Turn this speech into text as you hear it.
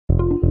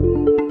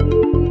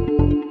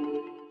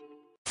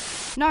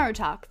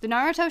Narutalk, the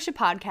Narutosha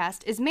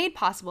podcast, is made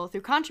possible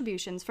through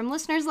contributions from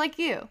listeners like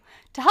you.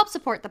 To help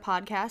support the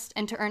podcast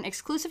and to earn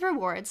exclusive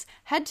rewards,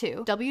 head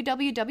to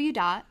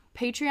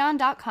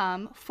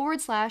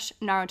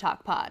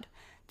www.patreon.com/NarutalkPod.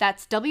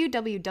 That's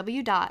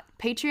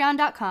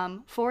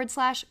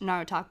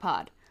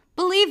www.patreon.com/NarutalkPod.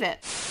 Believe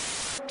it!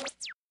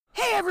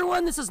 Hey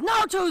everyone, this is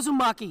Naruto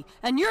Uzumaki,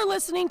 and you're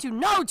listening to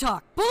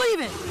Narutalk.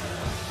 Believe it!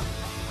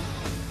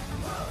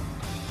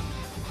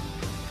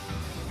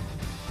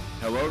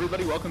 Hello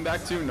everybody, welcome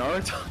back to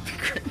Naruto.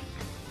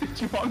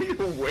 Did you want me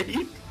to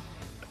wait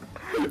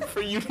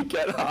for you to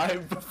get high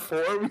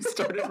before we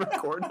started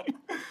recording?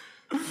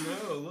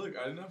 No, look,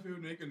 I didn't know if it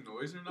would make a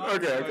noise or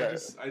not. Okay.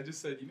 I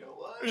just said, you know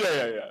what?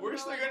 Yeah. We're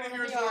still gonna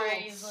hear the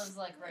RAs lives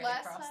like right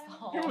across the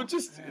hall. We'll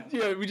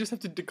we just have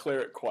to declare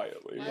it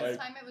quietly. Last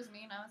time it was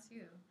me, now it's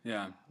you.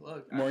 Yeah.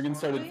 Look, Morgan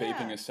started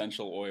vaping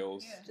essential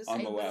oils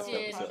on the last I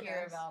did episode.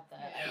 hear about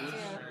that. Yeah. It was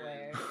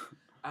weird.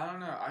 I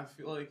don't know. I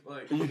feel like.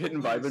 Are you hitting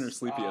Vibrant or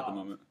Sleepy at the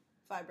moment?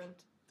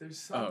 Vibrant. There's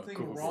something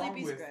wrong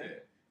Sleepy's with great.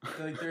 it.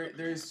 Like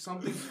there's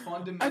something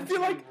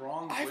fundamentally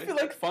wrong with it. I feel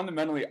like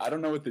fundamentally, I don't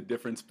know what the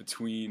difference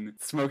between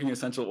smoking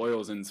essential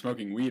oils and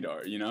smoking weed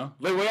are, you know?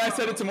 The way I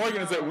said it to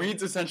Morgan is that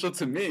weed's essential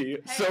to me,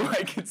 so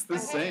like it's the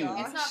same.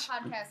 It's not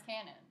podcast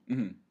canon.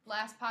 Mm-hmm.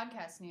 Last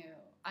podcast knew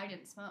I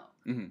didn't smoke.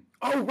 Mm-hmm.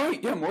 Oh,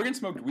 right, yeah, Morgan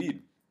smoked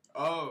weed.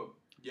 Oh,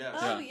 yes.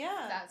 Oh,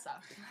 yeah. That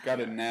sucked. Got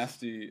a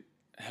nasty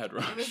head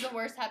rush. It was the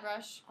worst head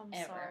rush I'm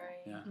ever. sorry.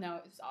 Yeah. No,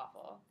 it was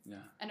awful.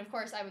 Yeah. And of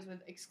course, I was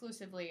with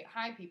exclusively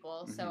high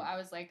people, so Mhm. I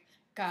was like,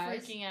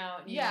 guys. Freaking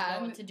out. You Yeah, didn't know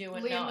and what to do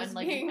and Liam no, was and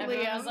like being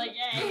everyone Liam. was like,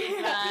 "Yay,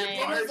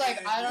 It fine." was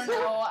like, I don't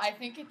know. I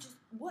think it just.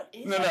 What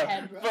is No, a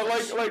head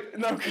rush? but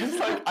no, because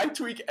like I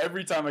tweak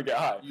every time I get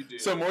high. You do.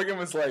 So Morgan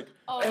was like,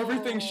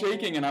 everything's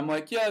shaking, and I'm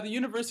like, yeah, the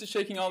universe is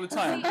shaking all the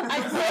time.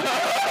 I've seen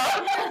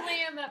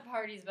Liam at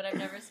parties, but I've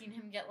never seen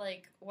him get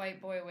like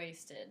white boy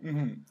wasted.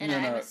 Mm-hmm. And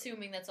I'm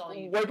assuming that's all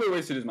you do. White boy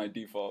wasted is my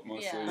default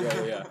mostly.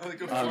 Yeah.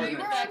 Like a So Um, the You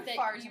were fact on that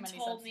far you too many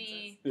told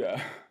me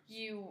Yeah.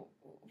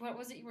 what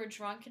was it? You were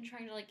drunk and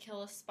trying to like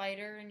kill a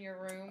spider in your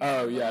room.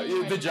 Oh yeah,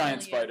 Like, the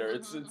giant kill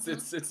you. spider.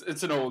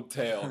 It's an old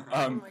tale.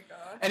 Oh my god.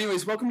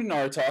 Anyways, welcome to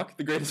Narutalk,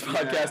 the greatest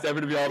podcast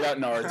ever to be all about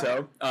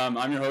Naruto.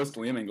 I'm your host,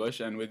 Liam English,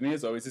 and with me,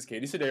 as always, is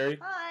Katie Sederi,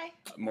 Hi.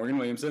 Morgan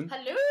Williamson,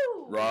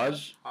 Hello.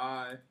 Raj,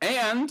 Hi.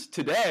 and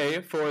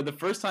today, for the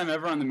first time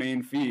ever on the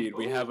main feed,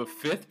 we have a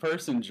fifth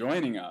person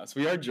joining us.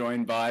 We are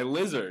joined by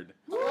Lizard.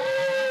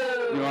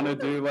 Hello. You want to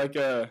do like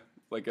a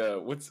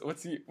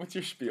what's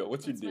your spiel?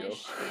 What's your What's deal? my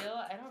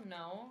spiel? I don't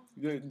know.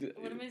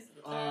 What am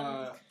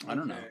I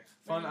don't know.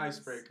 Fun my name's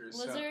icebreakers.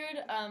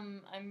 Lizard.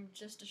 I'm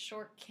just a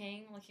short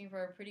king looking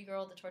for a pretty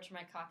girl to torture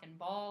my cock and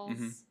balls.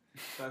 Mhm.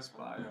 Best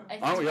bio. I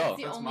think Aren't we all? that's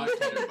the That's only my thing you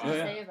favorite can bio.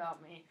 say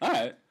about me. All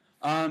right.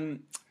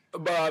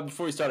 But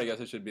before we start, I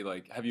guess I should be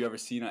like, have you ever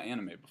seen an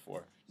anime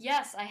before?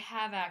 Yes, I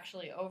have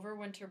actually. Over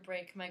winter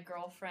break, my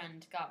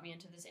girlfriend got me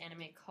into this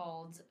anime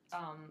called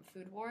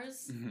Food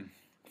Wars. Mm-hmm.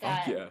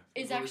 That Fuck yeah.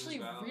 is What was actually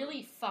that?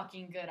 really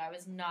fucking good. I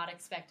was not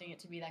expecting it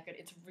to be that good.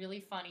 It's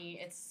really funny.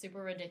 It's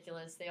super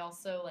ridiculous. They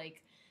also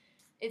like,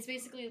 it's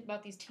basically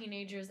about these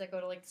teenagers that go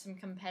to like some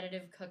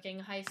competitive cooking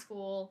high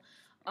school.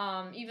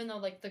 Even though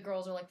like the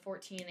girls are like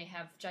 14, they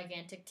have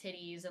gigantic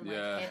titties and like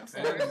Yeah. hips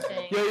and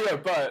everything. Yeah,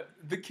 but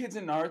the kids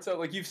in Naruto,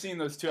 like you've seen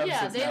those two Yeah,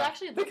 episodes they now.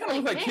 actually They look kind of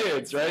look like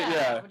kids, right?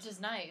 Yeah. Which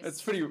is nice.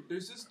 It's pretty.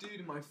 There's this dude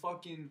in my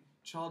fucking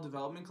child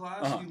development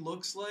class. Uh-huh. He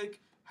looks like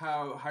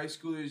how high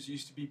schoolers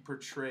used to be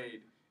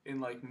portrayed in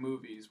like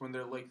movies when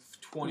they're like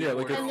 20. Yeah,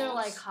 like and they're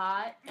like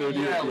hot. And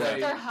Yeah, like, like-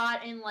 they're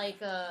hot in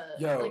like a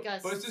Yo.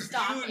 But it's this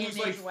stock dude who's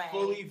image like way.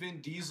 fully Vin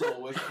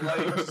Diesel with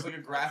like just like a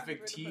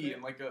graphic tee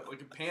and like a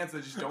pants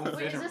that just don't Wait,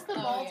 fit is him. this the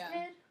Oh, bald yeah.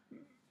 kid?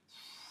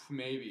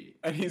 Maybe.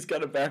 And he's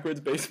got a backwards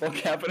baseball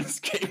cap and a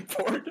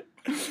skateboard.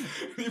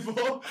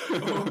 People,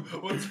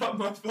 what's up,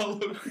 my fellow?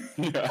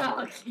 Yeah.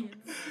 Oh, kids.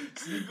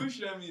 Steve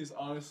Buscemi is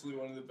honestly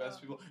one of the best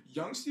people.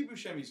 Young Steve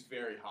Buscemi is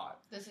very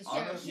hot. This is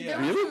Oh, true. yeah.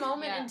 There was Really? a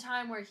moment Yeah. in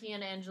time where he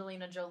and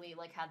Angelina Jolie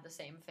like had the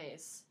same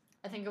face.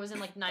 I think it was in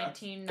like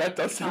 1995. That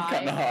does sound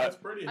kind of That's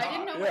hot. pretty hot. I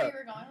didn't know Yeah. where you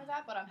were going with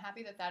that, but I'm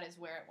happy that that is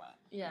where it went.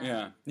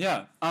 Yeah.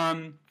 Yeah.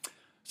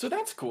 So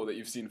that's cool that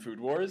you've seen Food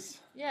Wars.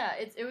 Yeah,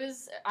 it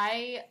was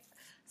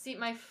see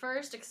my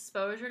first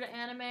exposure to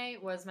anime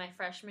was my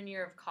freshman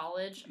year of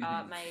college.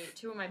 Mhm.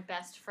 Two of my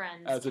best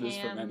friends, As it is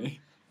for Cam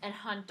many. and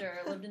Hunter,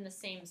 lived in the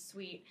same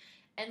suite.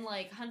 And,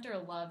 like, Hunter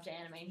loved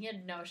anime, and he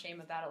had no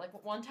shame about it. Like,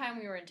 one time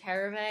we were in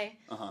Terave,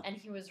 Uh-huh. and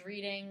he was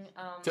reading,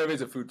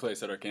 Tereve's a food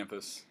place at our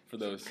campus, for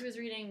those. He was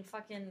reading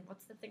fucking,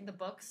 what's the thing, the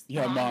books?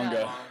 Yeah,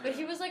 manga. But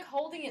he was, like,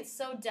 holding it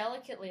so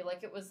delicately,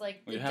 like, it was,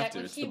 like... Well, you have to,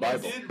 like, it's he the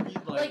was- Bible. I did read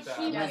like Like, that.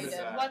 he I Yeah, was, you remember did.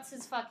 that. what's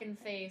his fucking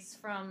face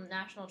from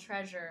National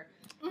Treasure?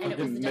 And it was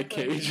Fucking the Nick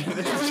Cage. Declaration.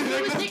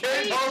 It was Nick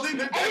Cage, Holding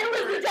the and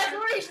it was the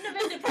Declaration of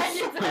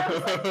Independence, and I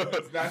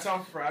That's how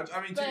fragile.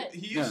 I mean, But-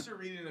 he used to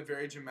read in a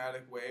very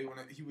dramatic way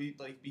when he would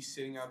like be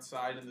sitting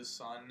outside in the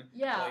sun,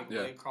 Yeah.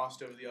 like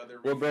crossed over the other.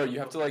 Well, bro, roof you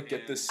have of to like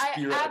get hand. the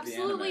spirit I of the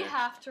absolutely anime.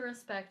 have to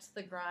respect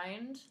the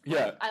grind.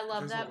 Yeah. Like, I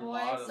love There's that a boy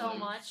lot of so like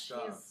much.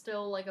 stuff. He's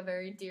still like a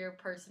very dear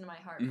person in my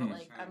heart. Mhm. But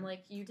like, I'm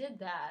like, you did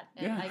that,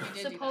 and Yeah. I You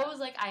did do suppose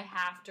like I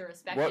have to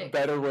respect What it.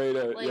 better way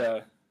to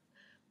Like,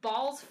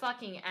 Balls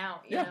fucking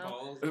out, you Yeah.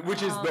 know. Balls.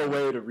 which is the Um,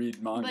 way to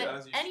read manga. But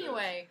As you should.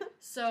 anyway,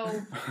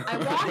 so I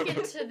walk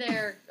into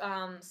their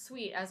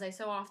suite, as I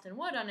so often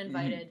would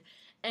uninvited, Mm-hmm.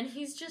 and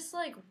he's just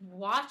like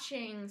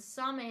watching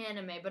some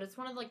anime, but it's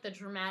one of like the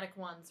dramatic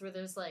ones where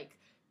there's like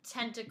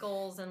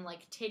tentacles and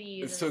like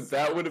titties. So and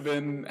that stuff. would have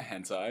been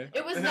hentai.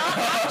 It was not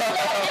actually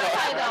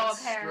hentai though,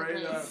 Straight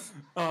apparently. up.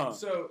 Uh-huh.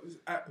 So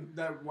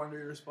that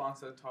wondery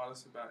response that taught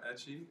us about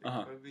ecchi,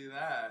 Uh-huh. it would be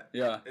that.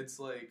 Yeah. It's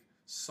like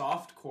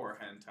softcore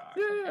hentai.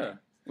 Yeah.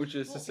 Which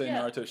is to say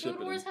Naruto Food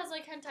Wars shipping. has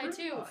like hentai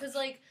Pretty too, much. because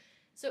like,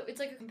 so it's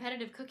like a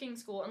competitive cooking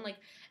school, and like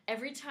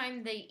every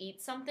time they eat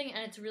something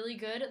and it's really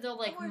good, they'll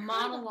like Oh, I heard about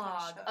that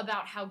monologue show.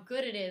 about how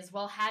good it is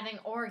while having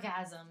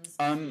orgasms. Best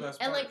And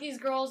part. like these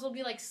girls will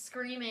be like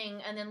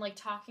screaming and then like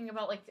talking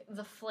about like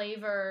the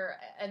flavor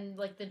and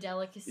like the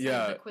delicacy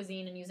Yeah. of the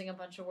cuisine and using a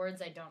bunch of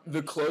words I don't know.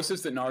 The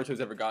closest that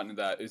Naruto's ever gotten to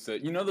that is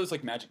that, you know those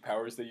like magic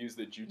powers they use,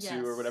 the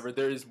jutsu or Yes. whatever?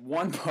 There is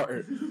one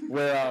part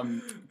where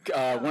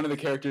one of the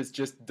characters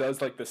just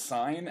does like the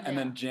sign and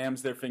then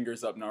jams their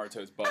fingers up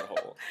Naruto's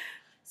butthole.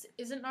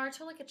 Isn't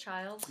Naruto like a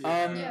child?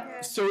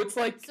 Yeah. So it's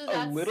like So a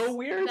that's little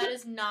weird. That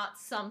is not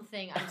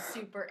something I'm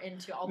super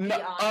into. I'll be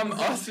No,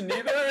 honest. us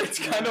neither. It's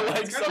kind of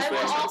like It's kinda I something.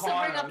 will Something.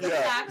 also bring up the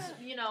Yeah.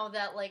 fact, you know,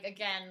 that like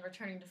again,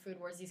 returning to Food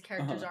Wars, these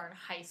characters are in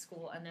high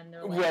school and then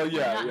they're like, Well,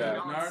 yeah, not yeah.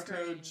 on Naruto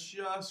screen.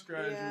 just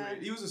graduated. Yeah.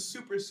 He was a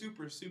super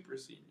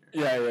senior.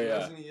 Yeah.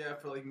 Wasn't he? Yeah,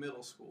 for like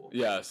middle school.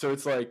 Yeah, so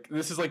it's like,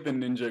 this is like the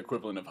ninja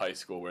equivalent of high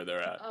school where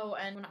they're at. Oh,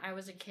 and when I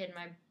was a kid,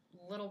 my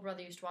little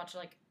brother used to watch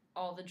like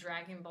all the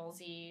Dragon Ball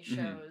Z Mhm.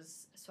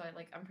 shows. So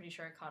I'm pretty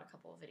sure I caught a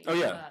couple of videos. Oh,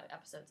 yeah.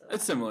 Episodes of that.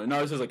 It's similar.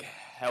 Naruto's like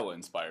hella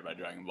inspired by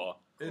Dragon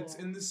Ball. It's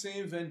Cool. in the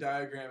same Venn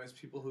diagram as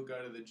people who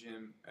go to the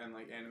gym and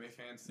like anime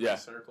fans. Yeah.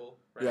 Circle.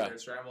 Right Yeah. there.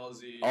 It's Dragon Ball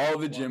Z. All the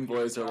One gym Piece,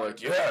 boys are like,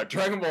 Naruto. yeah,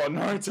 Dragon Ball,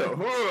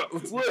 Naruto,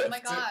 let's lift. Oh my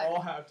They god.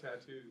 all have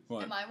tattoos.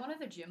 What? Am I one of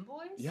the gym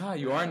boys? Yeah,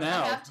 you are I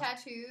now. have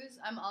tattoos.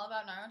 I'm all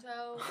about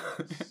Naruto.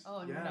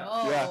 Oh Yeah.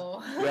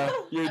 no. Yeah,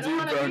 you're a I don't dude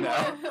wanna bro be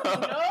now.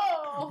 one-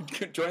 no.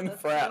 Join the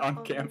That's frat so on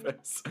funny.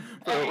 campus.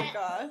 Oh my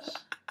gosh.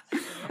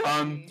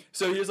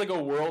 So here's like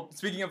a world.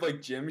 Speaking of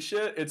like gym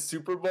shit, it's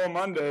Super Bowl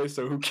Monday,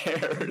 so who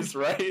cares,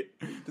 right?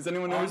 Does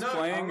anyone know who's I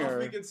playing? don't know or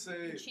if we could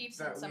say Chiefs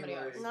that and somebody we,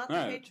 like, else. Not the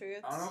Alright.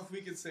 Patriots. I don't know if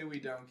we could say we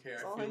don't care.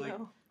 That's I all feel I like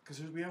know.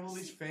 because we have all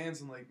these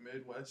fans in like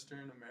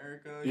Midwestern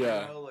America.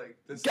 Yeah. You know, like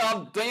this.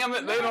 God damn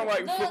it, they don't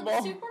like the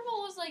football. Super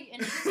Bowl was like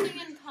interesting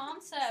in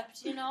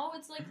concept, you know?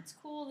 It's like it's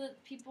cool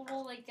that people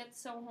will like get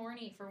so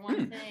horny for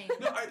one thing.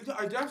 No,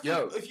 I definitely.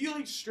 Yo. If you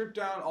like strip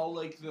down all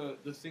like the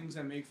things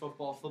that make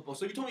football.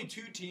 So you told me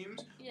two teams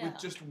Yeah. with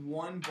just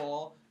one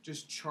ball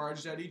just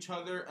charged at each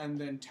other and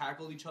then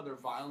tackled each other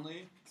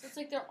violently. So it's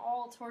like they're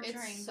all torturing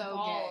It's the so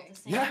ball gay. at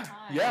the same Yeah,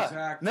 time. yeah.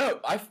 Exactly. No,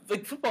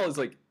 like football is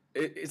like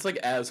it's like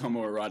as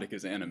homoerotic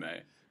as anime.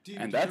 Do you,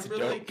 And do you that's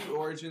remember dope. like the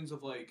origins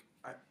of like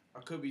I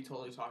could be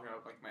totally talking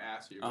about like my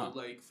ass here, Uh-huh. but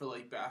like for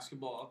like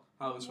basketball,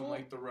 how it was from Well-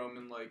 like the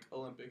Roman like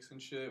Olympics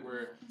and shit,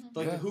 where Mhm.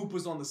 like Yeah. the hoop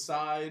was on the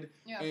side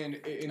Yeah. and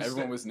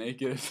Everyone was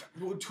naked.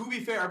 Well, to be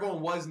fair,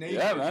 everyone was naked.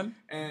 Yeah, man.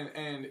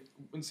 And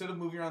instead of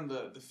moving around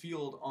the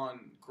field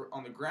on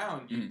the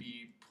ground, you'd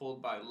be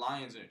pulled by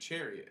lions in a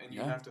chariot, and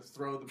you'd Yeah. have to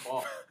throw the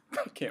ball.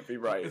 That can't be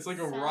right. It's like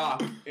a Sounds-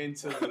 rock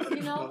into the.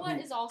 You know the what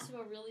hoop. is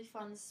also a really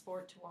fun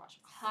sport to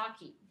watch?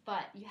 Hockey,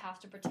 but you have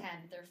to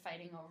pretend they're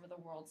fighting over the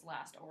world's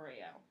last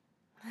Oreo.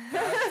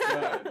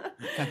 That's good.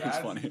 That's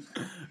That's- funny.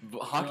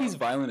 But hockey's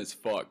violent as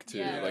fuck too.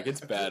 Yeah. Like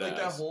it's I feel badass. Like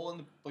that hole in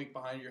the, like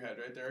behind your head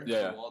right there.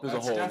 Yeah, the wall, there's a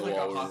that's hole in the definitely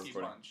wall a where we're hockey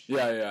recording. punch. Yeah.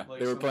 Like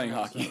They were something playing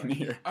else hockey in that-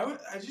 here.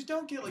 I just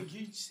don't get like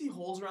you see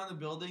holes around the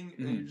building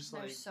and Mhm. you're just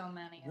like, There's so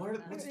many. what? of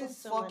them. What's There the is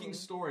so fucking many.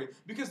 story?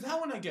 Because that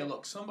one I get.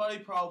 Look, somebody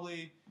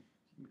probably.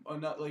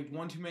 Not, like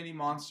one too many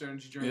monster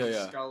energy drinks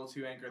Yeah. Skeletal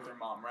 2 anchor their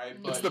mom, right?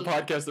 It's It's the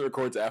Yeah. podcast that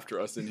records after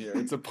us in here.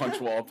 It's a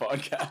punch wall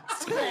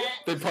podcast.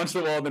 They punch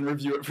the wall, then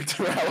review it for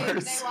 2 They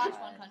hours. watch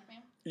One Punch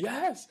Man.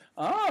 Yes.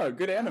 Ah,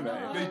 good anime.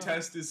 Oh. They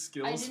test his I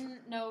skills.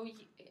 didn't know.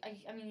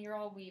 I mean, you're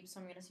all weebs,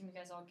 so I'm gonna assume you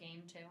guys all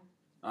game too.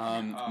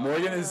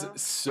 Morgan is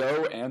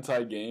so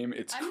anti-game.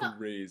 It's I'm not-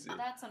 crazy.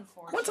 That's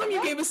unfortunate. One time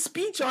you gave a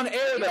speech on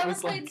air You that ever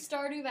was played like,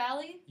 Stardew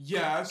Valley?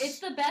 Yes. It's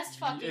the best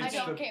fucking. It's I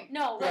don't the game.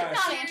 No,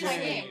 best it's not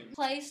game. anti-game.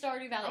 Play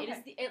Stardew Valley.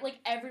 Okay. It is like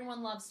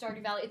everyone loves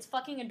Stardew Valley. It's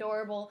fucking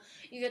adorable.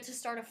 You get to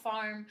start a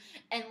farm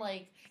and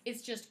like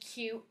it's just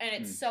cute and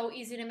it's so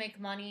easy to make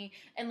money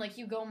and like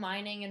you go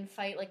mining and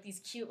fight like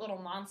these cute little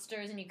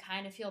monsters and you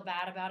kind of feel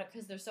bad about it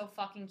because they're so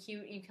fucking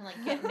cute and you can like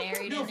get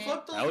married No, in it.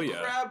 fuck those Hell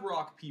yeah. crab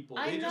rock people.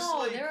 I They know just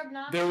like they're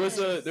obnoxious.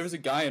 There was a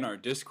guy in our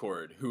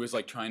Discord who was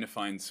like trying to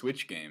find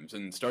Switch games,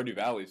 and Stardew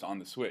Valley's on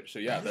the Switch. So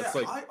yeah, that's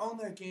like I own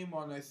that game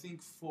on I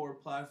think 4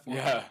 platforms.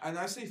 Yeah. And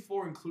I say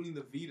 4 including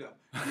the Vita.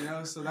 You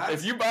know, so that's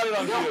if you bought it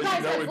on Vita, you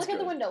guys, know it's look good. at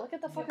the window. Look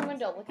at the fucking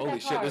window. Look at Holy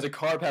that shit! car. There's a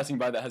car passing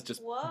by that has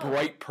just Whoa.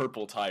 bright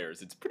purple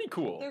tires. It's pretty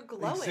cool. They're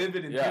glowing.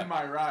 exhibit and Yeah. pin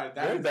my ride.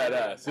 Very That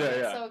badass. Yeah, I'm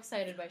yeah. so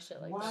excited by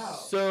shit like Wow. that.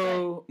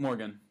 So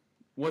Morgan,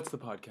 what's the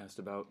podcast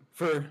about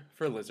for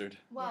Lizard,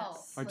 Well,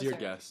 Yes. our dear Lizard,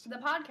 guest? the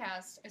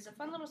podcast is a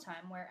fun little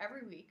time where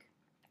every week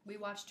we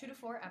watch 2 to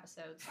 4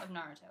 episodes of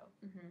Naruto.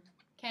 Mm-hmm.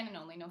 Canon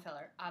only, no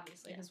filler,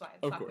 obviously, because why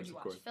Of the fuck course, would you of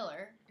watch course.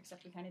 filler?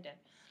 Except we kind of did.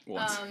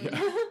 Once.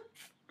 Yeah.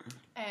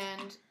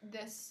 And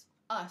this,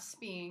 us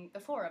being the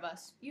 4 of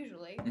us,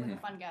 usually, with a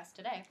Mhm. fun guest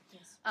today,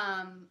 Yes.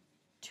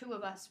 2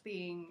 of us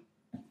being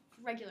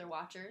regular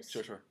watchers,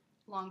 Sure.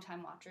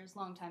 longtime watchers,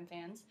 longtime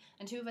fans,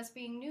 and 2 of us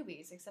being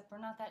newbies, except we're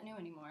not that new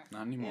anymore.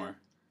 Not anymore.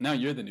 Now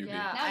you're the newbie.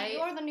 Yeah. Now I-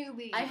 you're the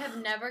newbie. I have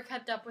never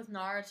kept up with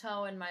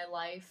Naruto in my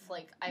life.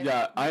 Like, I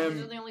am-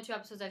 These are the only 2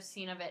 episodes I've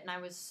seen of it, and I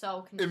was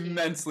so confused.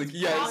 Immensely.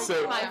 Yeah. It's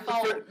So my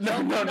fault. no,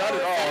 not at I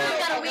did all.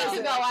 that a week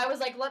ago. I was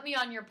like, let me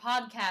on your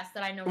podcast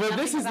that I know Well, nothing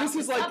this is- about this the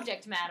is like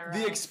subject matter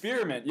The of.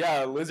 experiment.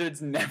 Yeah,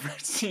 Lizard's never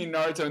seen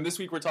Naruto, and this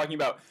week we're talking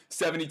about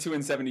 72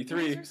 and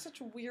 73. These are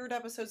such weird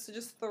episodes to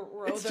just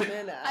throw It's them ju-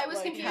 in at. I was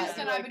like, confused, have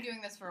and to, I've been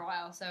doing this for a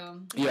while, so...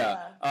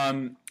 Yeah.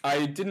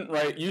 I didn't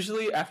write.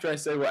 Usually, after I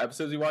say what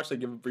episodes we watched, I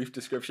give a brief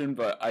description,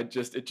 but it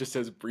just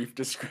says brief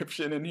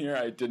description in here.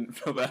 I didn't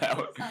fill that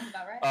out. Sounds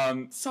about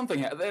right.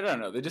 Something. They don't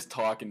know. They just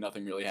talk and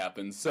nothing really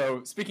happens.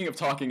 So, speaking of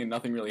talking and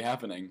nothing really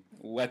happening,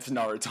 let's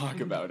Naruto talk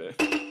about it.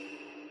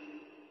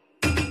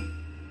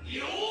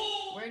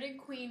 Where did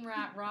Queen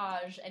Rat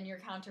Raj and your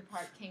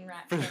counterpart King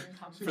Rat Kin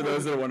come from? For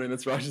those that are wondering,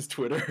 that's Raj's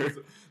Twitter.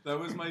 That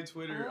was my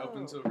Twitter up Oh.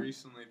 until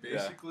recently.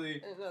 Basically, I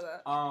didn't know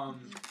that.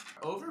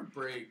 over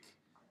break,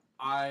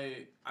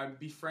 I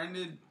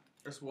befriended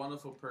this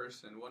wonderful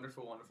person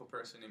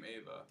named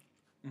Ava,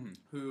 Mhm.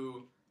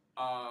 who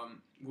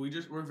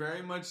we're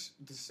very much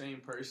the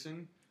same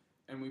person,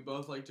 and we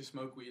both like to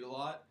smoke weed a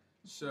lot.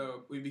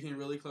 So we became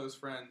really close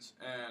friends,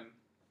 and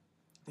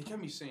they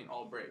kept me sane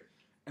all break.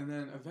 And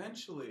then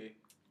eventually,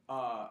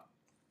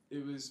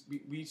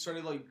 we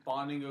started like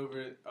bonding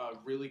over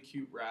really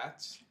cute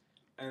rats.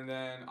 And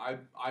then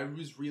I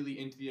was really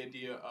into the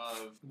idea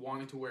of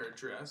wanting to wear a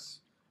dress,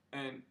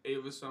 and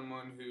Ava's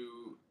someone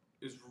who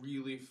is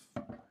really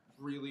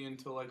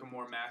into like a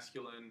more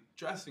masculine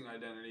dressing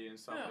identity and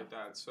stuff like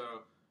that. So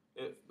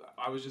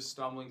I was just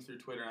stumbling through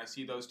Twitter, and I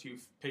see those 2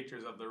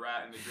 pictures of the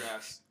rat in the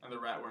dress and the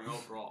rat wearing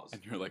overalls.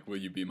 And you're like, will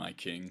you be my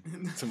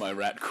king to my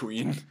rat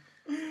queen?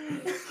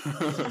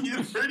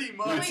 Yeah, pretty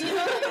much. Wait, you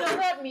know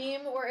that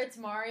meme where it's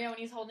Mario and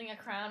he's holding a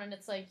crown and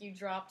it's like, you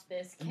dropped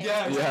this king?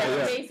 Yeah, That's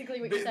yeah.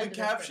 basically what you The said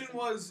to caption this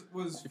person.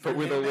 was But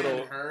with a him and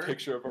little her,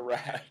 picture of a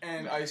rat.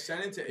 and I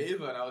sent it to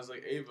Ava, and I was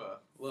like, Ava,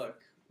 look,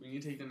 we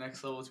need to take the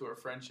next level to our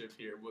friendship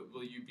here.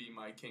 Will you be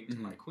my king to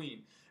my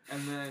queen?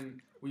 And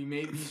then we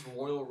made these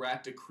royal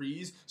rat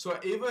decrees. So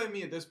Ava and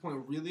me at this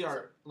point really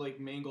are like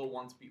main goal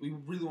we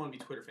really want to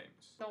be Twitter famous.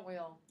 Don't we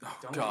all? Oh,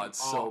 Don't God, we?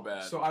 so Oh,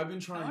 bad. So I've been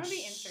trying wanna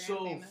be Instagram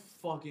so famous.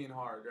 fucking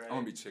hard, right? I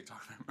want to be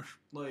TikTok famous.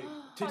 Like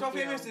Fuck TikTok you.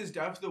 famous is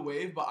definitely the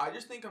wave, but I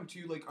just think I'm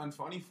too like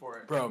unfunny for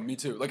it. Bro, me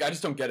too. Like, I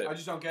just don't get it. I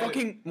just don't get it.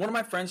 Fucking one of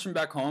my friends from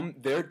back home,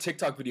 their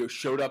TikTok video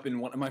showed up in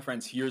one of my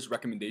friends here's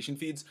recommendation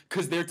feeds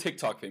because they're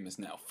TikTok famous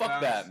now.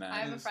 Fuck That's- that, man. I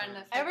have a friend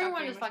that's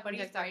Everyone TikTok is famous, fucking but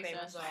he's TikTok racist,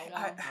 famous, so though.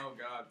 I don't- Oh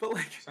god. But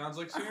like, Sounds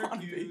like I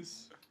wanna be.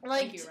 Syracuse.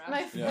 Like, you, Raj.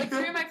 my Yeah. like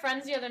 3 of my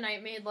friends the other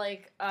night made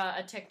like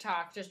a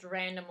TikTok just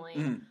randomly,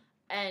 Mhm.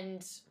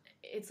 and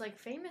it's like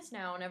famous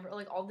now, and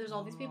there's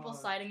all these people God.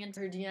 sliding into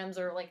her DMs,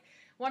 or like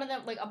one of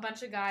them, like a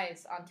bunch of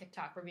guys on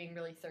TikTok were being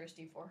really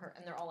thirsty for her,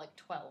 and they're all like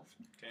 12.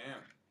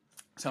 Damn.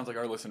 Sounds like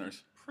our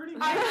listeners. Pretty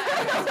much.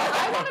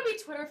 I want to be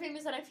Twitter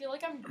famous, and I feel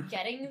like I'm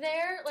getting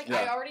there. Like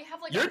I Yeah. already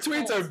have like Your a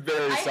tweets cult. are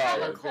very I have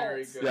a solid. cult.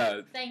 Very good.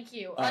 Yeah. Thank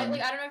you. Um, I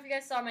don't know if you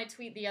guys saw my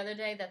tweet the other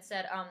day that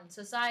said,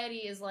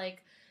 society is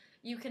like,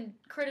 you can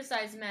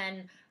criticize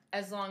men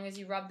as long as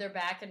you rub their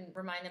back and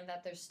remind them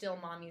that they're still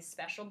mommy's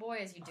special boy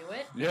as you do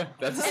it. Yeah,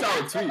 that's a And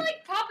solid that's been tweet.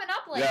 like popping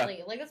up Yeah.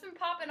 lately. Like that's been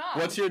popping off.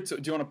 What's your? Do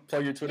you want to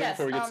plug your Twitter Yes,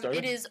 before we get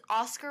started? it is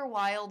Oscar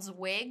Wilde's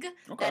wig.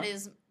 Okay. That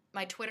is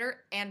my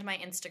Twitter and my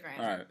Instagram.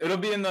 All right, that'll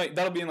be in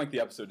the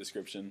episode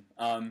description.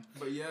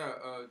 But yeah,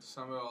 to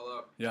sum it all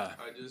up, Yeah.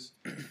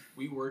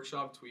 we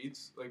workshop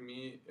tweets, like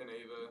me and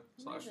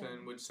Ava /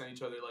 Finn would send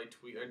each other like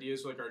tweet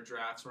ideas, like our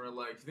drafts, and we're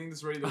like, you think this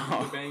is ready to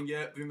Oh. bang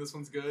yet? You think this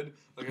one's good?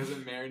 Like, has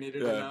it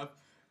marinated Yeah. enough?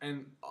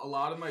 And a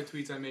lot of my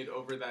tweets I made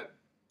over that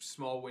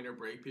small winter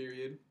break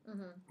period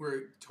Mhm.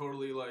 were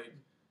totally like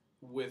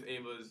with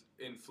Ava's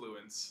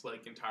influence,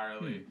 like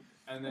entirely.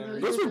 And then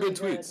Those Those were good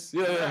really tweets.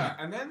 Yeah.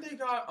 and then they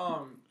got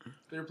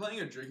they were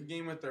playing a drinking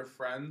game with their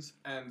friends,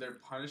 and their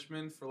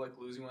punishment for like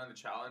losing one of the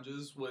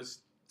challenges was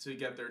to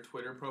get their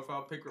Twitter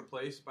profile pic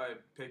replaced by a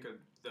pic of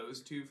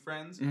those 2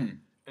 friends. Mhm.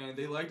 And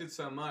they liked it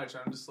so much.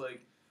 I'm just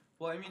like,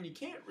 well, I mean, you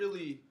can't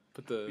really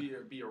Put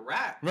the be a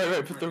rat.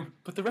 right.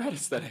 Put the rat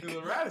aesthetic.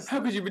 The rat aesthetic.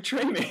 How could you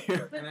betray me?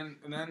 And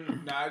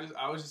then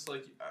I was just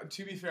like,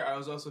 to be fair, I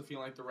was also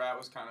feeling like the rat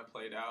was kind of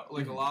played out,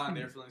 like a lot, and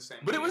they were feeling the same.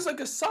 But way. it was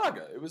like a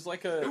saga. It was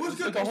like a. It was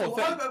good. Like a There's a whole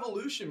lot thing. of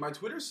evolution. My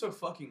Twitter's so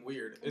fucking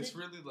weird. It's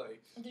really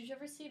like. Did you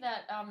ever see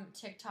that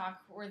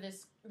TikTok where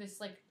this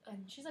like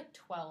she's like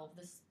 12.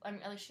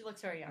 Like she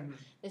looks very young. Mhm.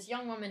 This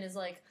young woman is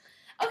like,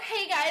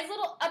 okay guys,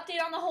 little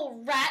update on the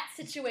whole rat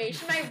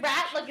situation. My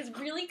rat look is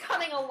really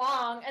coming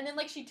along, and then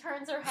like she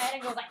turns her head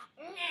and goes like,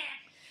 "Nyeh."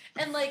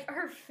 And like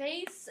her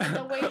face and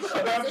the way she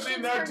I've positions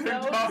seen that her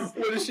TikTok. nose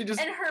What is she just?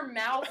 and her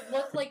mouth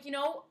look like, you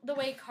know, the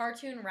way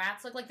cartoon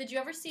rats look. Like, did you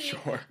ever see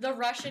Sure. the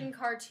Russian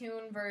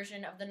cartoon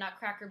version of the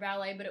Nutcracker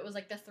Ballet? But it was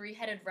like the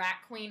 3-headed rat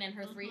queen and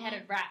her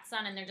 3-headed rat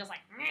son, and they're just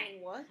like.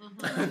 "Nyeh." What?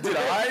 Did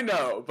I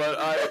know?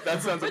 But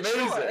that sounds But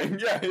amazing.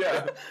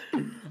 Yeah.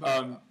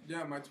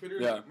 Yeah, my Twitter.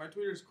 Yeah. My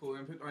Twitter's cool.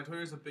 And my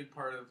Twitter's a big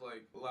part of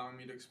like allowing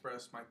me to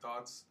express my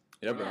thoughts.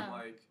 Yeah, bro. when Yeah.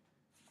 like,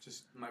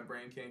 just my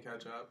brain can't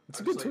catch up. It's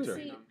a I good just like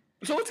Twitter. tweet them.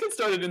 So let's get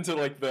started into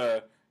like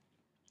the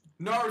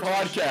Naruto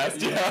podcast.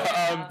 shit,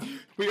 Yeah.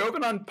 We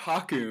open on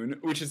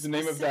Pakun, which is the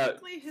name of that.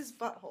 Specifically his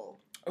butthole.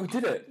 Oh,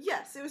 did it?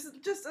 Yes, it was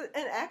just an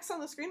X on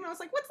the screen, and I was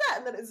like, "What's that?"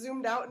 And then it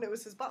zoomed out, and it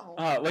was his butthole.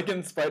 Like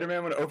in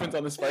Spider-Man when it opens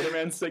on the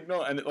Spider-Man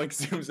signal and it like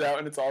zooms out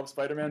and it's all of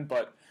Spider-Man,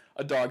 but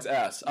a dog's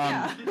ass.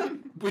 Yeah.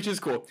 Which is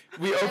cool.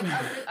 We open.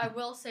 I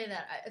will say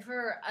that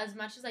for as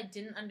much as I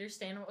didn't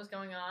understand what was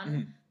going on,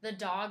 Mhm. the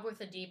dog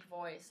with a deep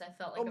voice, I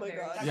felt like Oh a my very.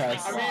 God.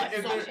 Yes. I mean,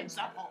 if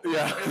there,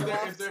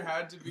 Yeah. if there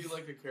had to be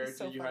like a character,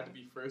 So you had to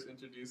funny. be first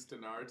introduced to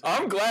Naruto.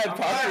 I'm glad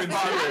Pakun's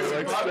here,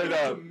 like straight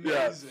up.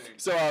 Yeah. Amazing.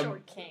 So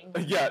Short king.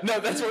 Yeah, no,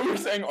 that's what we were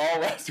saying all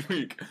last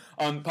week.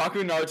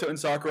 Pakun, Naruto, and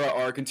Sakura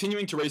are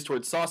continuing to race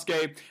towards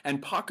Sasuke,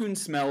 and Pakun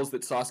smells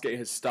that Sasuke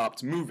has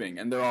stopped moving,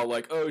 and they're all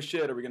like, "Oh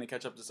shit, are we gonna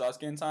catch up to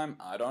Sasuke in time?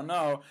 I don't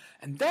know."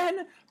 And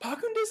then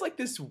Pakun does like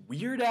this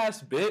weird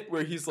ass bit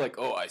where he's like,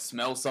 "Oh, I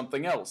smell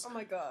something else. Oh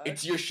my god.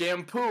 It's your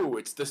shampoo.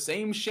 It's the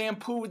same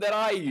shampoo that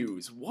I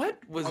use." What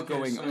was Okay,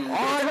 going so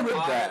on with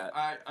that?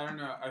 I don't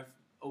know.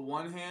 On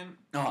one hand,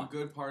 Uh-huh. a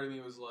good part of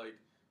me was like,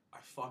 I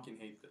fucking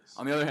hate this.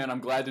 On the other hand, I'm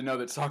glad to know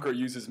that Sakura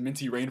uses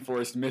minty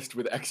rainforest mist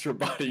with extra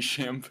body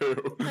shampoo.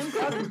 I'm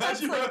glad that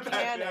that's Imagine like what that-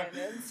 canon.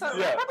 yeah. And so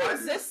Yeah. it probably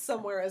exists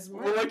somewhere as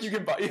merch. Well, like you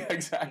can buy, yeah,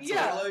 exactly.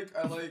 Yeah.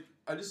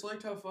 I just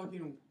liked how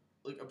fucking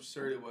like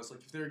absurd it was. Like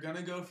if they were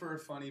gonna go for a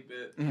funny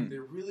bit, Mhm. they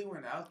really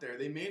went out there.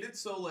 They made it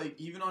so like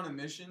even on a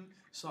mission,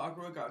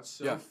 Sakura got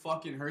so Yeah.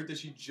 fucking hurt that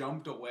she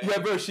jumped away. Yeah,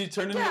 bro, she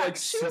turned into Yeah, like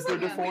she super was like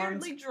deformed.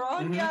 weirdly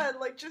drawn, Mhm. yeah, and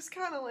like just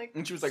kind of like.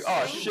 And she was like,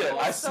 "Oh Strange, shit,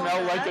 but I so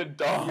smell like a bad."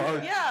 dog."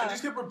 I Yeah.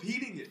 just kept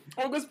repeating it.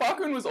 Well, because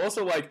Pakun was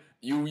also like,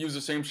 "You use the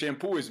same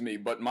shampoo as me,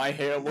 but my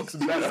hair looks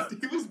better."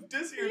 He was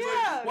dissing her. He's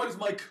Yeah. like, "Why does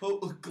my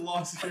coat look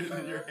glossier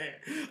than your hair?"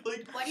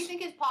 Like, Why do you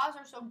think his paws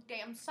are so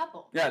damn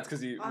supple? Yeah, it's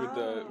because he with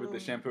the Oh.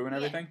 shampoo and Yeah.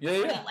 everything. Yeah,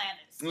 yeah.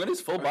 Well, it is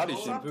full body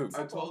shampoo.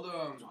 I told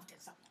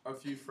a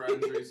few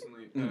friends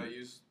recently that I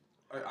use.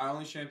 I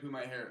only shampoo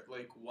my hair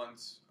like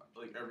once,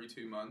 like every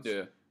 2 months.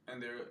 Yeah.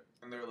 And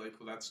they're like,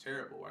 well, that's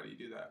terrible. Why do you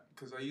do that?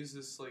 Because I use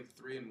this like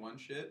 3-in-1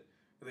 shit.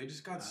 And they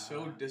just got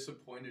so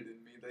disappointed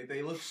in me. Like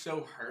they look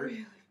so hurt.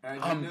 Really? And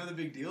I didn't know the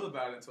big deal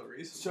about it until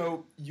recently.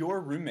 So your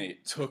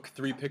roommate took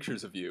 3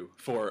 pictures of you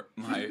for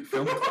my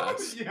film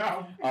class.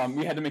 Yeah.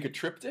 We had to make a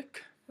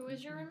triptych. Who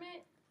is your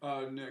roommate?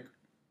 Nick.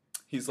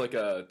 He's like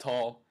a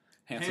tall,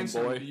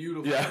 handsome boy.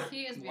 beautiful. Yeah.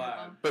 He is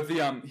lad.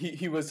 beautiful. But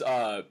he was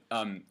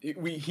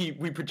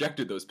we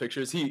projected those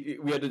pictures. We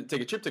had to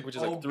take a triptych, which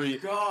is like 3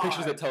 God.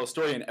 pictures that tell a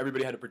story, and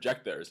everybody had to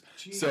project theirs.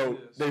 So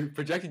Jesus. they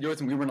projected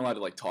yours, and we weren't allowed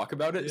to like talk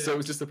about it. So Yeah. it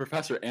was just the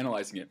professor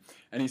analyzing it,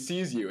 and he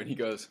sees you, and he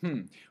goes,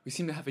 we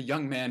seem to have a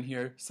young man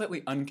here,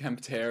 slightly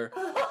unkempt hair,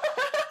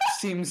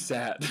 seems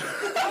sad."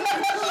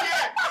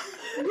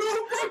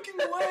 No fucking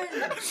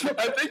way.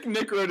 I think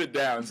Nick wrote it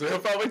down, so he'll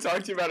probably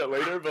talk to you about it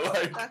later. But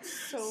like, That's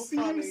so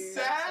Seems funny.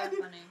 sad.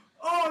 So funny.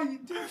 Oh, you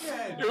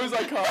dickhead. it was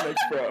iconic,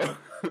 bro.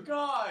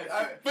 God.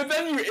 But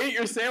then you ate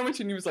your sandwich,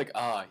 and he was like,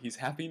 "He's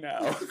happy now."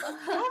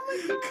 Oh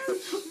my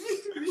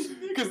god.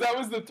 Because that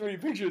was the 3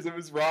 pictures. It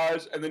was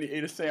Raj, and then he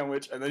ate a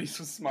sandwich, and then he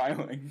was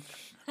smiling.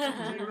 Oh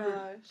my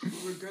gosh.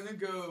 We're gonna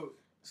go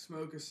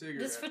smoke a cigarette.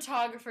 This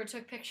photographer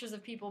took pictures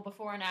of people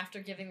before and after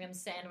giving them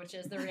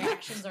sandwiches. The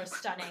reactions are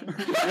stunning.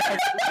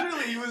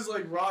 Literally, he was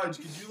like, "Raj,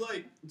 could you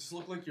like just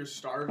look like you're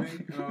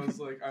starving?" And I was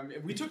like,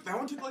 that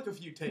one took like a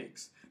few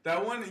takes.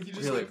 That one, he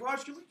just Really? like,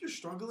 "Raj, you look like you're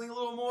struggling a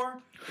little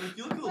more. Like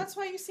you look a little." That's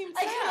why you seem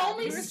I sad. can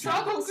only You were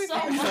struggle so so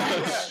quick.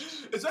 much.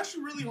 It's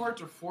actually really hard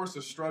to force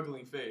a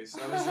struggling face.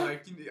 I was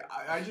like,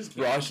 I just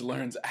can't. Raj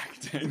learns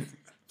acting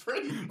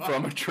Pretty much.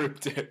 from a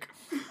triptych.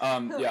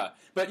 Yeah,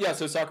 but yeah.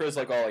 So Sakura's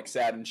like all like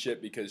sad and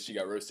shit because she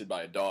got roasted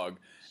by a dog,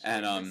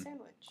 and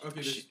Sandwich.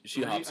 Okay, She- there's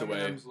she 3 hops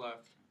away. M&Ms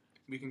left.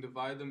 We can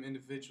divide them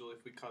individually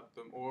if we cut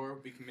them, or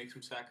we can make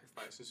some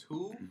sacrifices.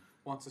 Who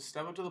wants to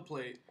step up to the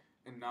plate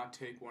and not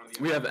take one of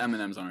the we have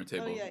M&Ms on our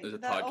table. Oh yeah, There's a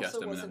that podcast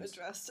also wasn't M&Ms.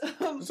 addressed.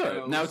 Sorry,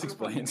 So, now it's let's-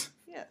 explained.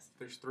 Yes.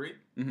 There's 3?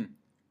 Mhm.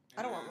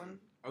 I don't want one.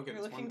 Okay,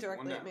 You're that's looking one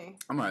directly down. at me.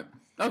 I'm alright.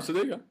 Oh, so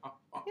there you go.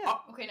 Yeah.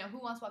 Okay, now who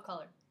wants what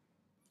color?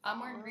 I'm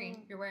wearing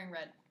green. You're wearing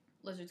red.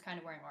 Lizard's kind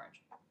of wearing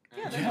orange.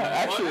 Yeah,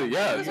 actually,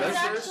 yeah. This That's, is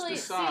actually-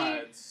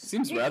 decides.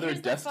 seems rather Here's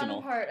the destinal.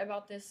 fun part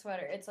about this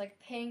sweater. It's like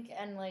pink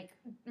and like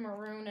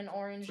maroon and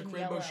orange It's like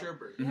and Rainbow yellow.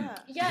 Sherbert. Yeah.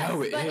 Yes,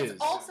 No, it but is.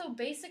 it's also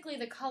basically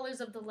the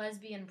colors of the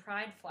lesbian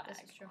pride flag. This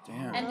is true.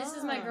 Damn. And this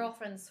is my Ah.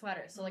 girlfriend's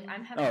sweater, so like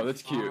I'm having Oh,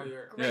 that's Oh, cute. yeah.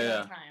 a great Yeah, yeah.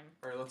 time.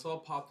 All right, let's all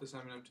pop this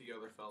M&M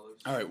together, fellas.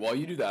 All right, while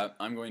you do that,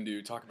 I'm going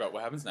to talk about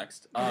what happens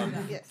next.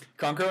 Yes.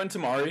 Kankuro and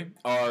Tamari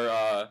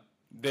are,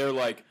 they're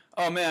like,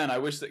 oh man, I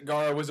wish that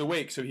Gaara was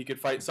awake so he could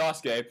fight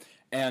Sasuke.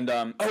 And,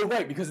 oh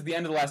right, because at the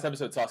end of the last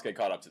episode, Sasuke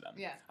caught up to them.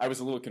 Yeah. I was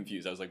a little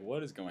confused. I was like,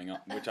 what is going on?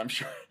 Which I'm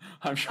sure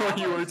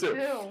you were too.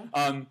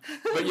 Ew.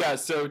 But yeah,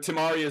 so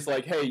Tamari is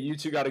like, hey, you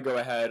two got to go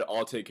ahead.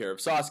 I'll take care of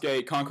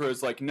Sasuke. Kankuro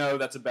is like, no,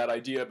 that's a bad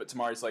idea. But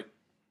Tamari's like,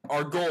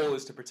 our goal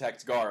is to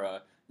protect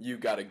Gaara. You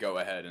got to go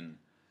ahead and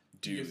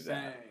do Your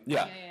that. thing.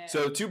 Yeah. Yeah.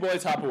 So two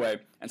boys hop away,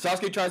 and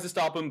Sasuke tries to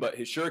stop him, but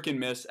his shuriken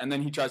miss, and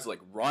then he tries to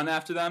like run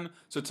after them.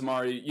 So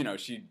Tamari,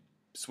 she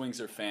swings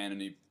her fan, and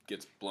he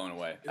gets blown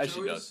away, as It's she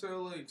always does.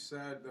 so like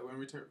sad that when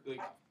we like,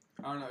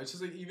 I don't know. It's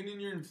just like even in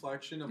your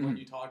inflection of Mm. when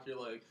you talk, you're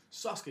like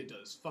Sasuke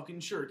does fucking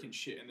shuriken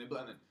shit, and then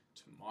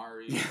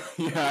Tamari,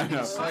 Yeah, I know.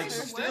 it's like Right.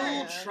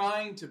 still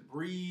trying to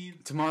breathe.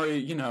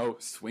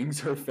 Tamari, swings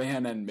her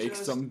fan and makes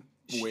Just- some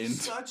wind.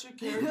 She's such a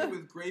character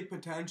with great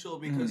potential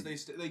because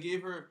they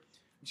gave her.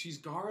 She's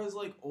Gaara's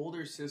like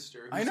older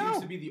sister. Who I know.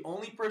 seems to be the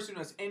only person who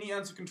has any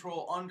ounce of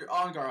control on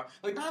Gaara.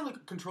 Like not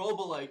like control,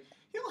 but like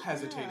he'll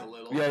hesitate Yeah. a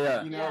little. Yeah,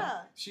 yeah. You know,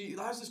 Yeah. she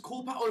has this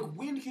cool power. Like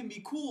wind can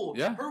be cool.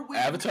 Yeah. Her wind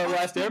Avatar can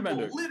Last touch people,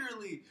 Airbender.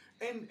 literally,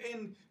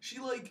 and she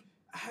like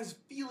has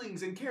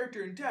feelings and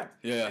character and depth.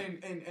 Yeah.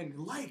 And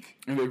like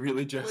And they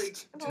really just like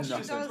And all do she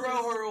just nothing. does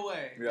throw her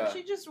away. Yeah.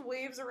 She just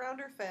waves around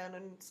her fan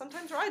and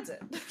sometimes rides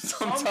it.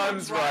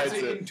 Sometimes rides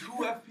in it. 2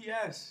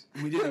 FPS.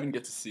 We didn't even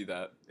get to see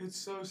that. It's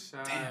so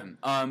sad.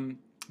 Damn.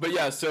 But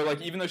yeah, so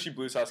like even though she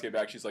blew Sasuke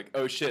back, she's like,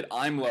 oh shit,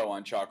 I'm low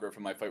on chakra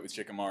from my fight with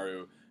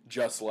Shikamaru,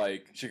 just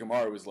like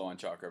Shikamaru was low on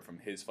chakra from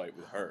his fight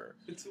with her.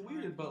 It's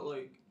weird, but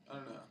like I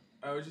don't know.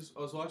 I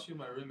was watching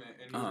my roommate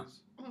and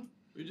Uh-huh.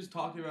 we were just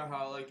talking about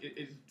how like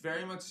it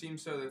very much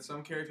seems so that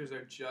some characters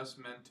are just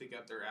meant to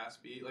get their ass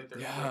beat, like they're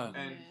Yeah.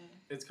 and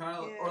it's kind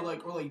of Yeah. or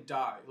like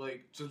die,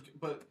 like just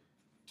but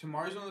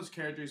Tamari's one of those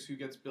characters who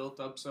gets built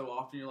up so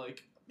often. You're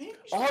like maybe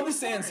she All should the be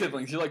Sand fine.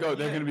 siblings, you're like, oh,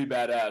 they're Yeah. gonna be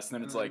badass, and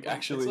then it's like But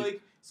actually,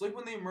 it's like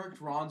when they murked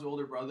Ron's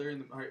older brother in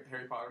the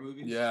Harry Potter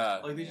movies. yeah,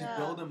 Like they just Yeah.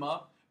 build him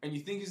up, and you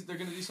think they're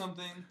gonna do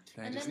something.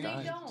 And just then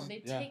they died. don't.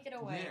 They Yeah. take it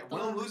away. Yeah,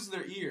 one of them loses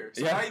their ear.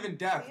 So Yeah. not even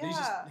deaf. He's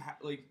just Yeah.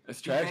 like It's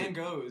he Van tragic.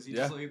 goes. He Yeah.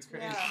 just like it's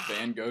crazy. Yeah.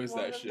 Van goes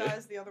One that of them shit.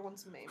 dies, the other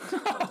one's maimed.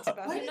 That's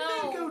about Why it. did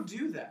No. they go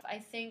do that? I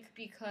think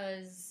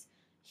because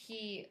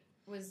he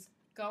was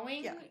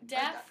going Yeah,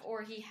 deaf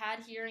or he had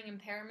hearing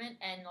impairment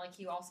and like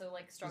he also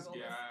like struggled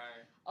Yeah.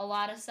 with a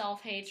lot of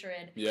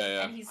self-hatred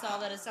Yeah, and he saw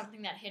that as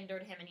something that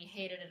hindered him and he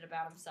hated it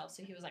about himself,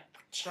 so he was like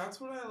That's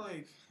what I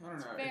like. I don't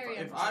know. very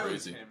If I was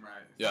Crazy. him,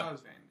 right? If Yeah. I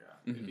was Van Gogh,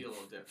 it'd be a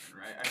little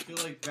different, right? I feel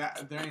like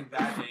that during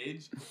that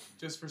age,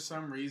 just for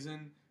some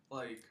reason,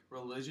 like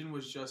religion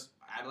was just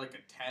at like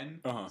a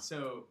 10. Uh-huh.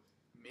 So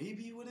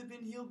maybe he would have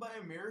been healed by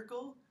a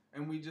miracle,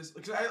 and we just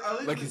because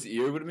I like his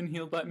ear would have been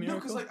healed by a No, miracle.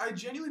 because like I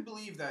genuinely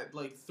believe that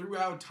like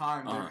throughout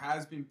time Uh-huh. there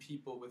has been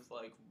people with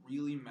like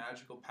really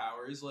magical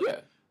powers. Like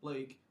Yeah.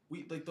 like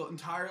we like the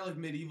entire like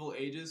medieval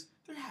ages,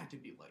 there had to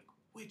be like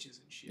witches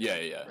and shit.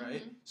 Yeah.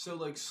 Right? So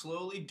like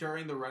slowly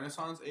during the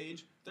Renaissance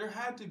age, there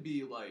had to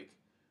be like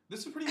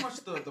this is pretty much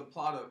the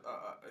plot of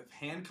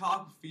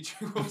Hancock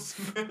featuring Will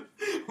Smith,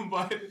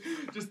 but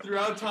just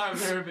throughout time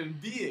there have been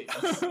beings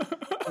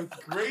with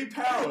great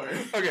power.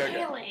 Okay.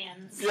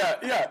 aliens.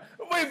 Yeah.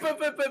 Wait,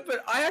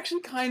 but I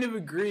actually kind of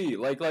agree.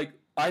 Like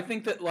I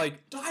think that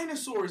like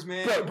Dinosaurs,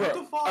 man. Bro, What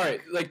the fuck? all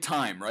right, like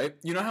time, right?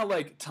 You know how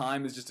like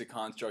time is just a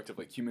construct of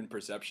like human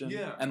perception,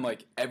 Yeah. and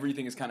like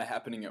everything is kind of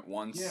happening at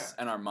once, Yeah.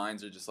 and our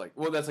minds are just like,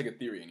 well, that's like a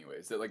theory,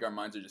 anyways, that like our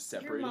minds are just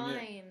Your separating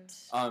mind.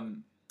 it.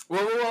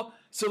 Well.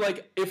 So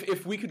like,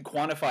 if we could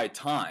quantify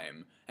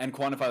time and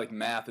quantify like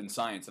math and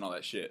science and all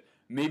that shit,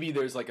 maybe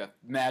there's like a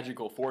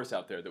magical force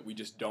out there that we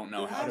just don't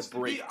know There how has to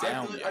break be.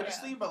 down I yet.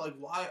 just think about like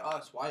why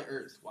us, why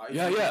Earth, why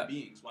Yeah, human yeah.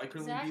 beings, why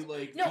couldn't we Exactly. be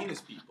like No,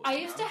 Venus people? I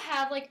you used know? to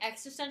have like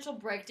existential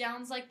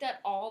breakdowns like that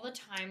all the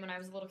time when I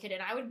was a little kid,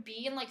 and I would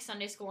be in like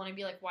Sunday school and I'd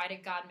be like, "Why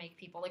did God make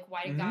people? Like,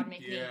 why did God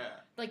make me? Yeah.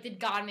 Like, did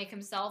God make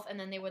himself?" And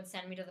then they would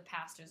send me to the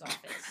pastor's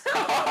office.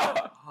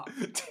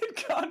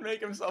 Did God make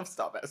himself?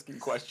 Stop asking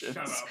questions.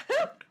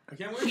 Shut up. I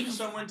can't wait for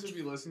someone to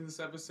be listening to this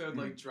episode,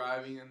 like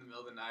driving in the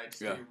middle of the night,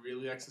 just Yeah. being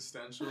really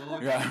existential.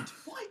 Yeah.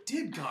 Why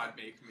did God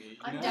make me? You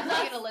I'm know?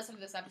 definitely gonna listen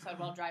to this episode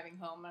while driving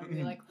home and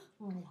be like,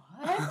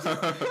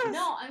 what?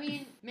 No, I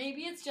mean,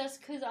 maybe it's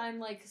just because I'm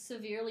like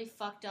severely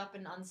fucked up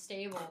and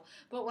unstable.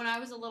 But when I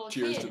was a little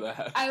Cheers kid, to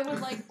that. I would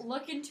like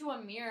look into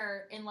a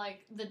mirror in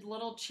like the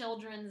little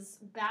children's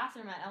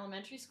bathroom at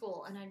elementary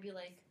school, and I'd be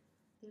like,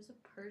 there's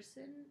a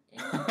person in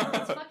it.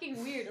 It's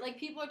fucking weird. Like,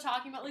 people are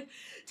talking about, like,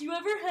 do you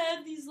ever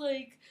have these,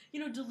 like, you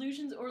know,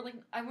 delusions, or, like,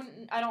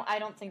 I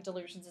don't think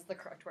delusions is the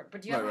correct word,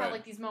 but do you ever have,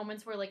 like, these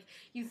moments where, like,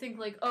 you think,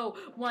 like, oh,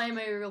 why am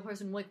I a real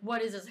person? Like,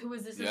 what is this? Who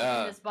is this in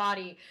this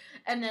body?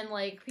 And then,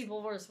 like,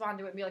 people will respond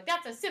to it and be like,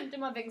 that's a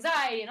symptom of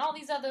anxiety and all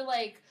these other,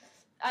 like,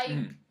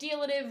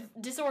 ideative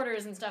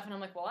disorders and stuff, and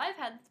I'm like, well, I've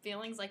had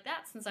feelings like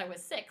that since I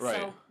was 6,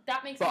 so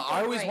that makes me feel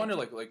I always great. wonder,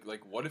 like,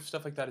 what if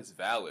stuff like that is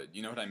valid?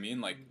 You know what I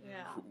mean? Like,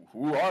 Yeah.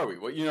 who are we?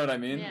 What, you know what I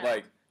mean? Yeah.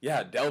 Like,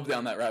 yeah, delve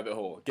down that rabbit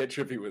hole. Get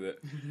trippy with it.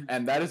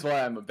 And that is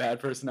why I'm a bad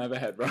person to have a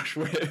head rush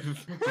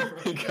with.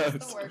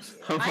 Because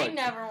I'm I like,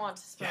 never want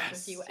to smoke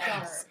with you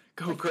ever.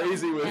 Go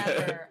crazy with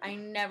it. I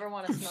never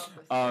want to smoke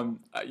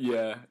with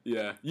you.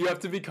 Yeah. You have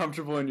to be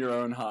comfortable in your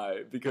own high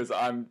because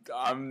I'm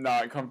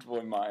not comfortable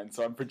in mine,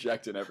 so I'm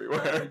projecting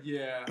everywhere.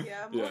 Yeah.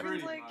 Yeah, Yeah. Morgan's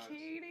Pretty like, much.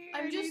 Katie,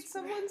 I'm I need just-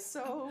 someone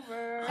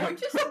sober. I'm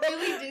just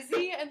really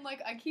dizzy and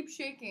like I keep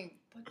shaking,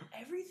 but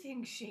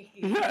everything's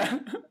shaky. Yeah,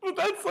 but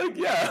that's like,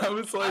 I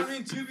was like, I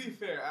mean, to be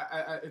fair,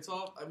 it's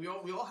all we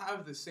all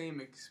have the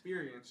same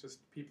experience. Just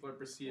people are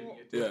perceiving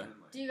it Yeah. differently.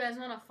 Do you guys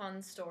want a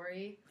fun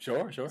story?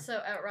 sure.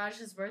 So at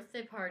Raj's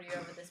birthday party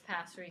over this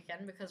past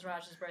weekend, because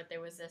Raj's birthday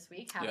was this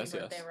week, happy Yes,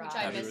 birthday, yes. Raj. Which I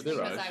Happy missed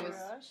birthday, because Raj. I was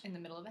Raj. in the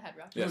middle of a head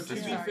rush. Yes, No,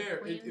 to be yes. fair,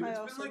 Queen. it's I been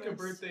also like a miss-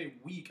 birthday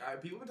week.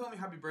 People have been telling me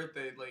happy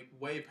birthday like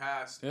way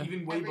past, Yeah.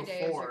 even way Every day is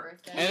your before.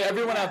 birthday. And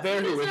everyone out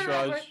there who It is wished our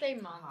Raj. birthday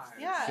month.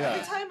 Yeah, Yeah.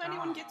 every time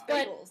anyone gets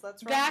But bagels,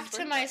 that's Back Raj's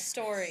to my birthday.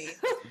 story.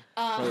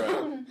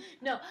 Alright.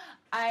 No,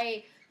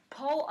 I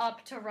pull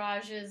up to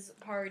Raj's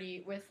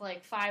party with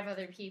like 5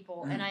 other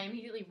people, and I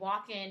immediately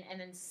walk in and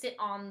then sit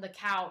on the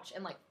couch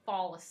and like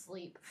fall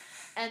asleep.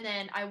 And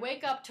then I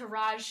wake up to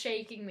Raj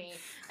shaking me,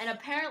 and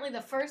apparently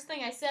the first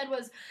thing I said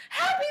was,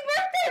 "Happy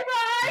birthday,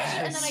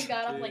 Raj!" And then I Yes.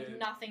 got up like Yeah.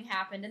 nothing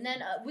happened. And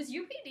then was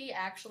UPD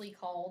actually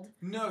called?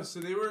 No,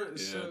 so they were. Yeah.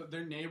 So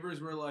their neighbors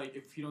were like,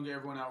 if you don't get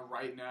everyone out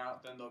right now,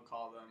 then they'll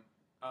call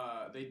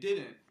them. They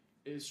didn't.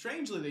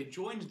 Strangely, they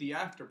joined the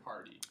after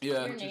party.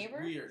 Yeah. Your Which neighbors?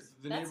 is weird.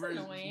 The That's neighbors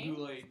annoying.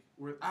 who like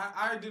were.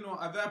 I didn't know.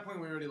 At that point,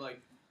 we already like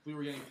we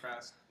were getting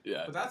pressed.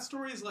 Yeah. But that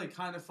story is like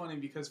kind of funny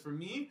because for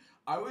me,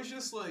 I was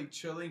just like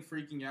chilling,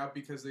 freaking out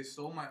because they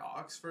stole my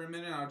aux for a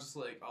minute. And I was just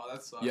like, oh,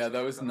 that sucks. Yeah, Like,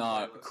 that was it's on the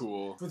not playlist.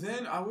 cool. But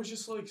then I was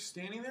just like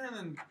standing there, and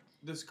then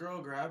this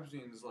girl grabs me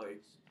and is like,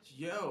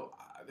 "Yo,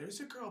 there's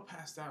a girl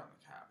passed out on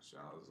the couch."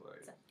 And I was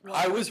like,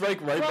 I was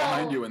like right Well,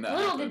 behind you when that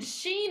little happened. did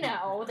she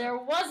know there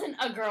wasn't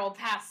a girl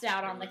passed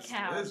out on the It was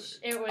couch. Lizard.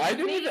 It was I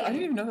didn't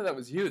me. even know that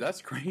was you.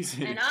 That's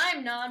crazy. And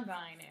I'm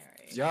non-binary.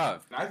 Yeah.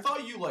 I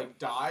thought you like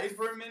died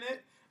for a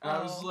minute, and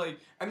I was Oh. like,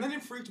 and then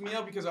it freaked me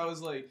out because I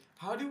was like,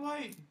 how do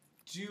I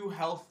do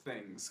health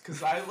things?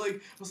 Because I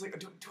like was like,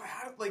 do I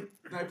have like?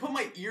 And I put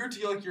my ear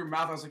to like your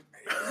mouth. I was like,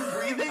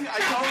 are you breathing?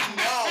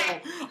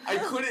 I don't know. I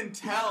couldn't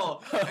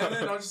tell. And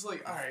then I was just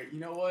like, all right, you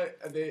know what?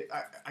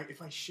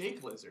 If I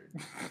shake Lizard,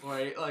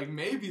 right, like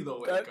maybe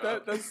they'll wake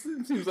up. That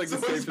seems like so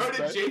the I safest started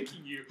bet.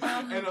 shaking you,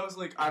 and I was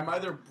like, I'm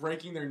either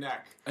breaking their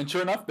neck. And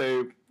sure enough,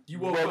 they You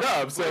woke woke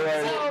up. So Like,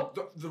 like,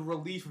 So- the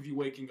relief of you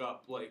waking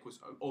up like was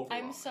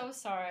overwhelming. I'm so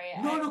sorry.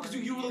 No, because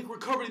you were like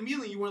recovered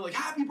immediately. You were like,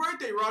 "Happy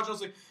birthday, Raj!" I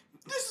was like,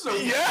 "This is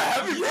a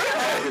happy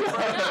birthday.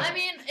 No, I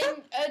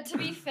mean, to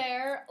be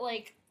fair,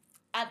 like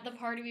at the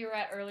party we were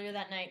at earlier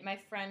that night, my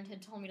friend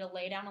had told me to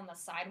lay down on the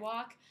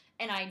sidewalk,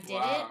 and I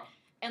did it.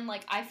 And,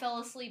 like, I fell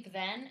asleep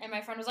then, and my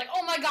friend was like,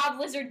 "Oh my god,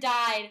 Lizard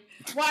died!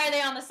 Why are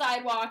they on the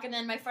sidewalk?" And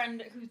then my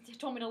friend who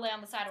told me to lay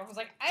on the sidewalk was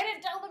like, "I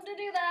didn't tell them to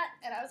do that!"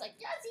 And I was like,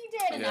 "Yes, you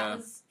did!" And Yeah. that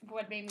was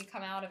what made me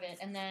come out of it.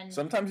 And then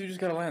sometimes you just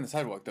gotta lay on the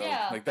sidewalk though.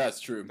 Yeah. Like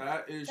that's true.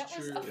 That is that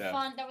was true.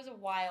 a that was a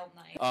wild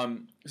night.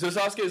 So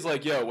Sasuke's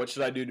like, yo, what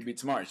should I do to beat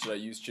Tamari? Should I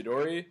use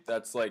Chidori?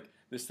 That's like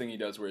this thing he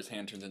does where his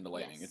hand turns into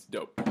lightning. Yes. It's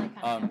dope. I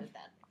kind of did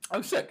that.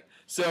 Oh, sick.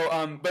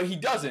 So, but he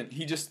doesn't.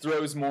 He just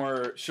throws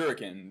more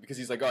shuriken because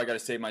he's like, oh, I gotta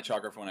save my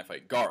chakra for when I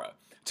fight Gaara.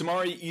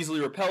 Tamari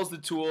easily repels the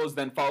tools,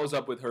 then follows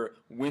up with her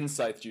wind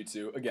scythe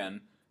jutsu.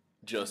 Again,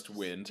 just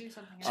wind. Do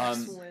something Um,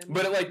 else. wind.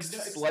 but it like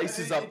It's-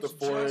 slices up the it's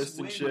forest just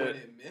and wind shit. When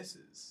it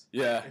misses.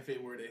 Yeah. If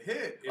it were to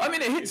hit, I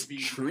mean, it hits it'd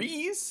be-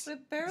 trees.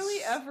 It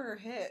barely ever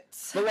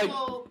hits. But like,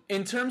 Well,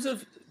 in terms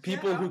of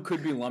people Yeah. who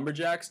could be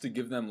lumberjacks to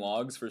give them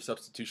logs for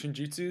substitution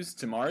jutsus,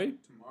 Tamari,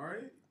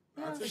 Tamari.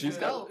 Yeah. That's a she's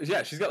good-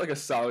 got she's got like a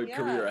solid Yeah.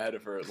 career ahead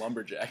of her at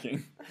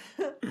lumberjacking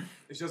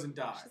She doesn't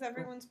die. She's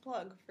everyone's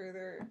plug for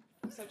their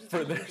substitution.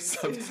 for their duties.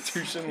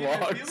 substitution Yeah, I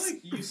logs. feel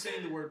like you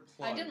saying the word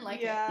plug. I didn't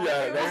like Yeah, it.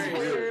 Yeah, it that's was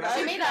weird. weird. That's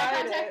She I made eye tried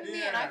contact it. with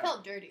me, and I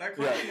felt dirty. That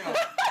cracked me up.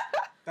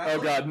 That Oh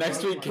was- god, next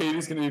that was week my-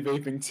 Katie's gonna be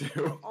vaping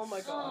too. Oh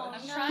my god.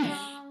 I'm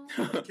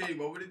trying. Katie,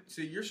 what would it?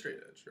 So you're straight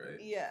edge, right?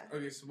 Yeah.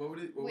 Okay, so what would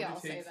it? What We would all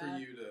it say take for that.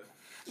 you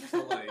to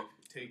like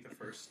take the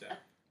first step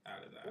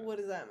out of that? What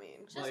does that mean?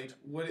 Like,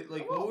 what it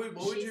like? Well, what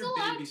would she's your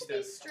allowed baby to be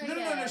steps? straight No,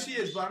 edge. she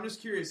is. But I'm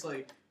just curious.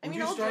 Like, I would mean,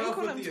 you I'll start drink off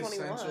when with I'm the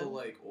 21. essential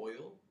like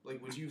oil?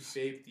 Like, would you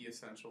vape the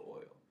essential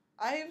oil?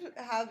 I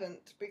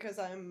haven't because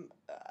I'm.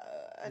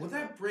 I Would don't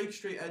know. that break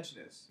straight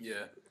edgeness?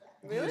 Yeah.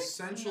 The Really?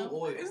 essential No.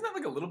 oil. Isn't that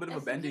like a little bit of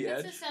a bendy if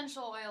it's edge?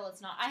 essential oil,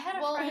 it's not. I had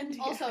a Well, friend.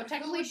 also who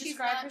technically would she's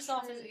describe not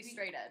herself truly as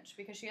straight edge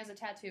because she has a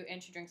tattoo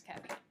and she drinks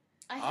caffeine.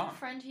 I had Ah. a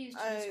friend who used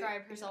to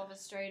describe herself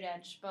as straight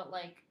edge, but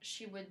like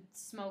she would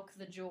smoke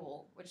the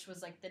Juul, which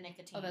was like the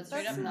nicotine. Oh, that's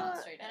straight up That's not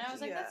not- straight edge. And I was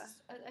like, Yeah. that's.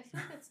 I feel like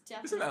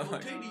that's Isn't that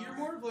definitely. like- Katie, you're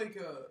more of like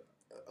a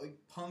like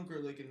punk or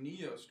like a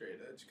neo straight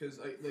edge, because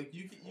like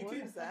you What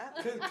can is that?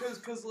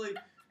 because like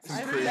This is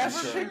I've crazy never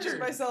shit. pictured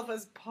myself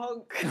as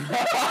punk.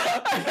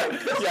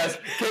 Yes,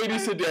 Katie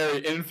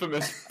Sederi,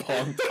 infamous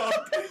punk.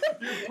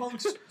 you're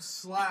punk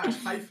slash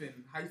hyphen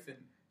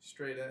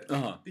straight edge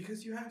Uh-huh.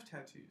 because you have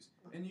tattoos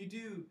and you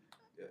do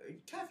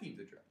caffeine's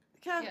a drug.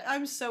 Yeah.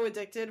 I'm so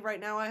addicted right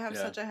now. I have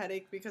Yeah. such a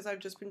headache because I've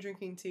just been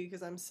drinking tea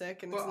because I'm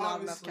sick and But it's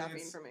not enough obviously caffeine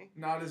it's for me.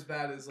 Not as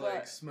bad as like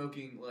But-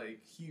 smoking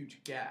like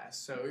huge gas.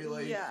 So you're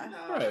like, Yeah. you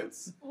know, Right.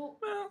 it's- Well,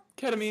 Well,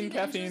 See, ketamine, the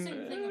caffeine.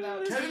 interesting thing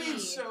about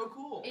ketamine's so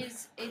cool.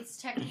 it's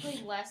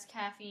technically less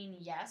caffeine,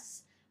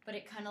 yes, but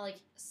it kind of like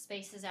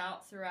spaces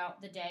out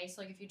throughout the day.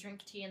 So like if you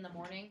drink tea in the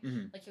morning,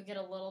 Mhm. like you'll get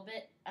a little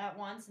bit at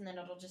once, and then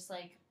it'll just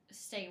like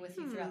stay with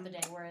you throughout the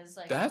day. Whereas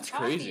like That's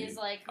coffee crazy. is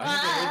like I never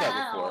heard that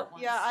all before. at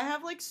once. Yeah, I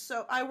have like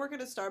I work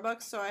at a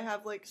Starbucks, so I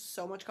have like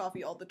so much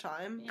coffee all the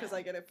time because Yeah.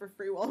 I get it for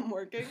free while I'm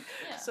working.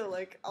 Yeah. So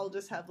like I'll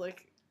just have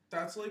like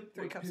That's like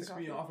 3 what cups of pissed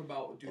me coffee off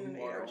about in doing an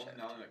water 8-hour only shift.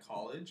 now at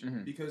college,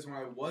 Mhm. because when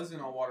I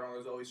wasn't on water only, I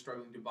was always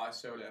struggling to buy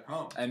soda at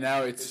home. And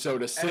now it's It's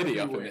Soda City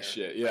up in everywhere. this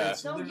shit. Yeah.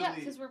 It's So yeah, literally-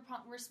 because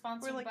we're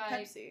sponsored we're like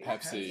by Pepsi.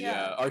 Pepsi, Yeah.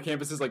 yeah. Our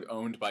campus is like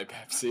owned by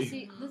Pepsi.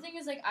 See, the thing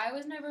is, like, I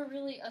was never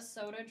really a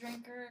soda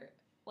drinker,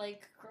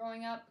 like,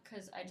 growing up,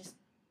 because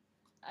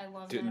I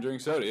love Didn't that.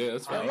 drink soda, yeah,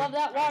 that's I fine. love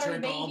that water, I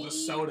drink baby. all the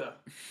soda.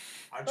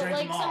 I But, drink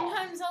like, them all.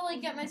 sometimes I'll,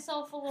 like, get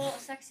myself a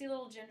sexy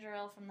little ginger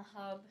ale from the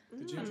hub. The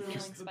Mm. ginger Feeling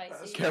ale's the spicy.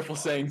 best. Careful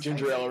saying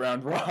ginger ale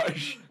around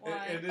Raj.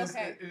 Why? It is.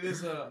 Okay. It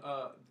is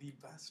the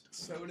best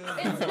soda.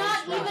 It's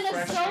not even a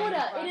Refreshing,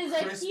 soda. It is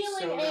a crisp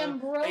healing soda,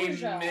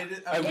 ambrosia. a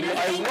mid- I It is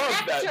I the love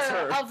that nectar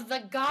term. of the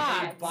a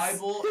gods.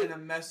 Bible and a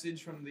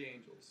message from the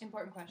angels.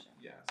 Important question.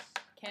 Yes.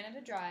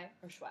 Canada Dry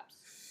or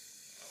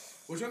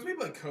Schweppes? Which one's made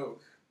by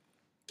Coke?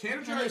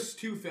 Canada Dry is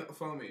too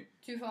foamy.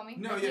 Too foamy?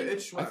 No, yeah,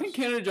 it's Schweppes. I think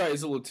Canada Dry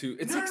is a little too.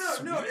 It's no,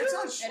 like no, it's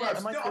not sweet. Schweppes.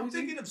 Am I No, I'm crazy?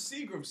 thinking of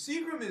Seagram.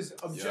 Seagram is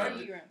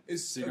objective. Seagram.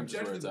 Is Seagram's is where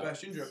objectively it's the at.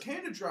 best ginger ale.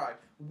 Canada Dry,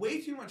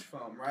 way too much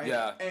foam, right?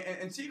 Yeah.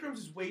 And Seagram's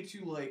is way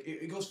too like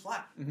it goes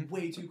flat Mhm.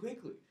 way too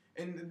quickly,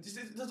 and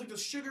there's like the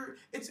sugar.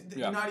 It's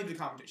Yeah. not even a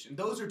competition.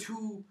 Those are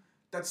two.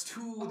 That's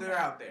two that are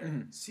out there.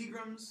 Mhm.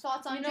 Seagram's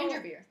Thoughts on You know- ginger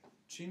beer?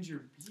 ginger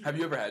beer. Have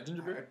you ever had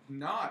ginger beer? I've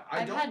not.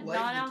 I I've don't had like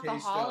the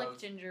non-alcoholic taste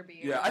of. ginger beer.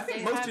 Yeah, I think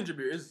They most have- ginger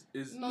beer is.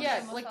 Most- Yeah,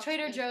 most like of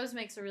Trader it. Joe's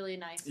makes a really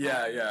nice.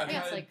 Yeah, one. yeah. I I've think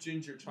it's had like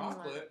ginger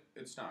chocolate.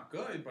 It's not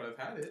good, but I've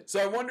had it. So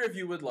I wonder if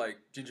you would like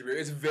ginger beer.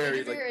 It's very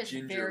Ginger beer like is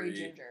gingery. very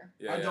ginger.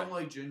 Yeah, I yeah. don't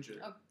like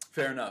ginger. Oh.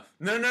 Fair enough.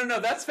 No.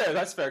 That's fair.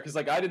 That's fair. Because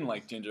like I didn't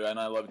like ginger and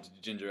I loved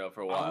ginger ale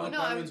for a I while. don't like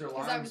No, I lemons or was-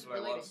 'cause I limes, was but I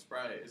love relating.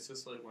 Sprite. It's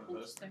just like one of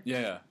those things.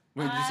 Yeah.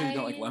 Wait, did you say you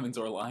don't like I- lemons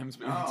or limes?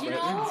 But you Oh. like You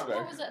Sprite? know That's fair.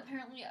 what was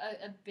apparently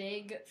a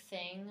big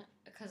thing,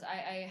 because I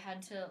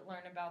had to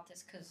learn about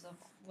this because of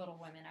Little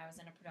Women. I was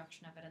in a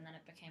production of it, and then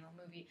it became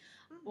a movie.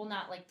 Well,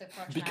 not like the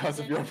production. I Because was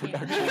of in, your it became-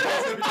 production.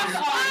 Because of Fuck you.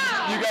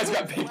 off! You guys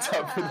got picked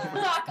up for the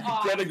Fuck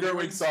off. Greta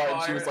Gerwig saw it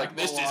and she was like,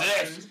 "This is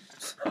it."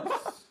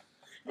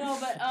 No,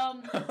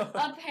 but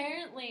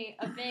apparently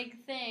a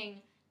big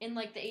thing in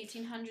like the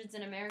 1800s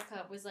in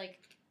America was like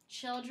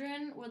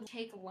children would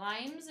take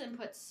limes and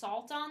put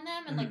salt on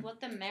them and like let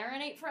them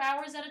marinate for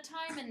hours at a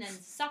time and then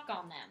suck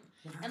on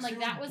them. And like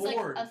that was like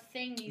a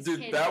thing these Dude,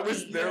 kids that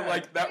was ate. their Yeah.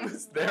 like that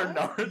was their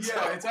What? Naruto.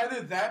 Yeah, it's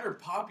either that or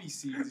poppy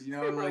seeds. You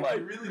know, like Like-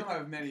 you really don't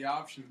have many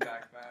options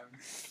back then.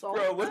 Salt,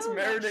 Bro, let's though,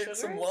 not marinate sugar?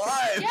 some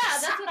limes. Yeah,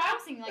 that's what I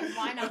was thinking. Like,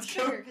 why not Let's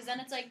go. sugar? Because then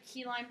it's like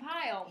key lime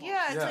pie almost.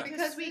 Yeah, it's Yeah. like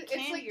Because sweet it's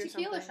candy like or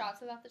tequila something.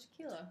 shots without the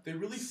tequila. They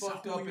really So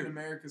fucked up in weird.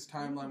 America's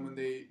timeline when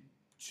they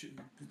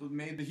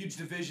made the huge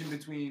division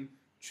between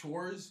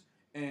chores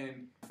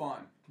and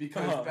fun.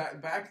 Because Uh-huh.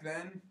 back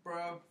then,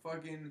 bro,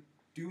 fucking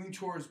doing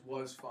chores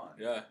was fun.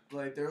 Yeah.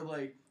 Like they're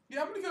like,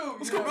 yeah, I'm gonna go.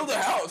 Let's you go know, build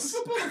a house. Let's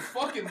go build a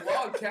fucking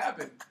log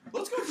cabin.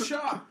 Let's go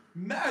chop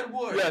mad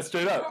wood. Yeah,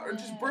 straight up. Or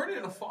just burn it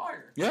in a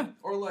fire. Yeah.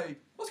 Or like,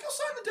 let's go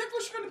sign the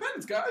Declaration of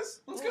Independence,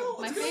 guys. Let's go.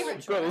 My Let's go.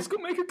 favorite Bro, let's go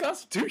make a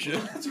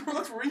constitution.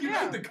 Let's reunite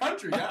Yeah. the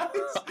country, guys.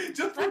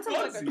 Just for That sounds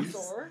like a funsies.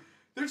 chore.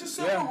 They're just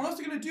so Yeah. what else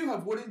are they gonna do?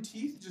 Have wooden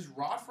teeth just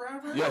rot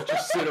forever? Yeah,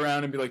 just sit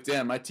around and be like,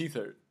 damn, my teeth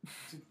hurt.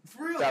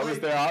 For real. That was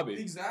like, their hobby.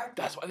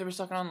 Exactly. That's why they were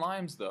sucking on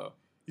limes, though.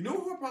 You know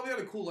who probably had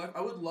a cool life?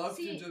 I would love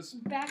See, to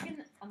just. back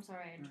in. I'm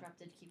sorry, I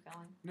interrupted. Keep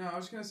going. No, I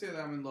was just gonna say that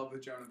I'm in love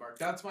with Joan of Arc.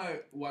 That's my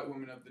white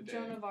woman of the day.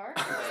 Joan of Arc.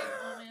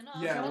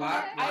 Yeah, Joan of la-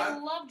 Arc? I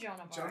la- love Joan of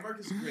Arc. Joan of Arc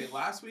is great.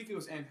 Last week it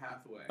was Anne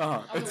Hathaway.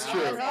 Uh-huh. Oh, It's wow.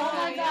 true. Oh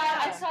my Yeah.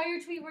 god, I saw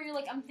your tweet where you're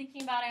like, I'm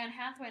thinking about Anne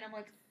Hathaway, and I'm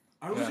like,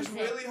 I was Yeah. just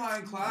really high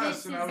in class,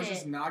 This and I is was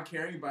just it. not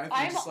caring. But I think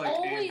I'm it's just like Anne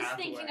always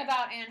Hathaway. thinking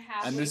about Anne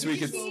Hathaway. And this Did week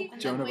you it's see-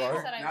 And Joan then of Wade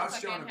Arc? said I Now look it's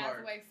like Joan Anne of Arc.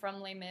 Hathaway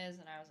from Les Mis,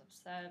 and I was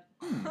upset.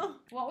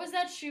 What was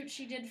that shoot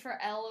she did for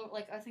Elle?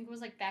 Like I think it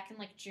was like back in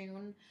like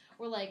June,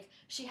 where like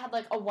she had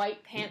like a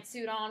white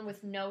pantsuit on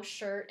with no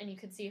shirt, and you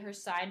could see her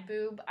side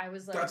boob. I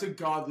was like, That's a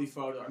godly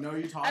photo. I know what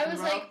you're talking I was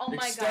about. like, oh my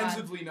God.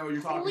 Extensively know what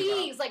you're talking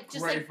please, about. like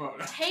just Great like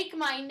photo. take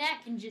my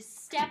neck and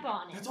just step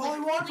on it. That's like, all I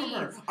want from please.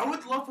 her. I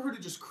would love for her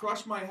to just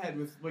crush my head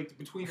with like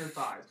between her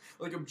thighs,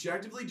 like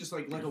objectively, just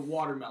like a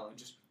watermelon,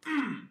 just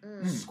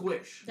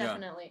squish.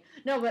 Definitely.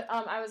 No, but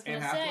I was Anne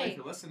gonna Hathaway, if say.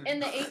 you're listening. In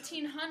the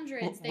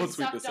 1800s, they Let's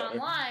tweet sucked this out. on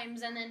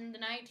limes, and then in the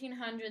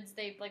 1900s,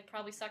 they like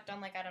probably sucked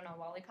on like I don't know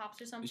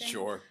lollipops or something.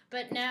 Sure.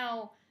 But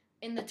now,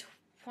 in the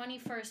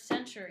 21st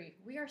century,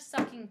 we are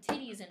sucking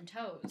titties and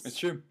toes. It's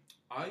true.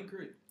 I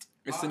agree.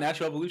 It's the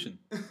natural evolution.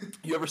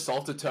 You ever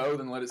salt a toe,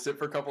 then let it sit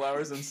for a couple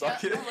hours and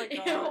suck it? Oh my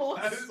gosh. Ew.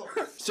 That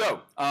is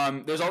So,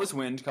 there's all this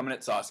wind coming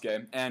at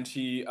Sasuke, and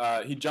he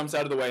jumps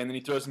out of the way, and then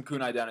he throws some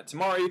kunai down at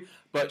Tamari,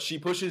 but she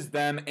pushes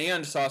them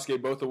and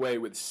Sasuke both away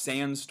with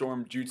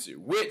Sandstorm Jutsu,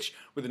 which,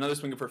 with another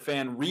swing of her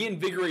fan,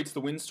 reinvigorates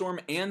the windstorm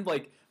and,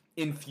 like,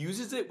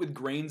 infuses it with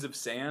grains of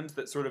sand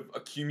that sort of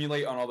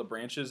accumulate on all the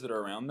branches that are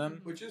around them.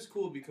 Which is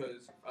cool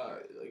because,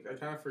 like, I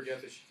kind of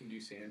forget that she can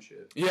do sand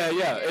shit. Yeah.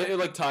 It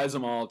like, ties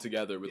them all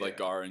together with, like, Yeah.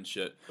 Gar and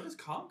shit. What does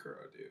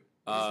Kankuro do?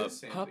 What is his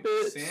sand thing?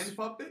 Puppets. Sand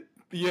puppet?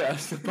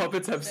 Yes, the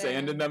puppets have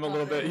sand in them a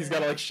little bit. He's got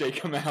to, like,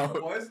 shake them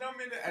out. Why is no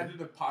man to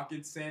edit a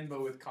pocket sand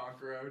but with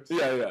Kankuro? Just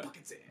Yeah.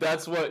 Pocket sand.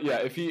 That's what, yeah,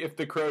 if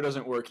the crow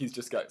doesn't work, he's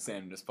just got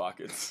sand in his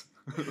pockets.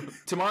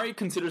 Tamari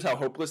considers how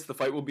hopeless the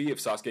fight will be if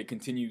Sasuke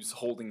continues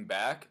holding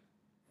back.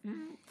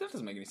 That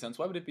doesn't make any sense.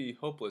 Why would it be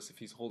hopeless if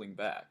he's holding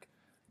back?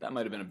 That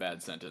might have been a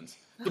bad sentence.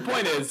 The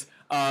point is,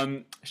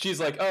 she's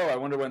like, oh, I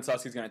wonder when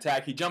Sasuke's going to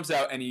attack. He jumps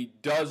out and he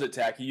does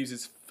attack. He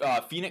uses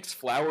Phoenix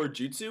Flower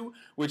Jutsu,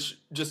 which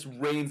just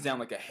rains down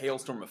like a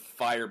hailstorm of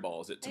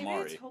fireballs at Maybe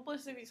Tamari. it's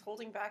hopeless if he's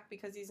holding back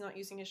because he's not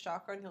using his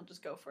chakra and he'll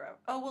just go forever.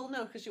 Oh, well,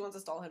 no, because she wants to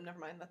stall him. Never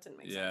mind, that didn't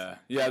make sense.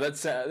 Yeah,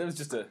 that was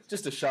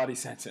just a shoddy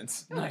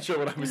sentence. Not Right. sure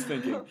what I was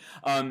thinking.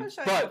 I was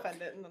trying to But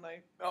defend it, and then I...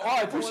 oh,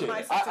 I appreciate my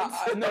it. sentence.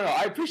 No,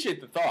 I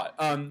appreciate the thought.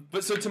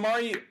 But so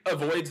Tamari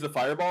avoids the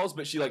fireballs,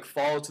 but she like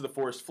falls to the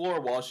forest floor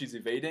while she's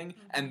evading,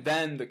 and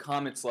then the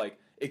comets like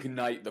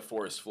ignite the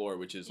forest floor,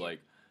 which is like,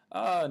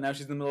 now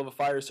she's in the middle of a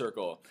fire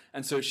circle,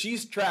 and so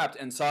she's trapped.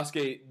 And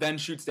Sasuke then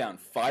shoots down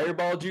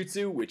Fireball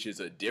Jutsu, which is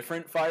a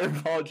different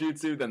Fireball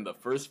Jutsu than the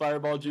first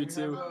Fireball Do you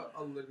Jutsu. have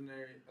a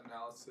linear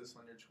analysis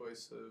on your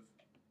choice of,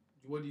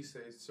 what do you say,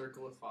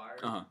 Circle of Fire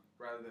Uh-huh.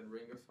 rather than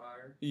Ring of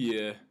Fire?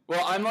 Yeah.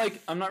 Well, I'm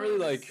not really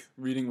like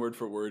reading word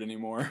for word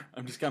anymore.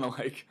 I'm just kind of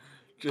like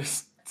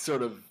just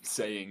sort of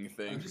saying I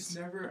things. just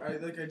never,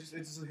 it just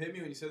hit me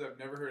when you said that. I've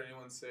never heard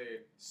anyone say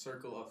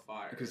Circle of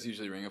Fire. Because it's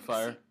usually Ring of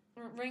Fire.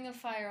 Ring of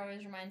Fire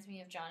always reminds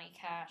me of Johnny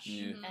Cash,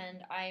 Yeah.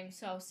 and I'm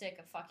so sick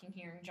of fucking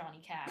hearing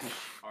Johnny Cash.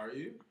 Are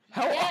you?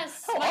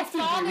 Yes, how my often do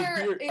you father.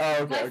 hear-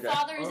 Oh, okay, my okay.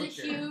 father is a Okay.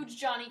 huge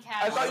Johnny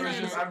Cash I thought you were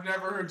fan. just- I've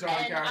never heard Johnny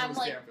And Cash I'm on this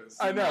like- campus.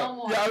 I know. No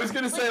more. Yeah, I was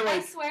gonna say I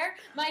like. swear,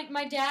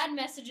 my dad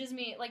messages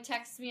me, like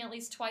texts me at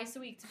least twice a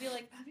week to be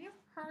like, have you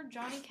ever heard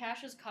Johnny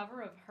Cash's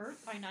cover of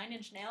Hurt by Nine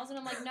Inch Nails? And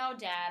I'm like, no,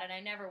 Dad, and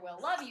I never will.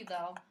 Love you,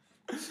 though.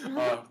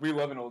 We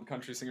love an old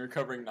country singer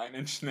covering Nine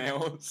Inch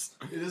Nails.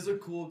 It is a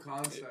cool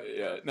concept.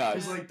 Yeah, no,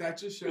 Because like that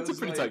just shows it's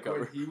a pretty like, tight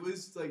cover.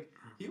 when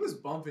he was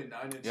bumping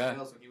 9 Inch Yeah.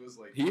 Nails when he was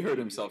like He hurt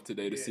himself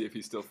today to Yeah. see if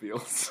he still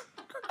feels.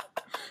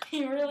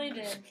 He really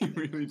did. He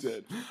really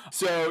did.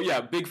 So yeah,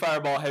 big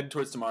fireball head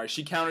towards Tamari.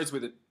 She counters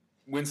with a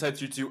Windside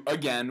Jutsu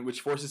again,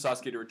 which forces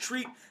Sasuke to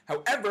retreat.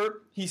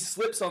 However, he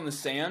slips on the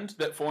sand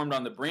that formed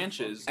on the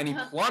branches, and he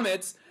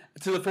plummets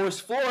to the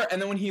forest floor.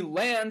 And then when he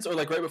lands, or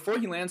like right before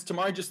he lands,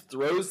 Tamari just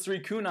throws 3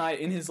 kunai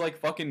in his like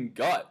fucking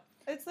gut.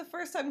 It's the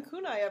first time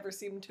kunai ever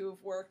seemed to have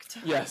worked.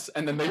 Yes,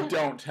 and then they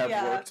don't have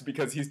Yeah. worked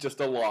because he's just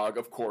a log,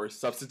 of course,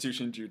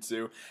 substitution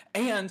jutsu.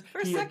 And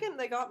For a he- second,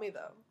 they got me,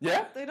 though.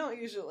 Yeah? They don't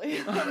usually.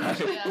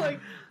 Yeah. like,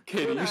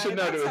 Katie, you kunai, should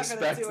know to that's not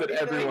gonna expect do that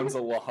anything. everyone's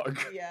a log.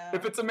 Yeah.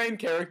 If it's a main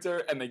character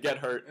and they get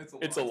hurt,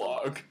 it's a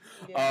log.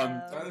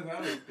 Yeah. It's either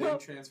that or big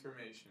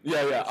transformation.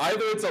 Yeah.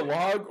 Either it's a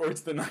log or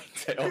it's the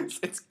Ninetales.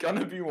 It's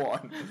gonna be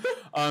one.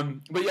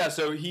 But yeah,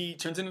 so he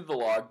turns into the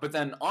log, but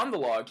then on the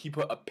log he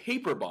put a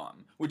paper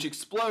bomb, which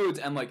explodes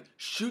and like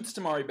shoots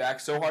Tamari back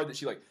so hard that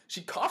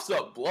she coughs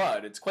up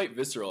blood. It's quite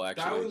visceral, That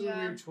actually. was a Yeah.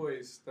 weird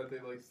choice that they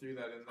like threw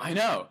that in there. I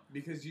know,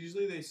 Because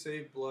usually they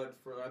save blood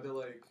for either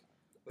like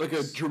like a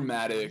s-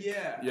 dramatic.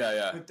 Yeah.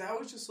 Yeah. But that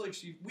was just like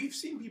we've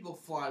seen people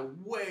fly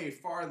way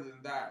farther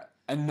than that.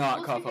 And not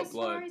Well, cough because up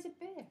blood. Tamari's a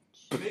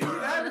bitch. Maybe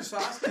that or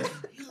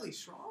Sasuke's really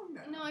strong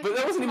now. No, I But that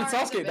think wasn't even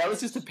Tamari's a Sasuke. That was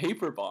bitch. just a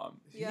paper bomb.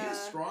 He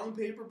has strong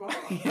paper bomb.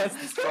 He has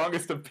the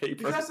strongest of Because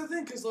paper. that's the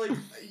thing, because like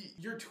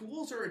your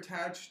tools are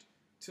attached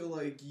to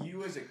like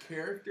you as a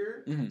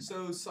character. Mhm.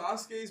 So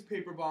Sasuke's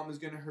paper bomb is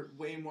gonna hurt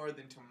way more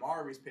than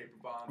Tamari's paper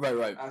bomb.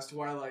 Right. As to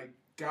why like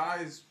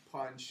Guy's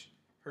punch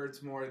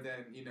hurts more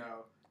than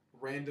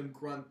random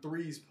grunt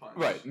threes punch.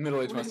 Right,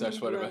 middle-aged mustache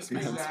sweater Right, vest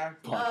man's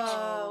exactly. punch.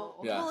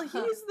 Oh, Yeah. well,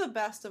 he's the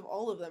best of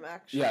all of them,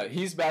 actually. Yeah,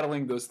 he's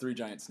battling those 3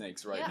 giant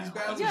snakes right Yeah. now. He's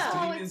battling Yeah.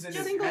 demons in his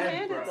head,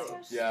 single-handedly. bro.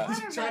 Yeah.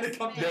 He's trying to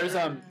come There's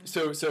down.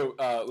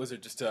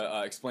 Lizard, just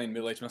to explain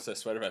middle-aged mustache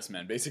sweater vest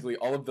man. Basically,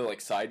 all of the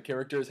like side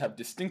characters have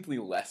distinctly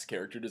less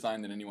character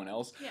design than anyone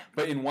else. Yeah.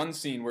 But in one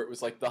scene where it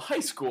was like the high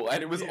school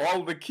and it was Yeah.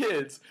 all the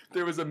kids,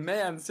 there was a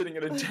man sitting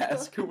at a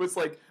desk who was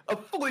like a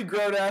fully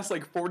grown-ass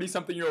like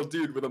 40-something-year-old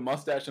dude with a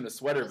mustache and a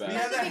sweater Was vest. He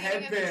had the a beginning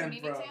of the headband,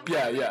 tuning bro. example?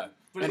 Yeah, yeah.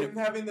 But And him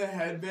having the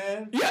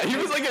headband. Yeah, he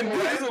was like he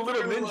was a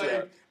little We're ninja.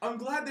 like, I'm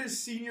glad there's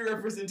senior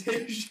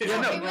representation.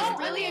 Yeah, no. It went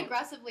Bro. really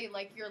aggressively,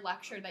 like your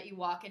lecture that you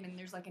walk in and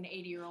there's like an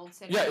 80-year-old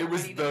sitting Yeah, there it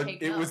was ready to take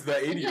the notes.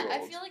 80-year-old. Yeah, I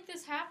feel like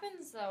this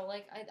happens though.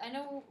 Like I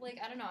know, like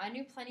I don't know. I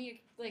knew plenty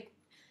of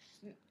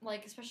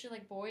like especially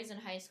like boys in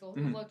high school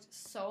who Mhm. looked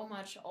so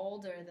much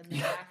older than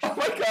they Oh actually.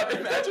 my god, were.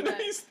 imagine if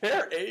But- he's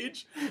their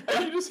age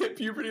and he just hit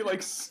puberty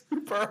like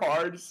super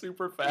hard,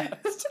 super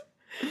fast.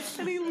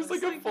 And he was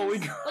looks like a like fully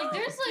he's- grown. Like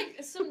there's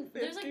like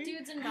 50?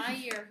 dudes in my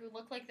year who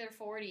look like they're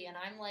 40 and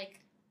I'm like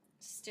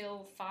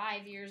still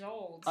 5 years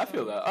old. I so,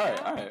 feel that.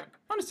 yeah. Alright.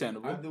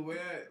 Understandable. The way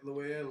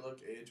I look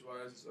age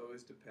wise is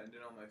always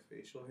dependent on my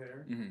facial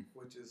hair, Mhm.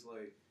 which is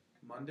like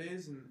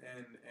Mondays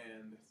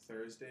and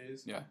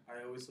Thursdays. Yeah.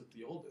 I always look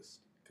the oldest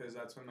because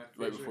that's when my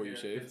facial Right before you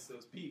hair shave? hits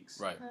those peaks.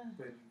 Right.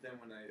 But then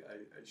when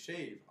I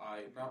shave,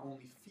 I not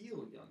only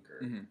feel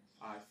younger, Mhm.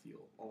 I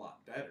feel a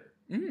lot better.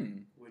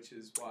 Mm. Which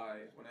is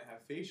why when I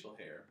have facial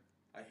hair,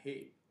 I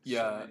hate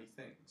Yeah. so many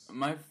things.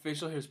 My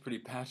facial hair is pretty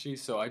patchy,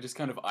 so I just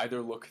kind of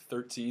either look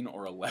 13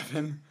 or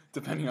 11,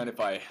 depending on if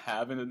I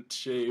haven't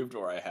shaved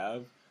or I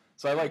have.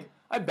 So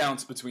I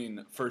bounce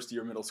between first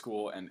year middle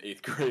school and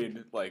 8th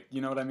grade, like,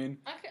 you know what I mean?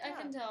 I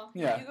can tell.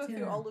 Yeah. You go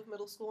through all of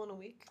middle school in a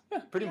week. Yeah,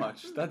 pretty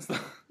much. That's the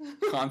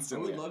I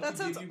constantly. would love That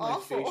to give sounds you my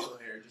awful. facial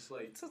hair, just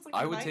like So it's like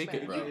I a would take it,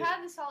 nightmare. bro. You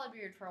had the solid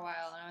beard for a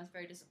while, and I was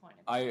very disappointed.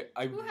 I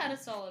Who had a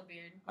solid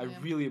beard? I Yeah.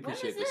 really When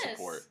appreciate the was this?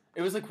 support.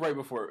 It was like right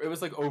before. It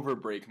was like over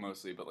break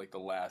mostly, but like the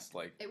last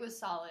like It was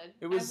solid.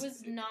 it was. I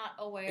was not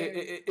aware.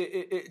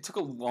 It took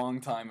a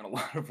long time and a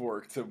lot of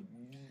work to,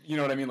 you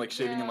know what I mean, like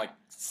shaving in Yeah. like I'm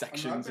not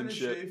sections gonna and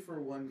shit. shave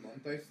for 1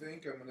 month. I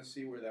think I'm gonna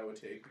see where that would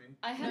take me.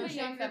 I have No a shave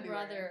younger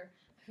February. brother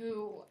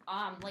who,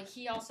 like,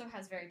 he also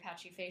has very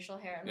patchy facial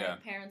hair, and Yeah. my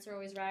parents are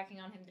always ragging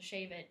on him to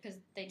shave it because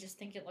they just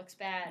think it looks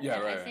bad. Yeah,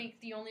 and right, I right. think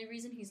the only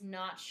reason he's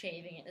not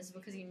shaving it is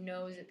because he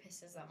knows it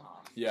pisses them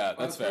off. Yeah,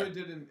 that's what fair. I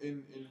did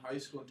in high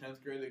school in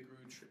 10th grade. I grew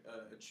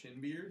a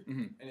chin beard,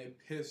 Mhm. and it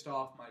pissed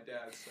off my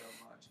dad so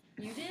much.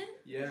 You did?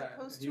 Yeah, As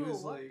opposed he to a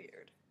was what like,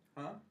 beard?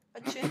 huh? A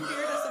chin beard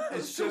as opposed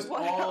It's to just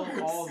what all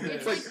else? this.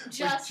 It's like- like like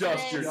just,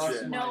 just your this,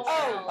 chin. no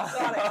Oh, else.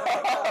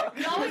 got it.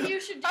 You know what you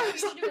should do? You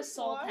should do a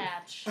soul What?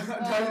 patch.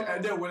 I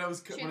know when I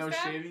was Chin when I was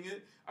strap? shaving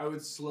it, I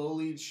would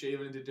slowly shave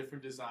it into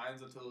different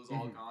designs until it was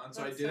all Mhm. gone.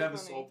 So I That's did so have a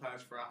funny. soul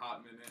patch for a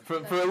hot minute. For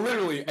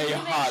literally a Did you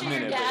hot make sure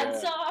minute. Your dad yeah.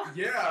 saw?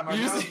 Yeah, my You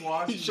dad was just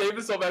watching. you shaved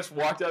the soul patch,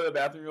 walked out of the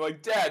bathroom, you're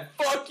like, Dad,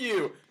 fuck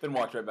you! Then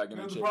walked right back in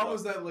No, and the shaved problem it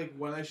was that like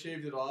when I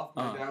shaved it off,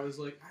 my Uh-huh. dad was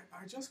like,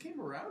 I just came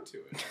around to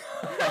it.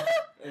 off.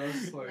 And I was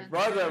just like,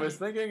 Roger, I was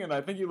thinking, and I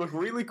think you look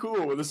really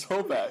cool with a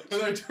soul patch.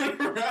 and I turned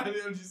around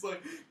and she's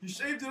like, you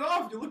shaved it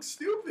off. You look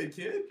stupid,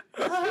 kid.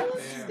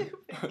 Damn.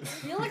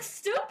 You look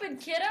stupid,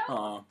 kiddo.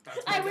 Aw.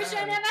 That's my I wish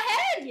I dad. never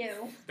had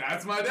you.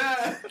 That's my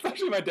dad. That's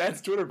actually my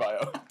dad's Twitter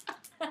bio.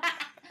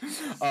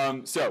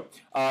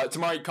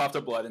 Tamari coughed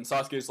up blood, and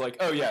Sasuke's like,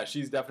 oh yeah,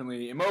 she's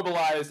definitely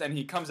immobilized, and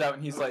he comes out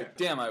and he's like,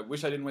 damn, I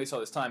wish I didn't waste all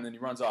this time, and then he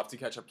runs off to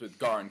catch up with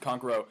Gar and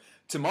Kankuro.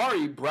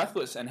 Tamari,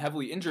 breathless and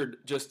heavily injured,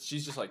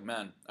 she's just like,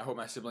 man, I hope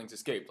my siblings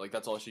escaped, like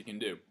that's all she can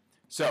do.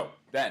 So,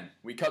 then,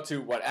 we cut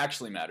to what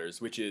actually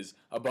matters, which is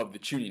above the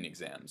tuning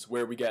exams,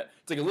 where we get,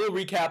 it's like a little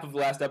recap of the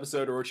last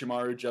episode.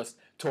 Orochimaru just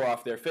tore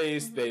off their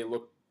face, they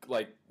look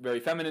like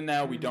very feminine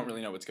now, we don't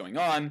really know what's going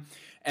on.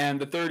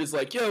 And the third is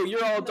like, yo,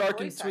 you're all The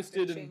dark and voice actor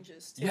twisted, and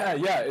changes, too. yeah,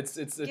 it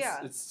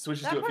Yeah.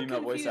 switches That to a part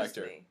female voice confused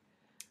actor. me.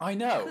 I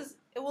know. 'Cause-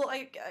 well,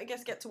 I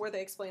guess get to where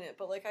they explain it,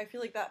 but like I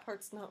feel like that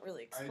part's not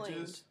really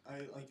explained.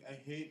 I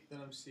hate that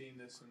I'm seeing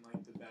this in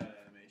like the bad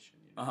animation.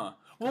 You know? Uh huh.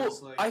 Well,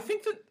 It's like- I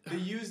think that They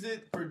used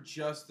it for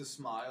just the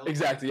smile.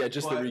 exactly, yeah,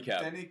 just the but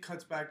recap. Then it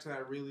cuts back to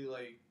that really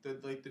like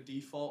the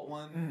default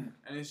one, Mm.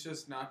 and it's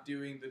just not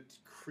doing the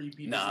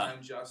creepy Nah.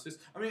 design justice.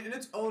 I mean, in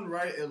its own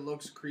right, it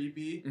looks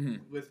creepy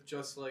Mhm. with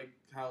just like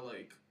how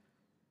like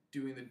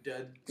doing the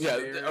dead. Yeah,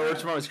 stare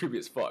Orochimaru's creepy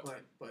as fuck.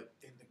 but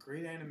in the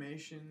great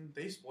animation,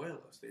 they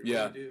spoil us. They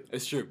Yeah. really do.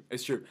 It's true.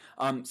 It's true.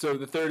 So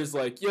the third is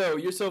like, yo,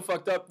 you're so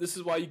fucked up. This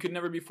is why you could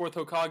never be fourth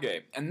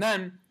Hokage. And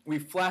then we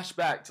flash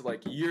back to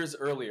like years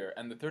earlier,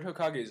 and the third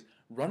Hokage is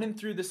running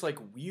through this like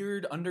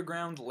weird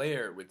underground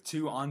lair with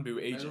two Anbu Metal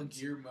agents.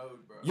 Gear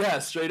mode, bro. Yeah,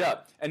 straight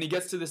up. And he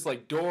gets to this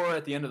like door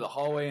at the end of the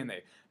hallway, and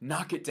they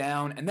knock it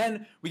down. And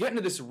then we get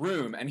into this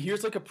room, and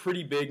here's like a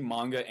pretty big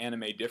manga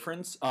anime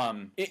difference.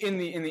 In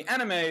the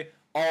anime,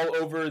 all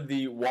over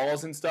the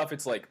walls and stuff,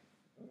 it's like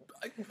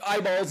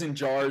eyeballs in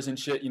jars and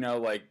shit,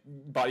 like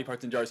body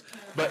parts in jars.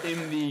 But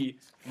in the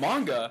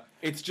manga,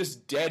 it's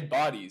just dead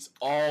bodies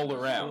all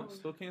around.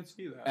 Still can't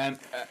see that. And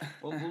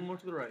a little more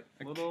to the right.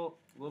 A little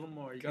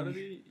more. You gotta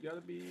be.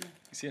 you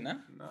see it now?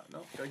 No.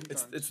 Gotta keep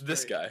going. It's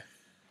this guy.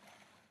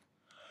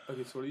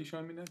 Okay, so what are you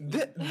showing me next?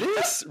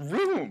 This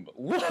room.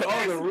 Look.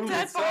 Oh, the room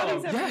Dead itself.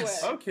 bodies everywhere.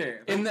 Yes. Okay.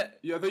 In the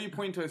I thought you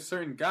pointed to a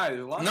certain guy.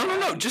 There's a lot.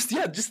 no, of just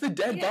the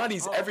dead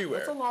bodies everywhere.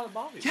 That's a lot of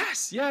bodies.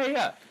 Yes,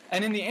 yeah.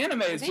 And in the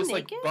anime, it's they just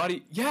naked? like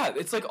body. Yeah,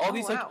 it's like all Oh,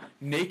 these wow. like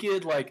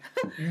naked, like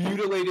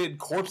mutilated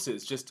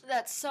corpses. Just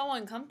That's so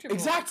uncomfortable.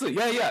 exactly.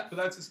 Yeah. But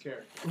that's his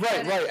character.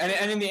 Right.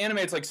 And in the anime,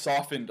 it's like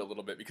softened a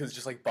little bit because it's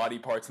just like body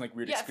parts and like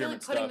weird Yeah, I feel like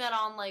experiment putting stuff.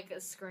 that on like a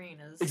screen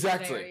is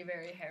Exactly. very,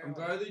 very I'm harrowing.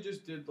 glad they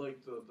just did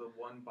like the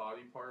one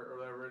body part or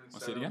whatever see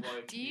instead it of again?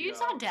 like. Do you use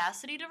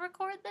Audacity to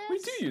record this? We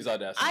do use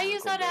Audacity. I to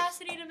use record this.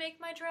 Audacity to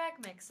make my track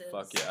mixes.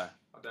 Fuck yeah.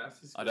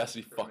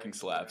 Audacity fucking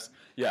slaps.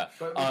 Yeah.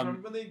 But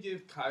remember when they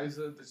give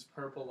Kaiser this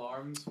purple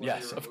arms? when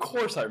Yes, they of remove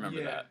course I them?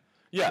 remember Yeah. that.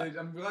 Yeah.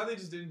 I'm glad they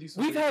just didn't do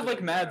something. We've had like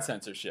like mad that.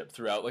 censorship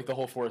throughout like the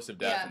whole Forest of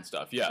Death Yeah. and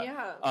stuff. Yeah.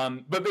 Yeah.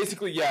 But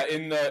basically, yeah,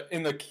 in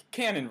the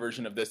canon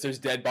version of this, there's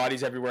dead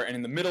bodies everywhere, and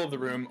in the middle of the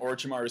room,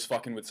 Orochimaru is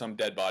fucking with some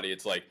dead body.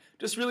 It's like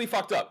just really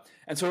fucked up.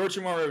 And so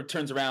Orochimaru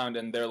turns around,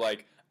 and they're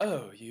like,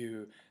 "Oh,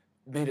 you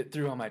made it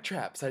through all my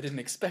traps. I didn't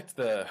expect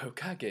the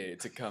Hokage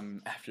to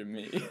come after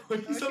me."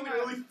 Like he's something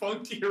really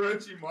funky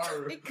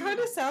Orochimaru. It kind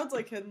of sounds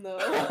like him though.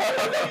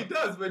 He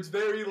does, but it's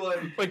very like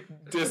like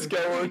disco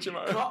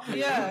Orochimaru.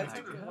 Yeah, it's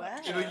Like, like, wow.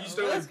 you know, you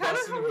start That's like kind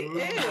of busting how a he move.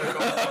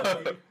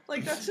 is. Like,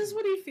 Like that's just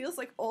what he feels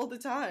like all the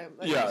time.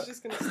 Like, Yeah. he's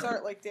just gonna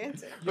start like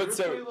dancing. But you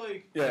so- ever play,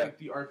 like, yeah. like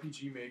the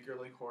RPG Maker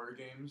like horror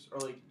games or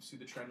like see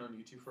the trend on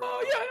YouTube for?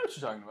 Oh yeah, I know what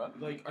you're talking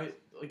about. Like I My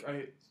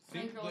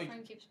think girlfriend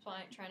like keeps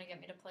trying to get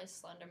me to play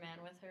Slender Man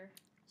with her.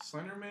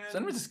 Slenderman.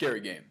 Slenderman's a scary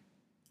game.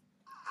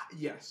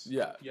 Yes.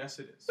 Yeah. Yes,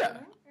 it is. Yeah.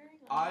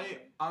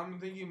 I'm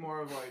thinking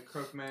more of like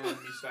Cookman,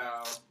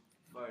 Misao,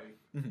 like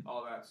Mhm.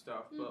 all that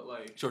stuff. But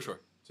like Sure.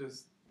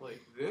 just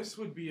like this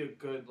would be a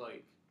good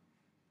like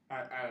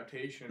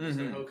adaptation. Just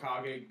Mhm. like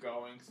Hokage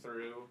going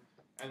through.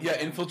 And Yeah,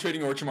 then,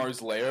 infiltrating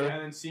Orochimaru's lair.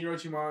 and then seeing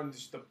Orochimaru and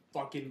just the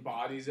fucking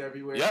bodies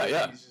everywhere. Yeah, and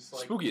yeah. He's just,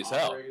 like, Spooky as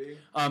hell.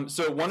 operating.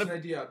 So one There's of an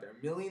idea out there,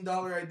 $1 million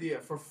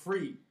idea for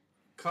free.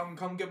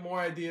 Come get more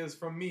ideas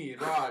from me,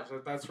 Raj.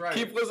 That's right.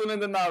 keep listening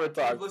to Naruto Keep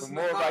Talk for listening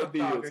more to Naruto Talk.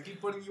 I ideas. keep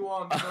putting you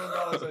on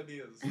 $1 million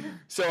ideas.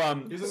 So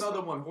Here's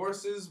another one: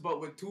 horses, but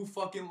with 2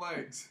 fucking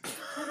legs.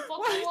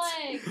 Fucking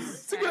legs.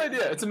 it's a good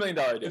idea. It's $1 million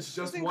idea. It's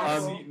just That's one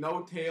incredible. seat,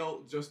 no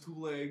tail, just 2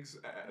 legs,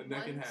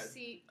 neck and One head.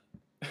 seat,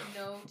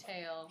 no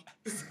tail,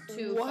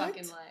 2 What?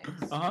 fucking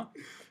legs. Uh-huh.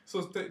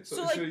 So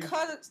So like,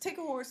 take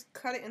a horse,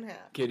 cut it in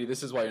half. Katie,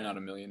 this is why you're not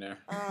a millionaire.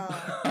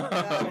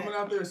 Someone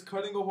out there is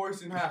cutting a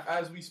horse in half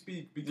as we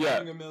speak,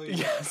 becoming $1 million.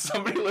 Yeah,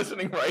 somebody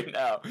listening right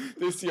now,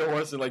 they see a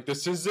horse and like,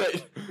 this is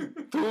it.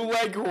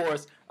 2-leg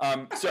horse.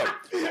 So,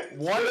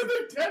 one of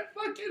the dead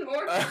fucking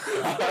horse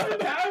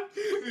cut in half.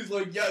 He's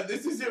like, yeah,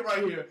 this is it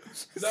right here.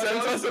 sends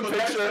us a the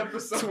last picture,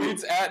 episode.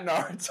 tweets at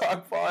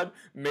Naruto Pod,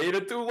 made a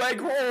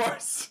 2-leg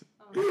horse.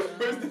 Oh,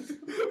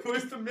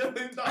 Where's the $1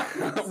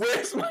 million?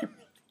 Where's my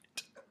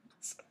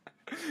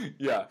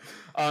yeah.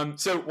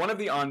 So one of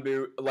the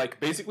Anbu like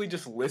basically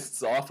just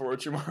lists off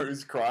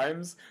Orochimaru's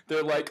crimes.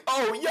 They're like,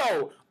 "Oh,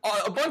 yo,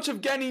 a bunch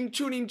of Genin,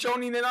 Chunin,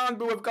 Chonin, and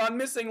Anbu have gone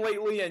missing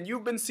lately, and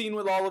you've been seen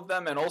with all of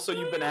them, and also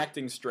you've been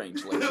acting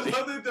strange I lately."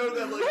 love they do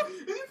that. Like,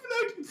 you've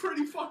been acting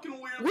pretty fucking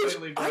weird Which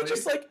lately, I buddy.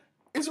 just like.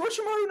 Is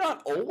Orochimaru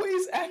not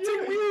always acting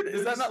Yeah, weird? Is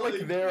it's that not like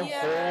like- their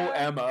Yeah.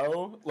 whole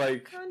MO?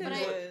 Like, Kind of But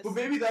is. But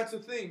maybe that's the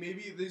thing.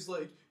 Maybe there's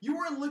like, you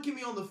weren't licking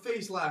me on the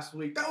face last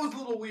week. That was a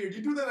little weird.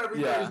 You do that every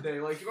Yeah. Thursday.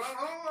 Like,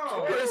 I don't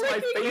know. where's my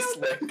Licking face you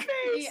on the lick?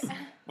 face.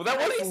 Well, that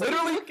What was is he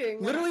literally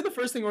looking? the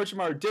first thing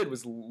Orochimaru did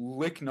was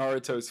lick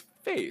Naruto's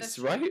face, That's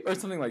true. right? Or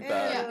something like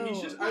that. Yeah.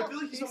 He's just. I feel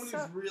like he's He's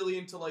someone who's really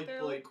into like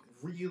they're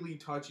really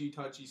touchy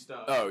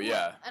stuff. Oh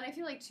yeah. And I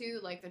feel like too,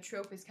 like the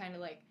trope is kind of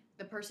like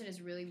the person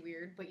is really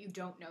weird, but you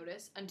don't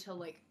notice until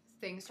like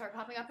things start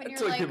popping up, and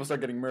Until you're like, people start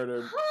getting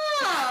murdered.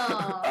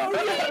 oh,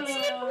 Oh, yeah.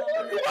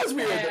 maybe It was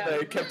weird that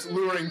they kept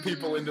luring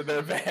people into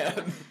their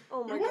van.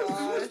 Oh my It was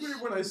gosh.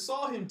 weird when I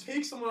saw him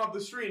take someone off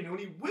the street, and when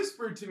he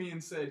whispered to me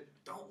and said,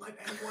 "Don't let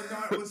anyone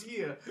know I was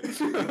here."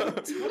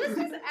 What is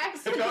his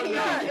accent?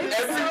 Yeah, it's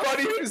so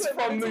Everybody who's secret,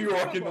 from but New it's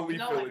York in the incredible. Leaf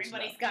No, Village.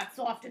 everybody's got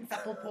soft and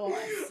supple pores.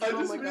 I Oh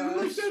just my really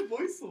like gosh. that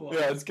voice a lot.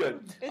 Yeah, it's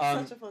good.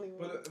 It's such a funny one.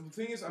 But the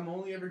thing is, I'm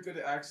only ever good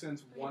at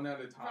accents one at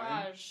a time.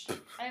 Raj,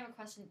 I have a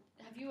question.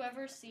 Have you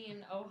ever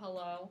seen Oh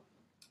Hello?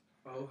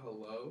 Oh,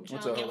 hello.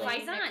 What's John Oh, Hello?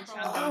 Mulaney Oh,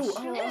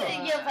 Nicole. oh,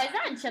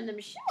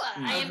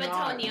 I am a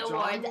John- Tony John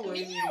Award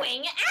Mulaney.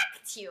 viewing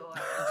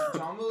actor.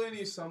 John Mulaney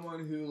is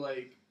someone who,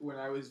 like, when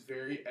I was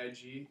very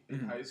edgy in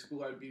Mhm. high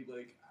school, I'd be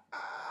like,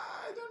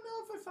 I don't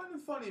know if I find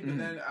him funny. But Mhm.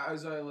 then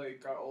as I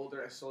like got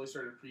older, I slowly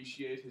started to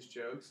appreciate his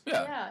jokes.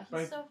 Yeah. Yeah,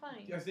 But he's so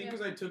funny. I think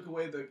because I took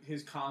away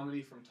his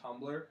comedy from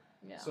Tumblr,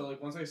 Yeah. so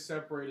like once I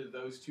separated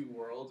those two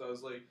worlds, I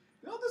was like,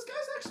 this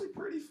guy's actually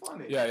pretty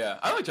funny. Yeah, yeah.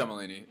 I like John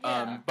Mulaney.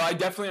 Yeah. But I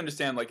definitely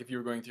understand, like, if you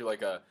were going through,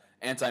 like, a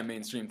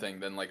anti-mainstream thing,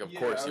 then like of Yeah,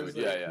 course I you was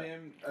would. like Yeah.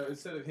 Him,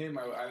 instead of him,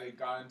 I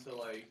got into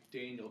like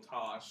Daniel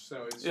Tosh.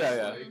 So it's just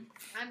Yeah, like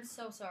I'm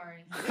so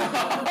sorry.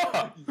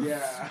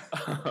 yeah.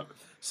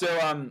 So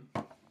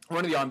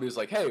one of the Anbu's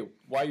like, hey,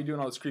 why are you doing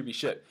all this creepy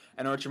shit?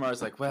 And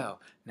Orochimaru's like,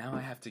 well, now I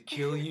have to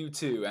kill you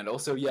too. And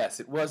also, yes,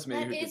 it was me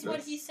That who did is what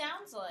this. he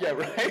sounds like. Yeah,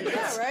 right?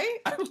 Yeah, right?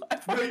 I No,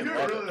 fucking you're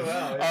love really it.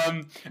 well,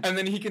 yeah. And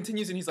then he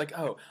continues and he's like,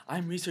 oh,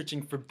 I'm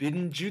researching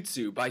forbidden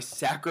jutsu by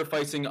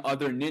sacrificing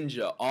other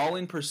ninja, all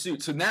in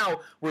pursuit. So now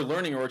we're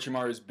learning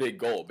Orochimaru's big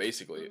goal,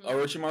 basically.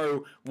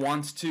 Orochimaru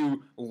wants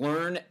to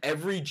learn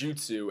every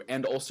jutsu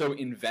and also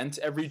invent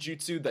every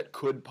jutsu that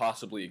could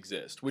possibly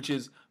exist, which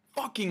is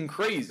fucking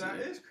crazy. That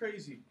is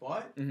crazy,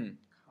 but Mhm.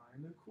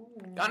 kind of cool.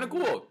 Kind of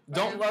cool.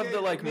 Don't love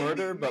the like maybe-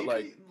 murder, but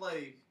maybe,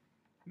 like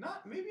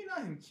not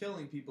him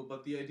killing people,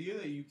 but the idea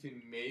that you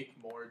can make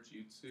more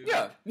jutsu.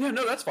 yeah,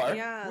 no, that's fine.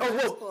 Yeah, Oh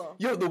that's well, cool.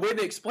 yo, the way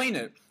they explain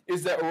it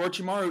is that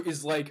Orochimaru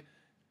is like,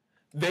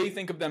 they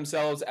think of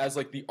themselves as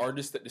like the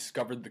artist that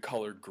discovered the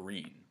color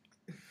green,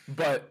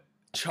 but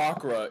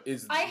chakra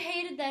is. I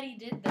hated that he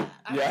did that.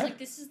 I Yeah? was like,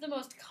 this is the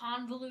most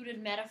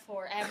convoluted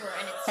metaphor ever,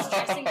 and it's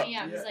stressing me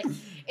out. Yeah. He's like,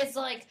 it's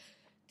like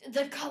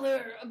the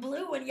color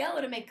blue and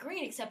yellow to make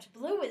green, except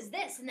blue is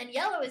this, and then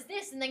yellow is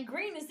this, and then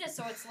green is this.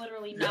 So it's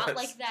literally not Yes.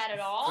 like that at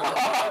all.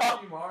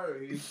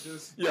 Orochimaru, he's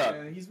just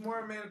Yeah. he's more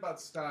a man about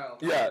style.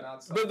 Yeah,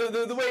 not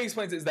the way he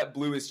explains it is that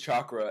blue is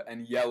chakra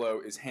and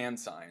yellow is hand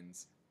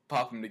signs.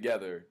 Pop them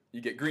together,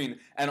 you get green,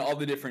 and all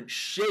the different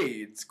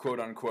shades, quote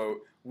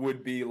unquote,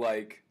 would be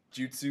like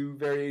jutsu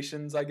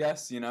variations, I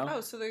guess. You know,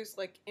 Oh, so there's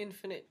like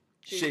infinite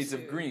shades of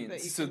jutsu greens.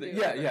 that you So can do.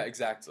 yeah, Okay. yeah,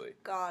 exactly.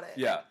 Got it.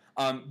 Yeah.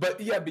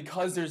 But yeah,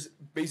 because there's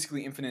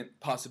basically infinite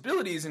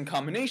possibilities and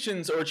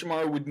combinations,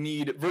 Orochimaru would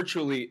need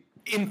virtually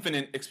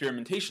infinite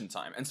experimentation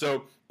time. And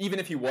so even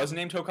if he was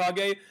named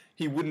Hokage,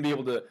 he wouldn't be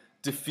able to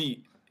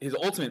defeat his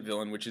ultimate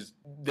villain, which is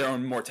their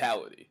own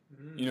mortality.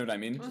 You know what I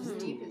mean? Mhm.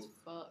 Deep as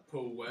fuck.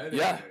 Poetic.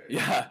 Yeah,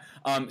 yeah.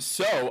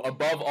 So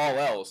above all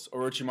else,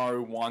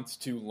 Orochimaru wants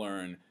to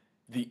learn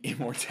the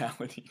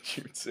immortality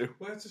jutsu.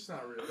 Well, that's just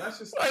not real. That's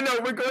just. I know,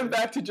 we're going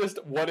back to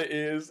just what it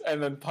is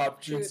and then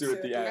pop jutsu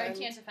at the Yeah. I end.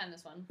 can't defend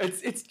this one.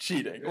 It's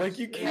cheating. Like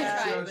you I can't.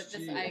 Yeah. tried, Just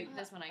but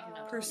this one I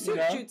cannot. Pursuit You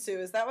know? jutsu,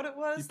 is that what it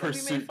was that we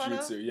Pursuit made fun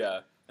jutsu, of? yeah.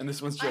 And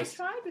this one's I just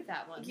tried with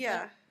that one.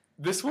 Yeah.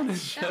 this one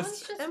is That one's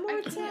just just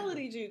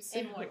Immortality jutsu.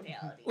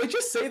 Immortality. like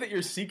just say that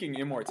you're seeking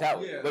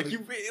immortality. Yeah, like like- you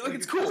like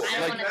it's cool. I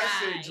don't Like wanna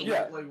message, die.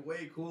 Yeah. like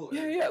way cooler.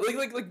 yeah,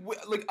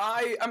 like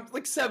I'm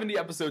like 70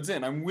 episodes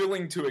in. I'm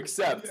willing to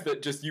accept Yeah.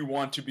 that just you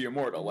want to be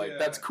immortal. Like Yeah.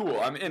 that's cool.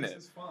 I'm in This it.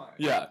 is fine.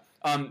 Yeah.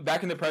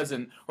 Back in the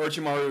present,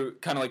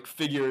 Orochimaru kind of like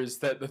figures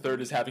that the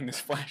third is having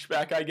this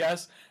flashback, I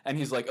guess, and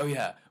he's like, "Oh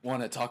yeah,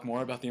 want to talk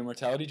more about the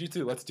immortality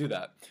jutsu? Let's do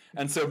that."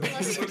 And so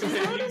basically,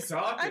 Keep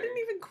talking. I didn't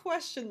even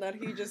question that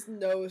he just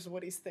knows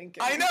what he's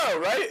thinking. I know,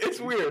 right? It's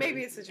weird.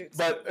 Maybe it's a jutsu.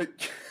 But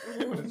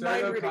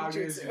Mind reading Hokage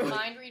is jutsu.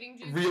 Mind reading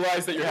jutsu.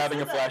 realize that you're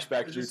having a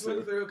flashback Is this when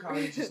the jutsu. third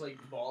Hokage just like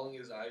bawling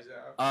his eyes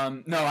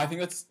out? No, I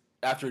think that's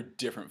after a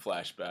different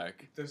flashback.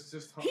 That's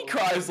just He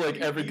cries like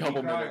every He be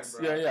couple crying, minutes.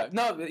 bro. Yeah.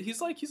 No, he's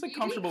like You be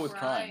comfortable with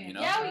crying, crying. you know?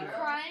 Yeah, we Yeah.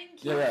 crying,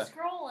 keep Yeah.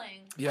 scrolling.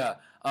 Yeah.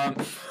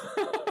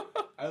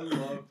 I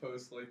love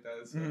posts like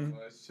that so Mhm.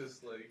 much.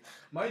 Just like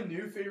my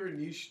new favorite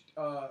niche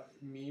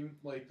meme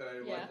like that I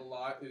Yeah. like a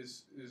lot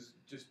is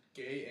just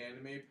gay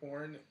anime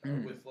porn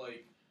Mm. with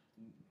like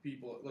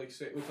people like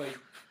say with like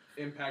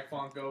Impact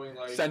Font going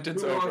like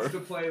Sentence who over. wants to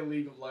play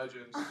League of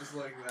Legends just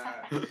like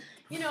that.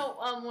 You know,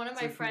 one of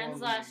It's my like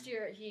friends long last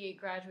year, he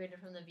graduated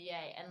from the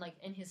VA, and like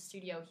in his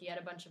studio, he had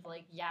a bunch of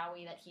like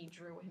yaoi that he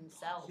drew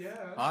himself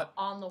Yeah. Hot.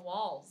 on the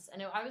walls,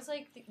 and I was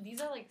like,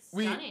 these are like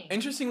We stunning.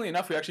 interestingly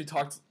enough, we actually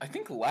talked I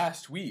think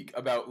last week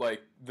about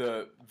like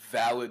the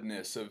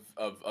validness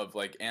of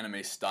like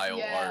anime style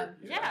Yeah. art.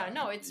 Yeah,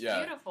 no, it's Yeah.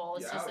 beautiful.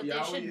 It's Ya- just that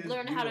yaoi they should is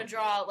learn how to beautiful.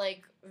 draw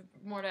like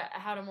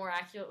how to more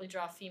accurately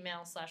draw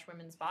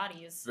female/women's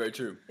bodies. Very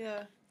true.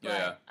 Yeah.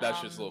 Yeah. But,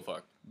 That's just a little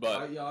fucked.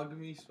 But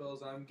Yagami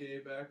spells I'm gay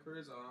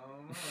backwards.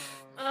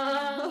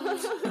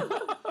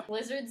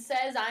 Blizzard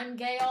says I'm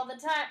gay all the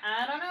time.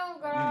 I don't know,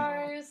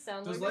 guys.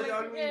 Sounds Does like Light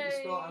I'm Yagami gay.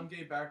 spell I'm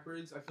gay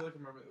backwards? I feel like I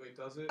remember. Wait,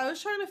 does it? I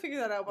was trying to figure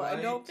that out, but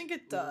I don't Light- think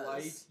it does.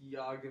 Light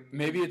Yagami.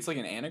 maybe it's like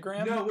an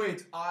anagram? No,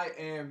 wait. I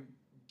am.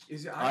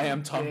 Is it? I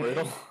am Tom gay?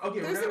 Riddle. Okay,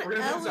 There's we're gonna an break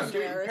L this down. in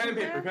Give me there, pen and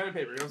isn't paper. there? Pen and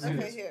paper. Let's do Okay,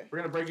 this. here. We're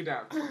gonna break it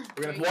down.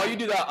 We're gonna. While you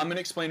do that, I'm going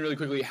to explain really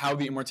quickly how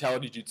the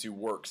immortality jutsu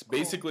works.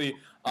 Basically,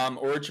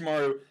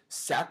 Orochimaru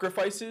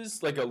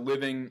sacrifices like a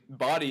living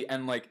body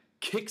and like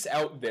kicks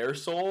out their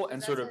soul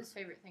and That's sort of. his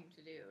favorite thing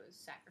to do is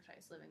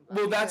sacrifice living.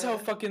 Well, that's how Yeah.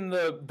 fucking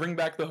the bring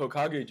back the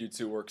Hokage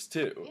jutsu works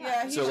too.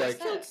 Yeah, he So, just like-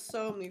 killed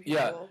so many people.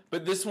 Yeah,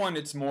 but this one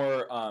it's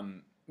more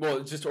well,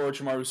 it's just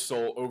Orochimaru's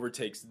soul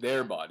overtakes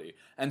their body,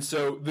 and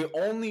so the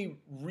only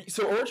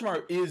so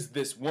Orochimaru is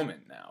this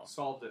woman now.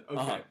 Solved it. Okay.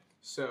 Uh-huh.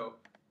 So,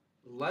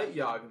 Light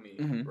Yagami,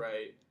 Mhm.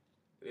 right?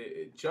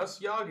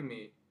 Just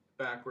Yagami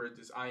backwards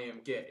is I am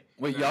gay.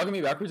 Wait, Now,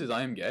 Yagami backwards is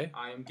I am gay.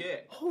 I am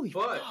gay. Holy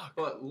But fuck!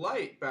 but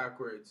Light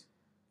backwards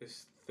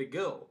is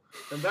Thigil,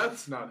 and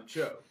that's not a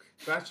joke.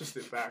 That's just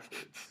it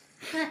backwards.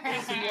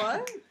 Is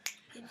what?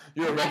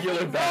 You're a regular I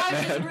think Raj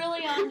is Batman.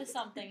 really onto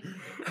something.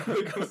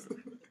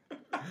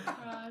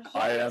 Raj, what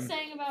I were you am.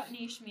 saying about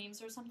niche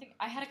memes or something?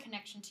 I had a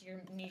connection to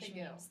your niche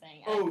memes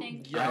thing. Oh, I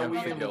think yeah, we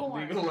about can the go.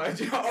 porn. League of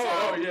Legends. So,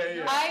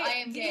 Yeah. I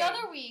am the gay.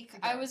 other week,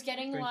 I was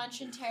getting Thank you.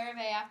 lunch in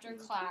Terave after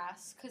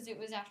class, because it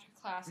was after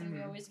class, and we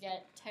Mhm. always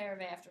get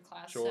Terave after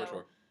class. Sure, so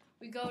sure.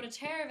 we go to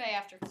Terave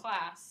after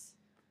class.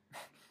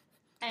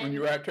 And When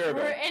you were at Terave.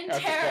 we're in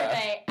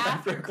Terave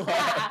after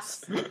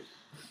class.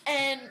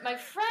 And my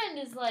friend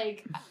is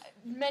like,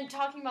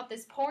 talking about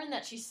this porn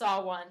that she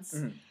saw once,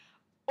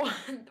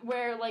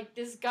 where like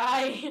this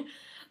guy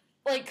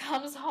like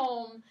comes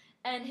home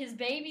and his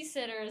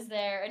babysitter is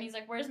there, and he's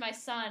like, "Where's my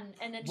son?"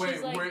 And then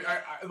she's like, wait,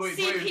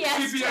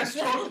 CPS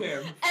took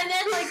him. and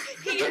then like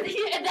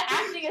he and the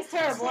acting is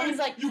terrible. And he's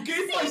like, You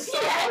gave my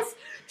son CPS,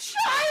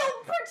 Child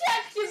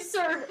Protective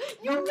Service.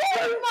 You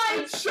gave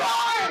my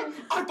son.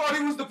 I thought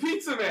he was the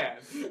pizza man.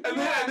 And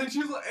then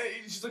she's like,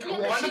 I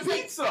Yeah, want a she's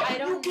like, pizza. I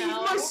don't you gave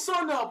know. my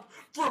son up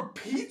for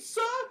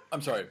pizza?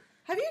 I'm sorry.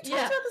 Have you talked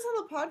Yeah. about this on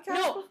the podcast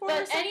No, before?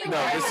 but or something? anyway-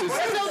 No, this is.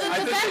 So the I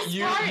think that best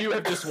you part- you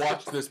have just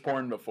watched this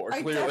porn before.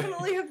 I Clearly.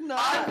 definitely have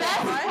not. The best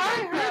I part,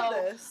 haven't heard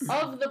though, this.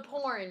 of the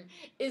porn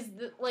is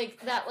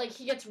that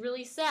he gets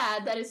really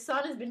sad that his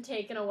son has been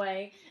taken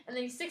away, and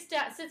then he sits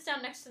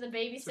down next to the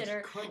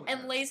babysitter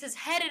and lays his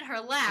head in her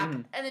lap,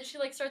 Mhm. and then she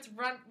like starts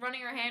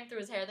running her hand through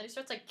his hair. Then he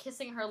starts like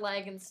kissing her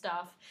leg and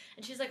stuff,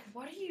 and she's like,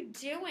 "What are you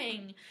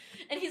doing?"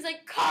 And he's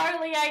like,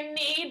 "Carly, I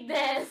need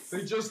this."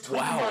 They just took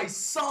Wow. my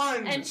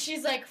son. And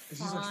she's like, And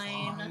she's like,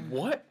 "Fine."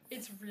 What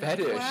It's really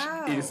fetish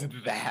Wow. is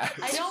that?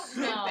 I don't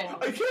know.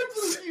 I can't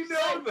believe you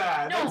know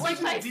that. No, That's like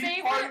such a my deep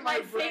part favorite, of my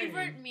brain.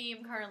 favorite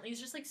meme currently is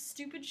just like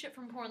stupid shit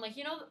from porn. Like,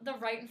 you know, the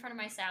right in front of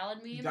my salad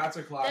meme. That's a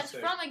That's classic.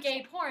 from a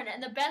gay porn,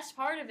 and the best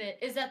part of it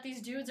is that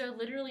these dudes are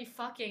literally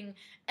fucking,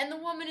 and the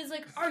woman is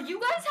like, "Are you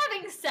guys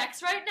having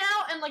sex right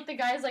now?" And like the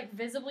guy is like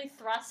visibly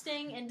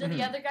thrusting into the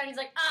Mhm. other guy, and he's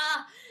like,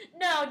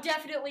 "No,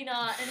 definitely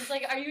not." And it's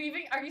like, are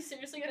you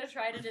seriously gonna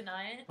try to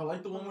deny it? I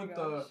like the one Oh my with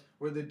gosh.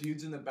 where the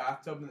dude's in the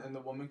bathtub and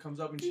the woman comes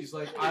up and she's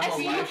like, I "I'm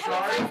see a you have a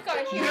lifeguard."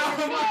 lifeguard here. Yeah,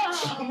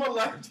 Oh. I'm a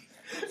lifeguard.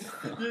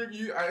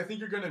 I think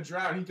you're gonna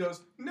drown. He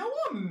goes, "No,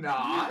 I'm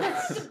not."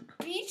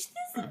 Beach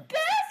this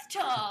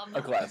bathtub.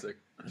 A classic.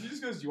 She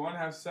just goes, "You want to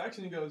have sex?"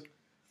 And he goes,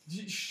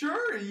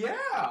 "Sure,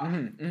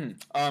 yeah."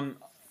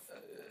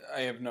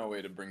 I have no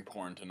way to bring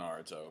porn to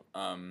Naruto.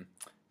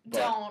 But,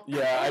 Don't.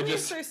 Yeah, I Only if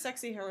just. there's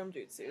sexy harem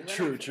jutsu. Then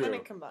True, it, true. Then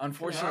it combines.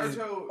 Unfortunately-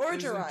 Naruto Or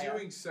isn't Jiraiya.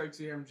 doing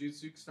sexy harem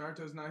jutsu because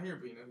Naruto's not here,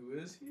 but you know who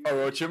is here?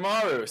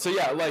 Orochimaru. So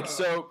yeah, like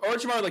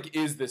Orochimaru like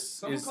is this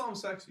Someone is call him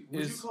sexy. Would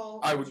you is-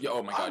 call? I would- yeah,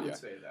 oh my God, I would yeah.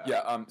 say that.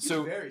 yeah He's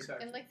so very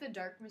sexy. In like the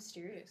dark,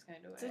 mysterious kind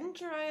of way. Didn't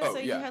Jiraiya Oh,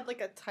 say yeah. he had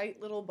like a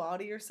tight little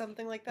body or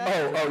something like that?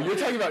 oh you're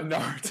talking about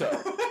Naruto.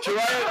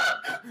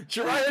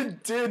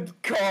 Jiraiya did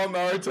call Who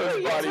are Naruto's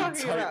you body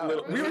talking tight about?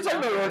 little. We were talking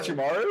about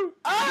Orochimaru.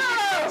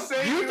 Oh!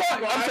 You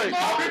thought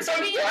I'm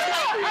sorry. No,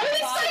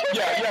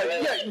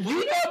 Yeah.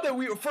 You thought that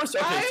we were first.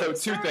 Okay, so I'm two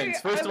sorry, things.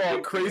 First of I'm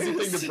all, crazy thing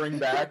confused. to bring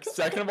back.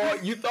 Second of all,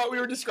 you thought we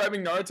were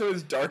describing Naruto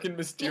as dark and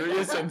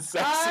mysterious and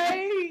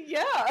sexy.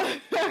 Yeah,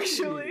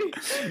 actually.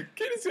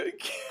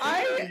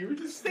 I You were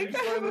just think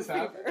I have a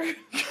fever.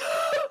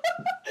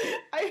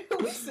 I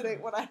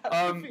hallucinate when I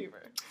have a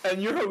fever.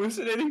 And you're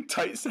hallucinating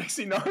tight,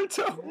 sexy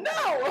Naruto.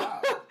 No!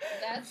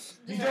 That's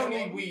You don't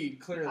need weed,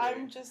 clearly.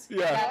 I'm just.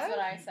 Yeah. That's what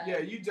I said. Yeah,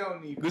 you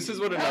don't need. This weed. is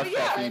what Oh, enough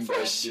yeah, caffeine for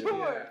does to you.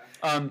 sure.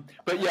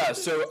 But yeah,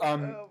 so Oh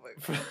my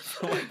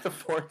for like the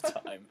fourth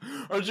time,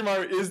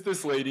 Orochimaru is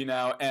this lady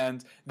now,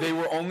 and they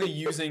were only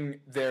using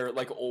their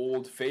like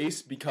old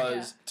face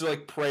because to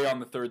like prey on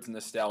the third's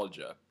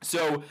nostalgia.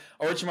 So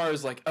Orochimaru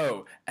is like,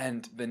 "Oh,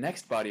 and the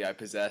next body I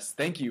possess,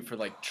 thank you for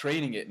like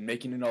training it and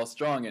making it all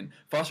strong and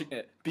fostering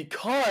it."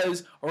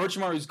 Because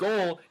Orochimaru's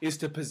goal is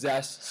to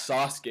possess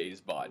Sasuke's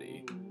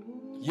body.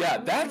 Yeah,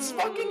 that's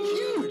fucking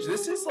huge.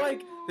 This is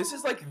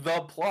like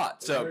the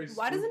plot. So Very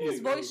Why doesn't his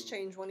spooky. voice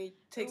change when he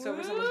takes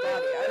over someone's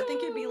body? I would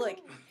think it'd be like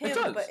It him,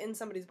 does. but in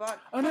somebody's body.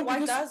 Oh, no, But why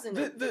because doesn't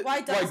the- it? the-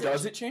 Why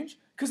does it change?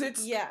 Because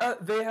it's Yeah.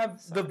 they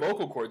have the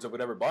vocal cords of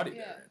whatever body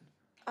Yeah. they're in.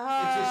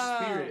 It's his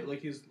spirit,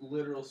 like his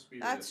literal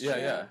spirit. That's Yeah,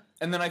 true. yeah.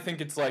 And then I think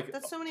it's like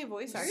That's so many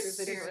voice actors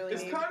they didn't really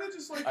It's need. kind of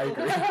just like. I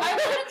agree. I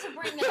wanted to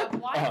bring that up.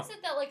 Why Uh-huh. is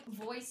it that like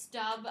voice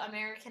dub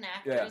American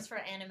actors for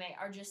anime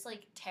are just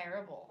like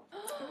terrible?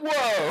 whoa.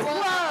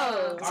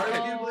 Whoa!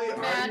 Arguably,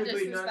 Mad no.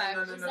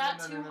 disrespect. Is that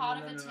too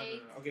hot of a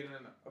take? Okay,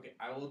 no. Okay,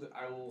 I will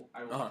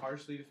Uh-huh.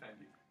 partially defend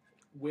you.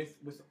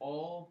 With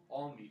all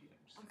mediums,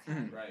 Okay.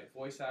 Mhm. right?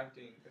 Voice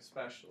acting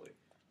especially.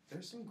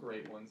 There's some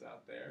great ones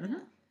out there.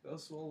 Mhm. There's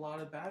also a lot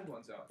of bad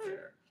ones out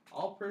there.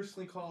 I'll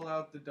personally call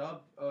out the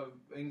dub of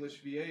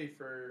English VA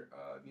for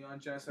Neon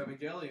Genesis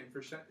Evangelion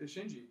for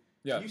Shinji.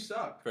 Yeah. You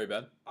suck. Very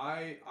bad.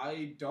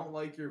 I don't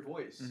like your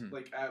voice, Mhm.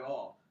 like, at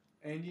all.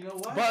 And you know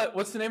what? But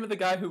what's the name of the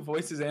guy who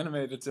voices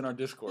anime that's in our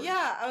Discord?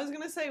 Yeah, I was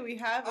gonna say we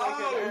have like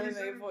an he's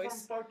anime in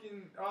voice from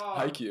fucking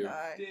Haikyuu.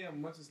 guy.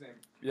 Damn, what's his name?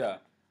 Yeah.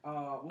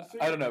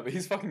 I don't know, but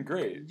he's fucking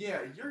great. Yeah,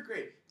 you're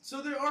great. So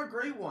there are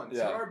great ones.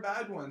 Yeah. There are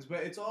bad ones,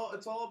 but it's all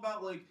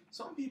about like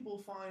some people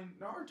find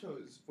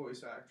Naruto's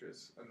voice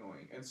actress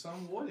annoying, and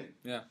some wouldn't.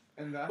 Yeah.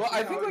 And that's Well,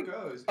 I how think, it like,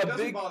 goes. a It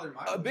doesn't big- bother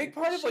Miley. a big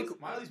part of, like-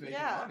 Miley's making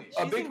money.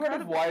 A She's big part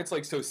of incredible. why it's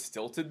like so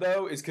stilted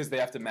though is because they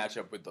have to match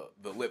up with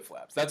the lip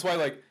flaps. That's why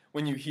like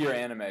when you hear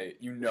anime,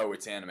 you know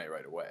it's anime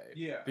right away.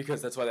 Yeah.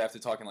 Because that's why they have to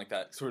talk in like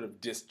that sort of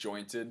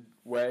disjointed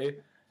way,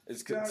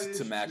 is That is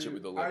to match it true.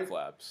 with the lip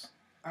flaps.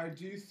 I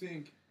do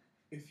think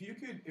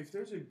if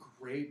there's a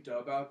great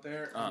dub out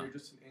there and Uh-huh. you're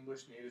just an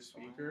English native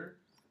speaker,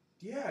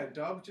 yeah,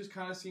 dub just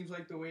kind of seems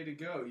like the way to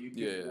go. You can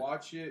Yeah.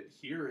 watch it,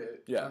 hear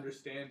it, Yeah.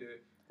 understand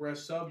it.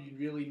 Whereas sub, you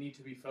really need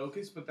to be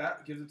focused, but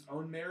that gives its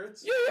own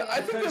merits. Yeah,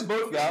 I think Because they're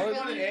both focusing valid.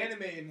 on an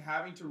anime and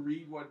having to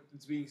read what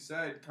is being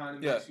said kind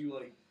of Yeah. makes you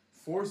like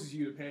forces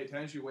you to pay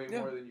attention way Yeah.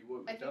 more than you would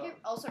with I think dub. it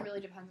also really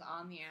depends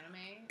on the anime.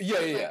 Yeah, yeah,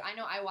 Like, yeah. I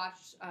know I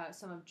watched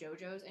some of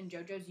JoJo's, and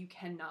JoJo's you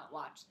cannot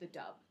watch the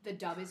dub. The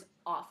dub is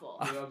awful.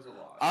 The dub's a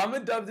lot. I'm a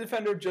dub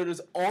defender of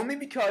JoJo's only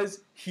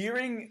because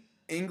hearing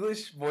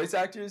English voice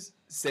actors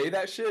say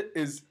that shit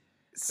is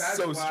That's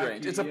so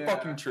strange. wacky, It's a yeah.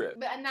 fucking trip.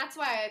 But and that's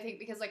why I think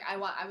because like I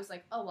was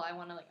like, oh well, I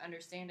want to like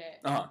understand it,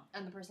 Uh huh.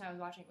 and the person I was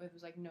watching it with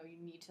was like, no, you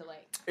need to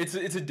like It's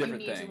a you different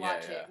need thing. to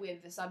watch yeah, yeah. it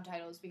with the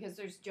subtitles because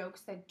there's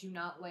jokes that do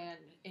not land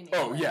in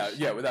Oh English.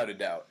 yeah, without a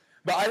doubt.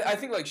 But I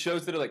think like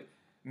shows that are like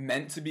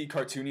meant to be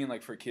cartoony and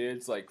like for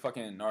kids, like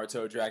fucking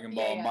Naruto, Dragon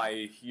Ball, Yeah. My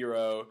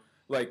Hero,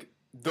 like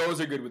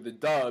those are good with the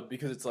dub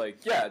because it's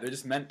like they're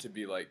just meant to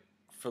be like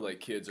for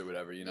like kids or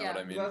whatever. You know Yeah. what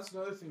I mean? Well, that's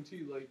another thing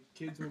too. Like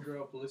kids will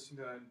grow up listening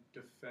to that and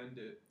defend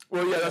it.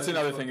 Well, yeah, that's That's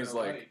another what thing. they're Is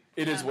like like.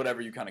 it is Yeah. whatever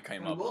you kind of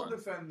came And up we'll on.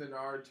 defend the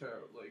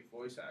Naruto like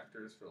voice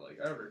actors for like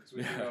ever because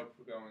we Yeah. grew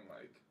up going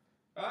like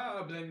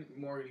but then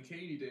Morgan and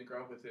Katie didn't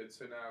grow up with it,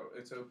 so now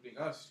it's opening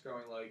us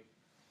going like,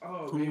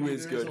 oh, Who maybe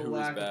is there's good, a who is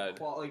lack of bad.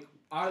 like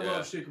I Yeah.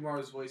 love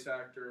Shikamaru's voice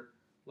actor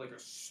like a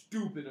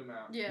stupid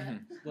amount. Yeah.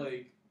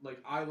 Mhm.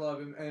 Like I love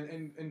him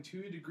and to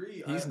a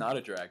degree He's not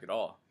a drag at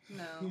all.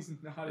 No. He's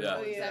not Yeah. at all.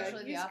 Oh, He's yeah,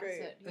 actually the he's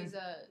opposite. great. He's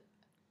a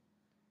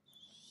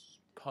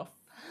Puff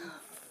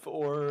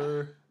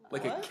or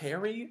like a What?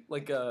 carry,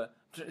 like a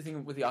I'm trying to think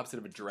of what the opposite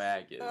of a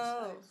drag is.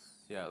 Oh,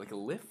 Yeah, like a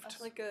lift.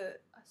 like a.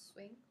 a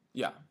swing.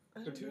 Yeah.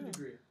 I But to a don't know.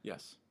 degree,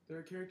 Yes. there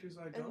are characters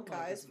I don't And like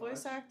Guy's as much.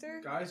 voice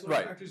actor. Guy's voice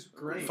Right. actor's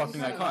great.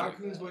 Fucking iconic.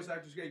 Raccoon's voice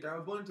actor's great. Guy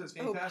with Blunt is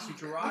Oh, fantastic.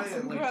 God, Jiraiya, that's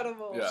like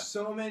incredible. Yeah.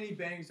 so many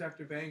bangs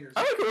after bangers.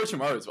 I like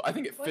Orochimaru's. I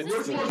think it Was fits. it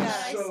Which the me one role. is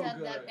that I so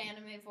said that good?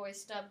 anime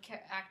voice dub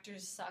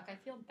actors suck? I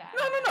feel bad.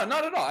 No,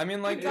 not at all. I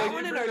mean, like, got They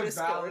one did in bring our a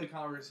valid Discord.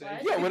 conversation.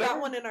 What? yeah, We whatever.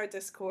 got one in our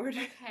Discord.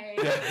 Okay.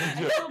 Yeah.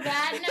 I feel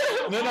bad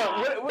now.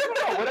 No,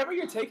 whatever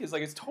your take is,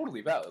 like, it's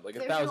totally valid, like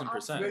There's 1,000%. no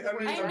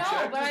option. I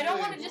know, but I don't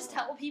want to objectively- just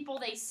tell people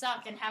they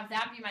suck and have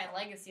that be my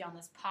legacy on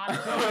this podcast.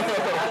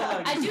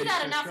 I I do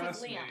that it, enough with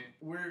trust me.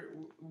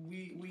 Liam.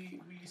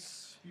 We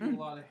spew a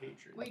lot of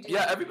hatred. We do.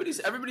 Yeah, everybody's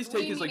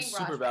take We is like meaning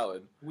super Raj.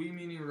 valid. We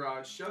meaning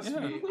Raj. Trust Yeah.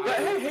 me. Yeah,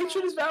 hey,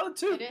 hatred is valid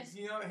too. It is.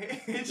 You know, But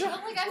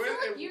like I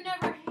feel like you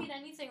never hate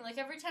anything. Like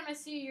every time I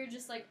see you, you're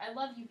just like, I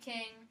love you,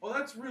 King. Well,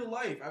 that's real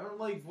life. I don't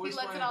like voice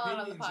lets my it all out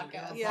on the opinions in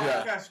podcast. a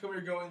Yeah. podcast come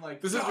here going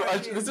like This is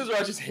 "Gosh,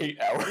 Raj's hate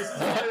hour. This is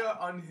my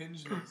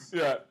unhingedness.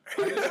 Yeah.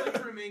 I just like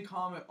to remain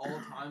calm at all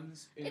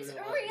times. In It's real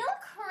real life.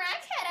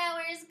 crackhead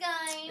hours,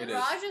 guys. It is.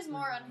 Raj is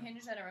more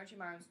unhinged than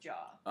Orochimaru's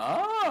jaw.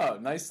 Ah,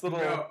 nice little.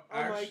 No, Oh my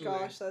actually,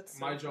 gosh, that's so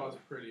my funny. jaw's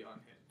pretty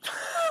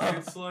unhinged.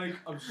 It's like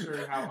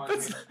absurd how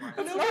unhinged my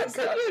That's No not one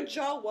said good. your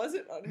jaw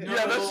wasn't unhinged.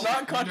 Yeah, that's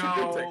not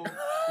contradicting.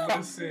 No,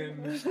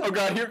 listen. Oh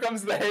god, here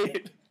comes the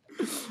hate.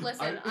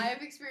 Listen, I- I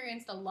have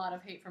experienced a lot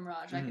of hate from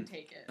Raj. I can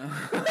take it.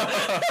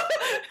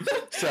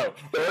 So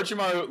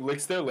Orochimaru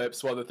licks their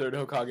lips while the third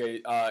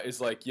Hokage is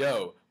like,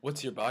 "Yo,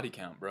 what's your body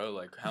count, bro?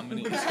 Like, how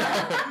many?"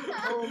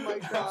 Oh my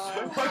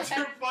god. What's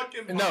your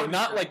fucking No, body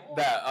not count? like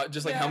that.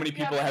 Just like how many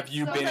people have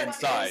you so been funny.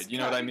 inside? You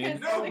know what I mean?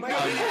 No, Oh my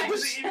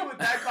because gosh. even with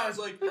that kind, it's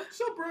like,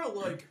 so bro,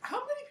 like, how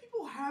many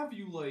people have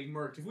you like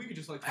murked? If we could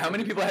just like, How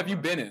many people have you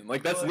been in?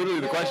 Like, that's literally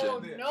the question.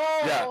 No.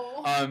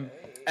 Yeah.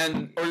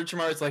 And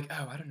Orochimaru's like,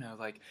 "Oh, I don't know,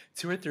 like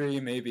 2 or 3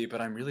 maybe, but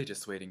I'm really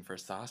just waiting for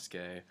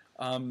Sasuke."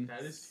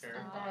 That is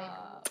terrifying.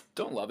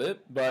 Don't love it,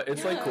 but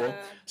it's like cool.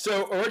 Yeah.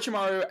 So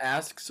Orochimaru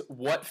asks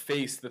what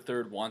face the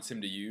third wants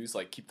him to use,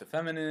 like keep the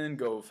feminine,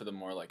 go for the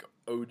more like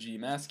OG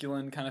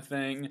masculine kind of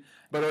thing.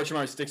 But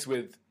Orochimaru sticks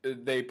with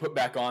they put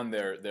back on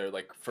their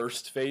like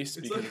first face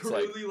It's because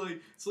like it's like really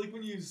like it's like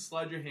when you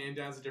slide your hand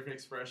down, it's a different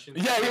expression.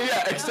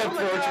 yeah. Except Oh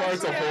for my Orochimaru, gosh,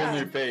 it's a whole yeah.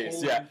 new face.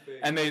 Whole Yeah, new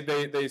face. and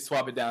they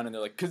swap it down and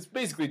they're like, because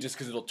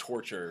it'll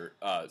torture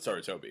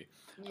Sarutobi.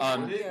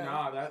 Would it? Yeah.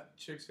 Nah, that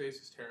chick's face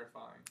is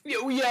terrifying.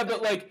 Yeah,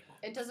 but like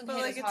It doesn't But,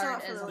 hit like, as it's hard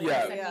not as for the Yeah.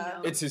 ones that Yeah. he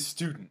knows. It's his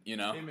student, you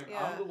know? Hey man,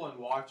 Yeah. I'm the one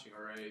watching,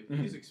 alright? Mhm.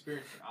 He's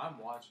experiencing. I'm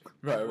watching.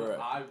 Right, What right.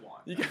 I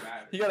want. You that got,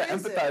 matters. you gotta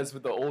Is it? empathize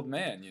with the old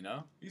man, you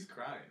know? He's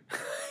crying.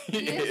 He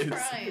is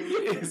crying. He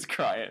is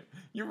crying.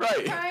 You're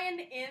right. Crying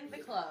in the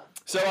club.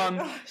 So,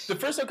 the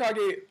first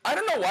Hokage, I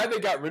don't know why they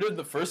got rid of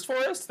the first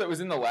forest that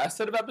was in the last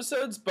set of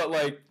episodes, but,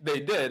 like,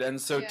 they did.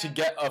 And so to Yeah.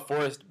 get a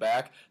forest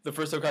back, the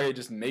first Hokage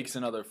just makes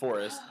another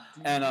forest.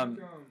 Do you And,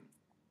 think,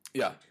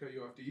 yeah. To cut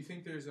you off, do you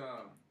think there's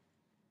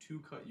to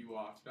cut you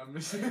off? I'm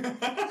just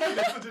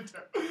that's such a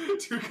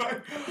to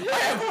cut.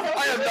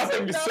 I have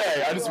nothing to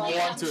say. I just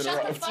Yeah, want to shut the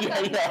interrupt. fuck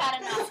up, you've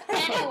had enough.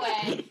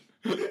 Anyway.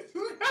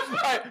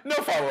 Alright, no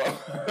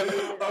follow-up.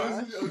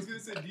 I was gonna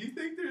say, do you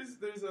think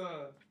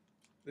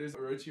there's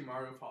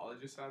Orochimaru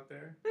apologists out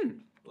there?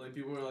 Like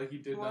people are like he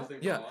did What? nothing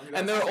Yeah, wrong.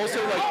 and they're also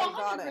Yeah, like, I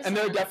got it. and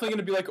there are definitely going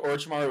to be like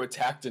Orochimaru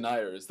attack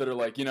deniers that are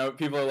like, you know,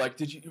 people are like,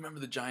 did you remember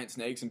the giant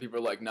snakes? And people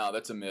are like, no,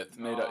 that's a myth.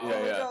 Made up. Oh Yeah, Oh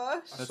my yeah.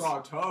 gosh. I saw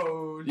a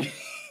toad.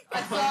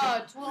 I saw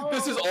a toad.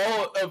 This is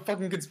all a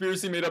fucking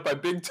conspiracy made up by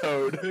Big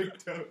Toad. Big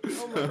toad.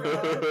 Oh my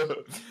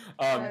gosh.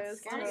 That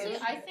is Honestly,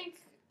 gross. I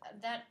think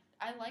that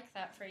I like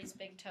that phrase,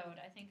 Big Toad.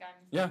 I think I'm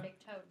Yeah. Big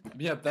Toad.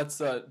 Yeah, that's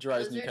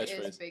Jiraiya's new Lizard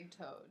is catchphrase. Big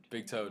Toad.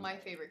 Big Toad. My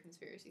favorite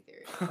conspiracy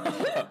theory.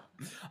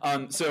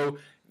 So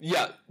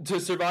yeah, to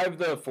survive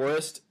the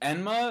forest,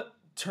 Enma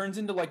turns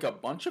into like a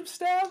bunch of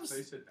stabs.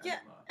 They said Yeah. Enma.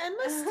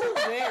 Emma's still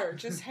there,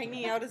 just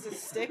hanging out as a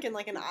stick and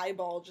like an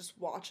eyeball, just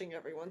watching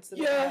every once in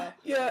a Yeah, while.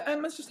 yeah,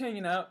 Enma's just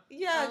hanging out.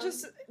 Yeah, Um,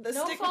 just the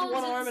No stick with phones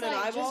one in arm and an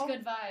sight, eyeball. Just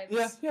good vibes.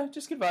 Yeah, yeah,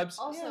 just good vibes.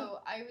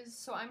 Also,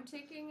 I'm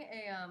taking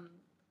a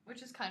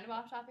which is kind of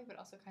off topic, but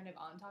also kind of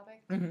on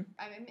topic. Mhm.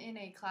 I'm in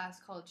a class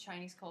called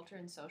Chinese Culture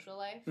and Social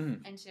Life,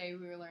 Mhm. and today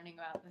we were learning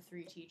about the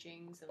three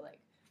teachings of like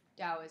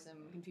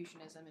Taoism,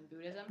 Confucianism, and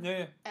Buddhism. Yeah,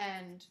 yeah.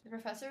 And the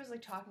professor was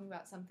like talking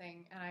about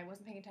something, and I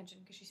wasn't paying attention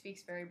because she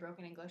speaks very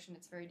broken English, and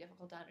it's very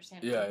difficult to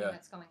understand Yeah, everything yeah.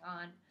 that's going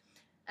on.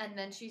 And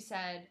then she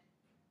said,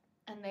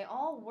 "And they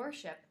all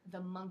worship the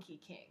Monkey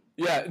King."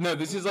 Yeah, no,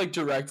 this is like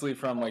directly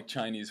from like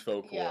Chinese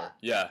folklore.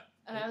 Yeah.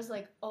 And I was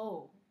like,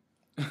 "Oh,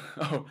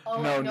 Oh,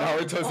 oh no,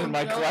 Naruto's in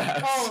my no,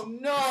 class. Oh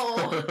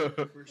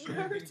no!" For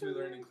sure, things we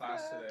learned in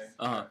class today.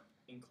 Uh-huh.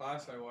 In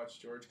class, I watched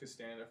George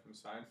Costanza from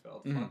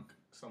Seinfeld Mhm. fuck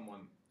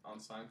someone on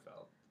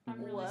Seinfeld. I'm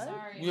really What?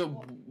 sorry. Yeah,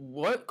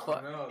 what?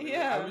 I know.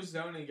 Yeah. I was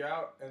zoning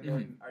out, and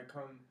then I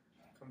come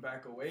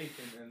back awake,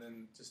 and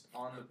then just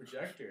on the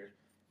projector,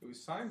 it was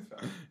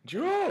Seinfeld.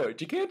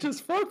 George, you can't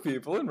just fuck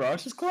people in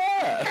Raj's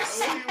class.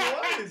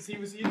 Well, he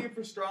was eating a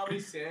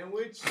pastrami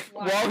sandwich.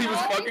 While he was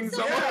fucking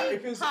someone? Yeah,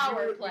 because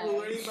Power we were play.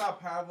 learning about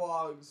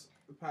Pavlov's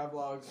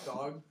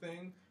dog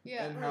thing,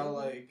 Yeah. and how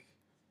like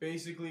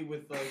basically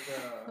with like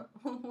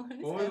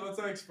what's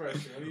that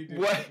expression? What do you do?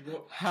 What?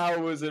 How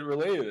was it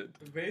related?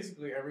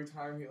 Basically, every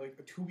time he like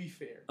to be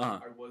fair, Uh-huh.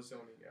 I was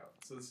zoning out.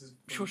 So this is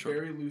Sure, a sure.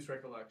 very loose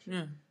recollection.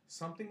 Yeah.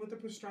 Something with the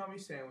pastrami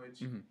sandwich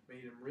Mhm.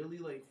 made him really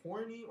like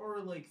horny or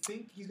like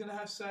think he's gonna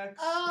have sex.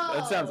 Oh,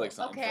 That sounds like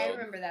Okay, I Seinfeld.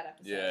 remember that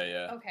episode. Yeah,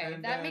 yeah. Okay, And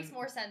that then- makes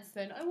more sense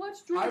than I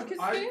watched George I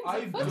Costanza.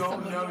 fuck don't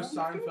someone know else."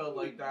 Seinfeld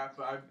like that,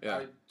 but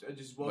Yeah. I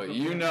just woke But up.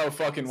 you and- know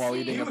fucking while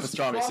See, eating He a was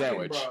pastrami fucking,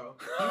 sandwich. Bro.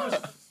 He was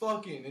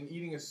fucking and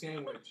eating a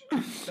sandwich.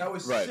 That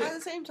was Right. At the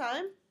sick. same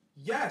time?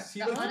 Yes, he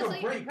That like took honestly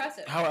a break.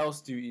 impressive. How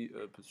else do you eat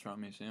a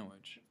pastrami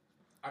sandwich?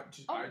 I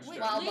just Oh, don't- wait,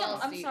 Wild Liam, Ball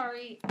I'm Steve.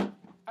 sorry.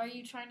 Are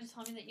you trying to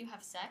tell me that you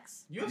have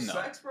sex? You have No.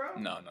 sex, bro?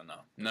 No.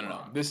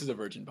 This is a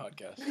virgin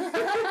podcast.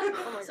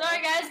 Oh my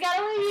Sorry, guys,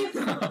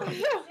 gotta leave.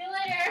 See you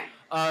later.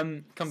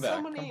 Come back.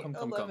 So many come.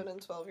 11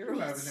 and 12 year You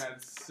haven't olds.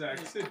 had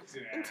sex. Sit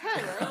down. And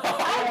 10, right?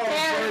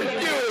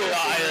 Oh,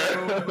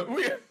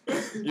 you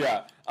liar!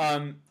 Yeah.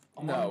 I'm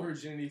on No.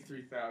 Virginity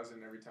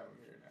 3000 every time I'm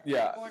here now.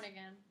 Yeah. Born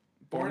again.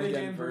 Born again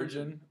Again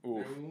virgin. Ooh.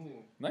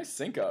 Ooh. Nice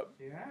sync up.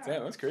 Yeah.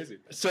 Damn, that's crazy.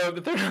 So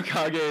the third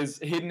Hokage is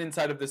hidden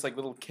inside of this like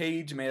little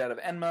cage made out of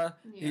Enma.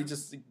 Yeah. He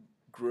just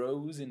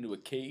grows into a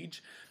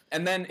cage,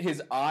 and then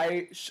his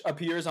eye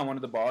appears on one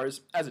of the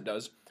bars, as it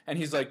does, and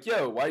he's like,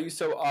 "Yo, why are you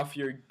so off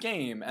your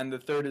game?" And the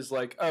third is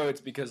like, "Oh,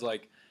 it's because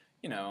like,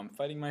 you know, I'm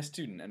fighting my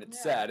student, and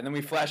it's sad." And then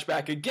we flash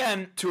back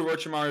again to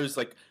Orochimaru's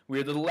like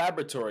weird little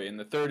laboratory, and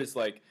the third is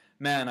like,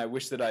 "Man, I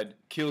wish that I'd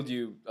killed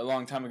you a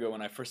long time ago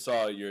when I first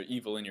saw your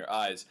evil in your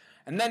eyes."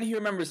 And then he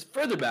remembers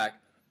further back.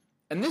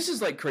 And this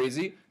is like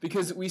crazy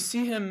because we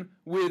see him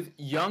with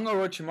young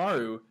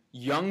Orochimaru,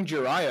 young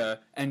Jiraiya,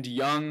 and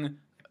young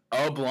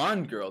a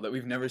blonde girl that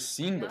we've never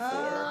seen before.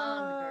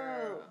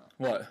 Oh.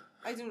 What?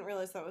 I didn't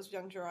realize that was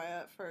young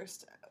Jiraiya at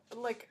first.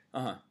 Like,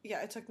 Uh-huh.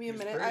 yeah, it took me a He's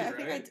minute. pretty, I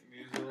think right?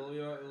 He was a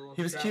little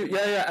He was strappy. cute.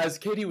 Yeah. As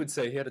Katie would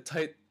say, he had a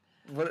tight.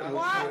 What? I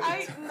Why?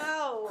 like I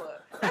know.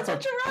 That's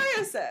what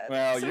Jiraiya said.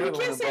 Well, so you're he the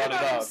can't one who say it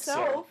brought it about up, so-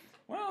 himself.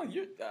 Well,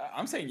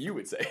 I'm saying you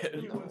would say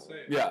it. You would say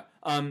it. Yeah.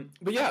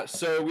 But yeah,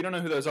 so we don't know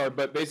who those are,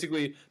 but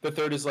basically the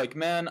third is like,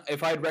 man,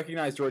 if I had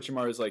recognized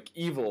Orochimaru as like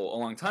evil a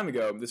long time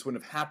ago, this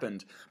wouldn't have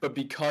happened. But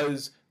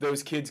because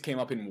those kids came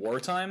up in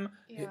wartime,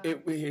 Yeah.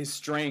 his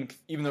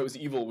strength, even though it was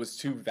evil, was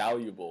too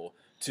valuable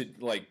to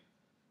like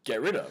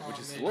get rid of, Oh, which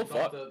is man, a little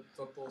you thought fun.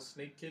 the little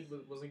snake kid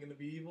wasn't gonna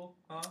be evil,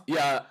 huh?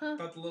 Yeah.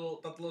 Thought the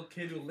little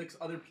kid who licks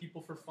other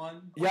people for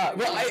fun. Yeah,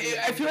 well, Was he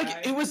a I feel good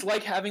like guy? it was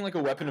like having like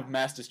a weapon of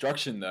mass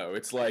destruction, though.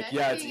 It's like, Imagine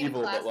yeah, it's being in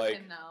evil, class but with like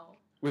him now.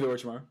 with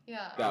Orochimaru.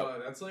 Yeah. Yeah.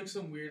 That's like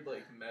some weird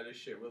like meta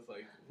shit with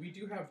like we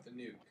do have the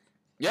nuke.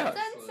 Yeah,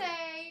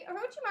 Sensei,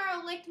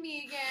 Orochimaru licked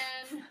me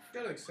again.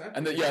 Gotta accept.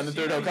 and it. the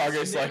third She's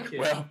Hokage's like, naked.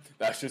 well,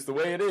 that's just the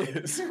way it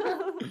is. and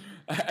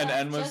That's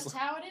Enma's just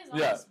how it is on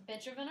yeah. this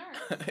bitch of an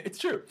earth. it's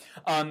true.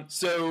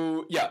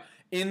 So yeah,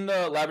 in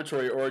the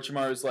laboratory,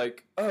 Orochimaru is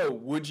like, "Oh,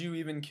 would you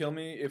even kill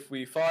me if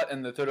we fought?"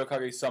 And the third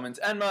Hokage summons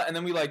Enma, and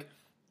then we like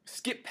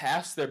skip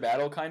past their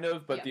battle, kind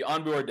of. But the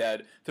Anbu are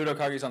dead. Third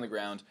Hokage's on the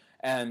ground,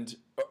 and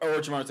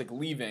Orochimaru's like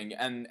leaving,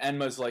 and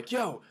Enma's like,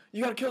 "Yo,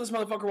 you gotta kill this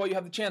motherfucker while you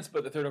have the chance."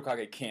 But the third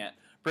Hokage can't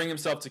bring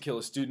himself to kill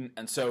a student,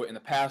 and so in the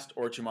past,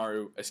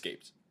 Orochimaru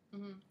escapes.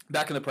 Mm-hmm.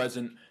 Back in the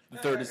present, the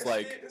third is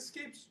like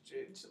escapes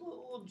a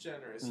little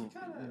generous. He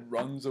kind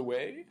runs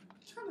away.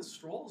 of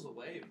strolls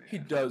away, man. He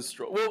does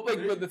stroll. Well,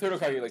 like but the third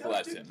Hokage like Don't-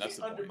 lets dude, him. That's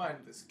the can't point.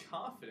 undermine this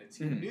confidence.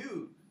 He Mhm.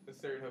 knew the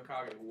third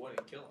Hokage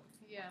wouldn't kill him.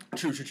 Yeah.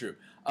 True.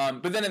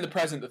 But then in the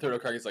present, the third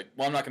Hokage is like,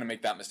 well, I'm not going to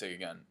make that mistake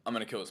again. I'm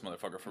going to kill this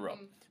motherfucker for real.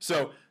 Mhm.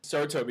 So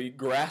Sarutobi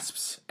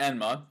grasps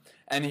Enma,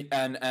 and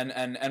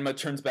Enma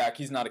turns back.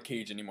 He's not a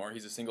cage anymore.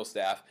 He's a single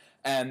staff.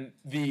 And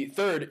the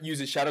third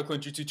uses Shadow Clone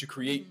Jutsu to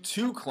create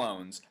two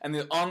clones. And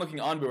the onlooking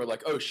Anbu are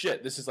like, oh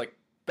shit, this is like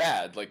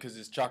bad, like because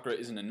his chakra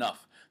isn't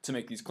enough to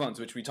make these clones,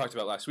 which we talked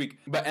about last week.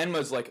 But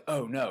Enma's like,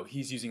 oh no,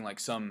 he's using like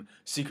some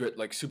secret,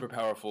 like super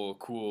powerful,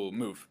 cool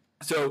move.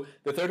 So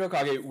the third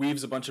Hokage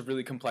weaves a bunch of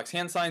really complex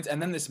hand signs,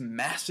 and then this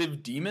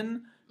massive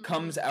demon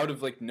comes out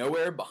of like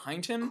nowhere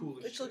behind him. Cool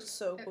as Which shit. looks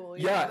so cool.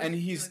 Yeah, and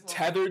he's Really cool.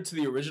 tethered to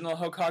the original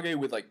Hokage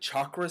with like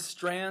chakra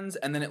strands,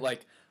 and then it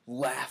like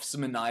laughs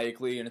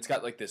maniacally, and it's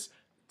got like this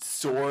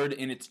sword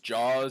in its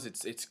jaws.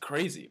 It's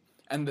crazy.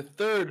 And the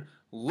third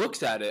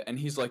looks at it, and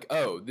he's like,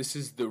 "Oh, this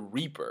is the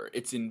Reaper.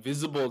 It's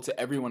invisible to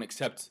everyone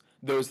except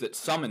those that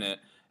summon it,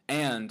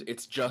 and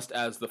it's just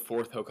as the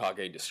fourth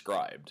Hokage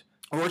described."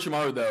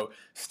 Orochimaru, though,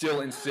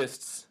 still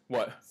insists.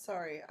 What?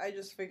 Sorry, I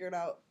just figured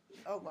out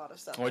a lot of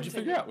stuff. What'd you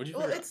figure Continue. out? What'd you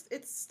Well, figure out?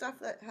 it's stuff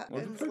that What'd you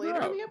happens figure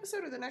later out? in the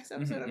episode or the next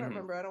episode. I don't mhm.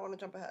 remember. I don't want to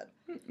jump ahead.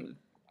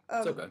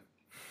 It's okay.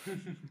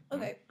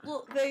 Okay.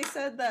 Well, they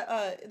said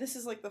that this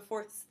is like the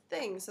fourth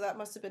thing, so that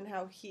must have been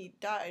how he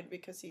died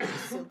because he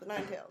sealed the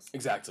Nine Tails.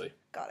 Exactly.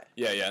 Got it.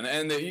 Yeah,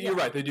 and you're Yeah.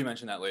 right. They do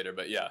mention that later,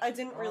 but yeah. I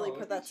didn't really Oh, put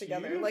look that at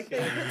together. you. Like they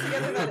put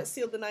together that it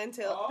sealed the Nine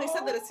Tails. They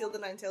said that it sealed the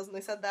Nine Tails, and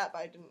they said that, but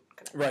I didn't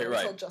connect Right, it right.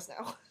 until just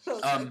now. So I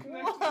was Um,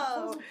 like,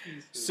 whoa.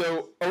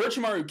 So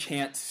Orochimaru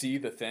can't see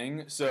the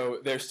thing, so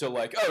they're still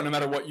like, oh, no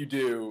matter what you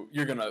do,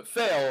 you're gonna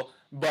fail.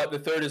 But the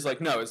third is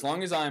like, no, as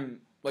long as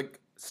I'm like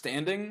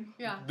standing,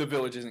 Yeah. the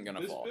village isn't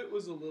gonna This fall. bit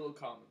was a little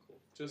comical.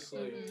 Just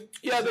like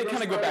Yeah, they so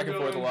kind of go back and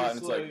forth a lot, and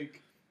it's just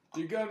like,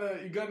 you're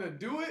gonna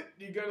do it.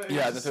 You're gonna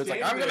yeah, the third's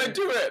like, I'm gonna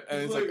do it,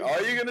 and it's like,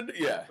 are you gonna do?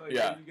 Yeah, Like,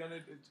 yeah. You're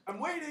gonna, I'm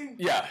waiting.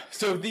 Yeah,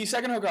 so the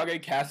second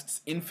Hokage casts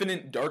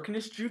Infinite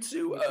Darkness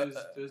Jutsu. Which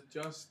is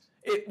just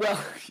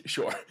Well,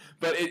 sure,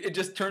 but it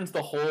just turns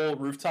the whole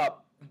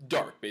rooftop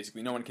dark,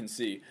 basically. No one can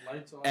see.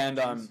 lights on. And,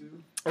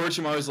 jutsu.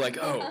 Orochimaru's like,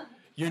 oh,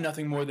 you're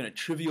nothing more than a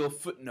trivial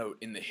footnote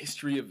in the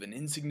history of an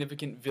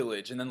insignificant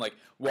village. And then, like,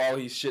 while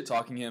he's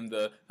shit-talking him,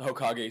 the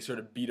Hokage sort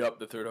of beat up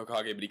the third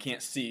Hokage, but he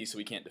can't see, so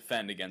he can't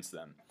defend against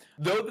them.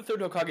 Though the third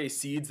Hokage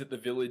sees that the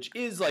village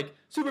is, like,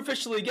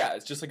 superficially, yeah,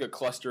 it's just like a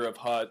cluster of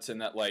huts, and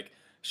that, like,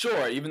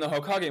 sure, even the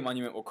Hokage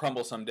monument will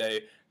crumble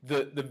someday,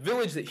 the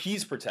village that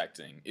he's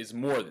protecting is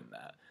more than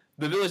that.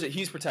 The village that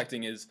he's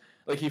protecting is,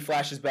 like, he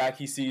flashes back,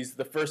 he sees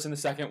the first and the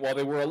second while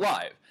they were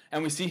alive.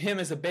 And we see him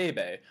as a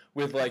baby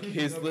with, like,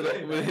 his A little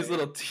baby. with his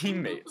little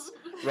teammates,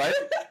 right?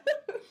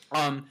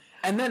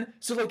 And then,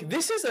 so, like,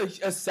 this is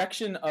a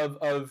section of,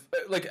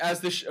 like,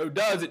 as the show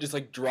does, it just,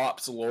 like,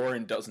 drops lore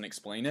and doesn't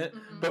explain it.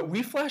 But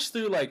we flash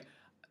through, like,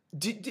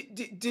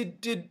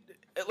 did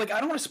like, I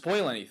don't want to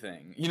spoil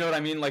anything, you know what I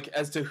mean, like,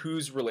 as to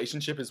whose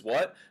relationship is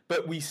what,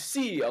 but we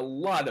see a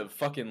lot of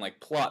fucking, like,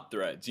 plot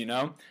threads, you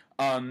know?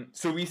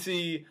 So we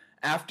see,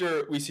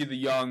 after we see the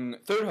young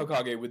third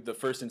Hokage with the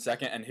first and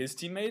second and his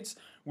teammates,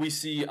 we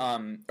see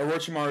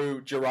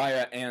Orochimaru,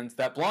 Jiraiya, and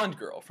that blonde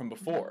girl from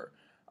before.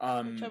 Which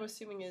I'm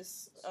assuming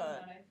is,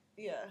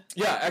 yeah.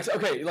 Yeah,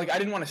 okay, like, I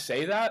didn't want to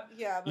say that,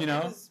 Yeah, but you know?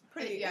 it was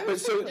pretty. Yeah. it But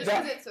was so pretty Just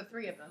that- because it's the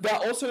three of them.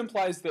 that also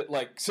implies that,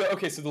 like, so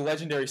the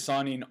legendary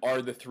Sannin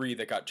are the three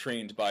that got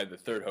trained by the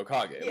third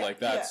Hokage. Yeah, Like,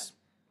 that's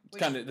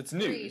Which kind of, that's three,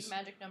 news.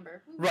 magic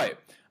number. Right.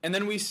 And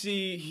then we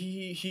see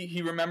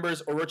he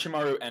remembers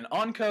Orochimaru and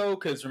Anko,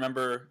 because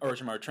remember,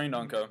 Orochimaru trained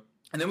Anko.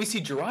 And then we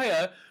see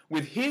Jiraiya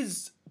with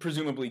his,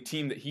 presumably,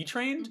 team that he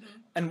trained,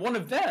 and one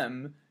of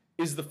them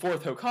is the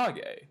fourth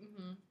Hokage,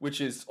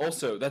 which is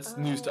also, that's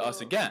news to us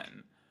Oh.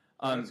 again.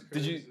 That's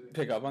Did you crazy.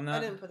 pick up on that? I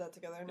didn't put that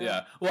together. No.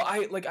 Yeah. Well,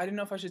 I didn't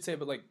know if I should say it,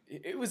 but, like,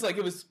 it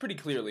was pretty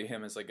clearly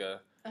him as, like,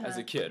 as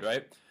a kid,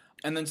 right?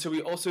 And then so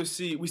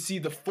we see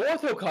the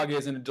fourth Hokage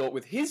as an adult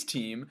with his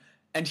team,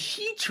 and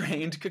he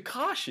trained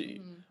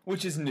Kakashi,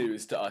 which is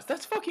news to us.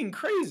 That's fucking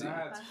crazy.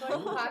 That's I feel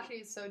like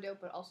Kakashi is so dope,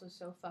 but also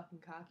so fucking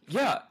cocky.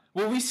 Yeah.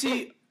 Well, we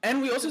see,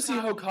 and we also see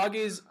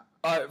Hokage's,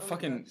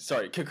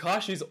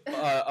 Kakashi's,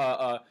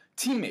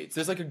 teammates.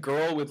 There's like a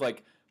girl with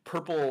like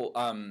purple,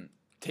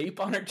 tape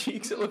on her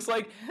cheeks, it looks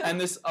like, and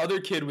this other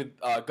kid with,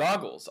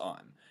 goggles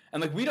on.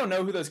 And like, we don't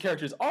know who those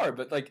characters are,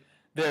 but like,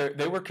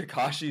 they were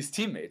Kakashi's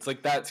teammates.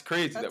 Like, that's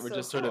crazy that we're so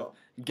just sort of cool.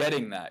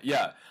 getting that.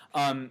 Yeah.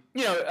 And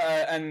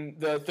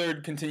the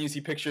third continues,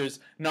 he pictures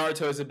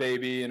Naruto as a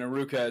baby and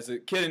Iruka as a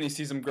kid, and he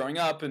sees them growing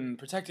up and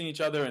protecting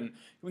each other, and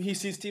he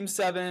sees Team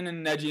 7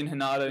 and Neji and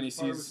Hinata, and he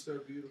Part was sees... so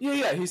beautiful.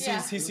 Yeah, he Yeah.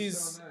 sees, It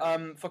was so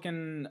nice.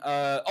 fucking,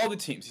 all the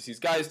teams. He sees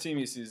Guy's team,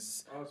 he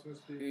sees Awesome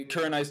speaking.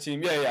 Kurenai's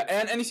team,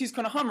 and he sees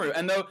Konohamaru,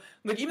 and though,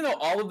 like, even though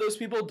all of those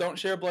people don't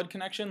share a blood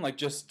connection, like,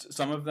 just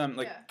some of them,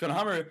 like, Yeah.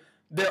 Konohamaru,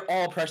 they're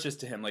all precious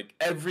to him, like,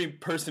 every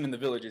person in the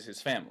village is his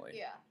family.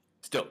 Yeah.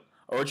 Still,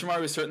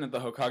 Orochimaru is certain that the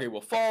Hokage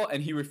will fall,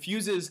 and he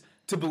refuses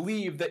to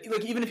believe that,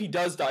 like, even if he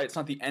does die, it's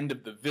not the end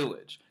of the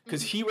village,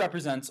 because he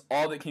represents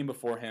all that came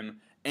before him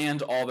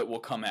and all that will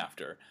come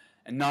after,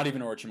 and not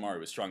even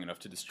Orochimaru is strong enough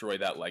to destroy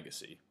that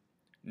legacy.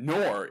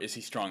 Nor is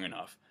he strong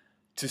enough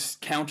to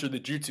counter the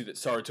jutsu that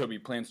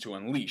Sarutobi plans to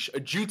unleash, a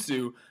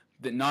jutsu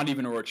that not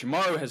even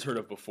Orochimaru has heard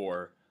of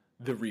before,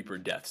 the Reaper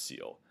Death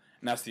Seal.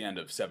 And that's the end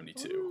of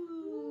 72.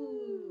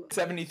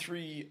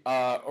 73,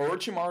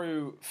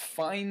 Orochimaru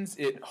finds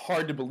it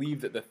hard to believe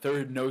that the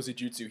third knows a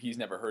jutsu he's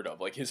never heard of.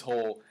 Like, his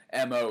whole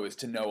MO is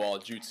to know all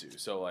jutsu.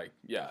 So, like,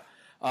 yeah.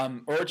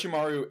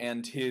 Orochimaru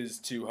and his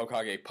two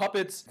Hokage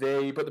puppets,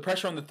 they put the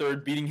pressure on the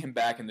third, beating him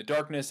back in the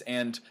darkness,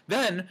 and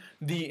then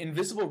the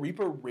Invisible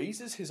Reaper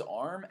raises his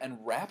arm and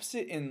wraps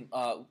it in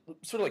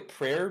sort of like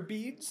prayer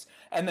beads,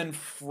 and then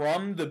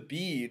from the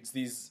beads,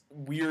 these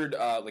weird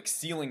like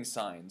ceiling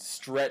signs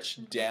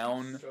stretch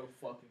down So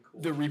fucking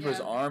cool. the Reaper's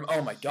Yeah. arm.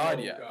 Oh my god,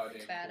 So yeah.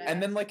 goddamn Badass. cool.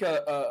 And then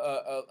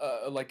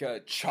like a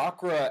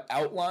chakra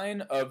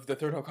outline of the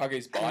third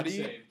Hokage's body,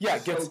 Insane. yeah,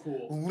 So gets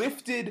cool.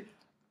 lifted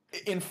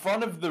in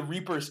front of the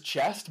Reaper's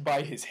chest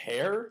by his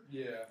hair,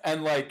 Yeah.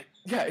 and like,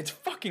 yeah, it's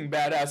fucking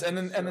badass. And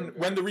then So when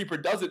good. the Reaper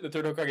does it, the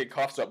third Hokage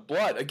coughs up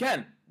blood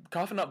again.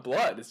 Coughing up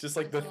blood, it's just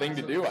like the thing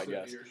to Some do, I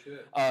guess. severe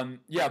shit.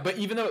 Yeah, but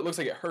even though it looks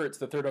like it hurts,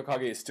 the third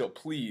Hokage is still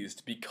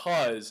pleased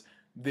because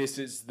this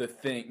is the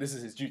thing. This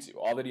is his jutsu.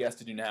 All that he has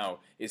to do now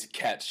is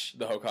catch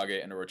the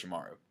Hokage and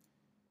Orochimaru.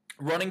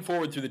 Running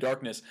forward through the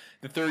darkness,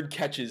 the third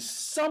catches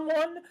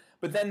someone,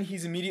 but then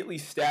he's immediately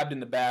stabbed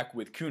in the back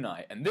with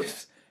kunai. And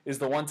this is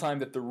the one time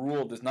that the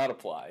rule does not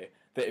apply,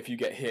 that if you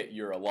get hit,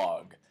 you're a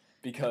log.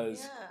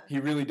 Because Yeah. he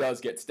really does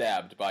get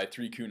stabbed by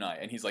 3 kunai,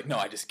 and he's like, no,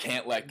 I just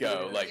can't let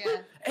go. Yeah. Like,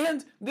 Yeah.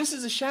 and this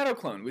is a shadow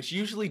clone, which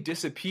usually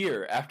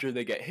disappear after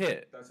they get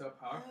hit. That's how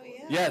powerful. Oh, it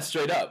is. yeah. Yeah,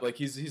 straight up. Like,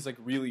 he's like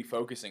really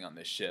focusing on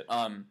this shit.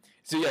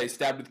 So yeah, he's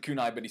stabbed with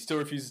kunai, but he still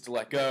refuses to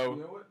let You go.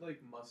 know what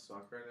like must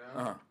suck right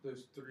now? Uh-huh.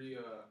 Those 3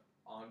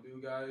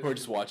 Anbu guys. Who are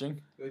just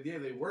watching. Yeah,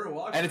 they were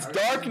watching. And it's I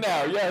dark was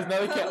now. just- Yeah, now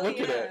they can't Oh, look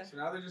at yeah. it. So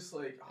now they're just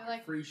like, They're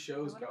like, free I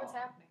shows wonder gone. what's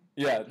happening.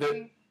 Yeah, I they're-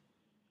 mean,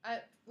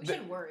 we The-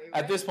 shouldn't worry.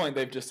 at Right? this point,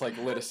 they've just like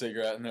lit a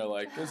cigarette, and they're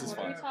like, this is What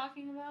are fine. we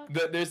talking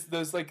about?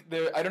 There's like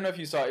there. I don't know if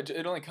you saw it.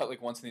 It only cut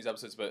like once in these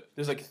episodes, but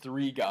there's like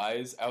 3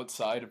 guys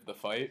outside of the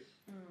fight,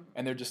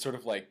 and they're just sort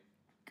of like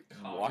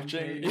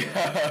watching. Commentating.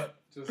 Yeah,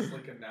 Just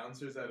like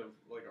announcers out of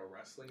like a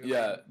wrestling.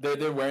 yeah.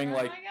 They're wearing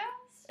like I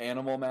guess.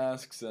 animal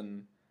masks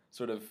and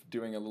sort of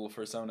doing a little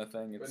persona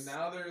thing. But It's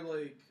now they're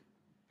like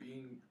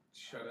being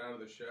shut out of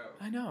the show.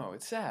 I know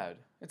it's sad.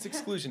 It's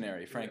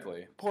exclusionary,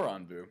 frankly. Poor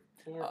Anbu.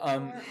 Poor- Poor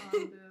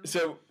Anbu.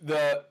 So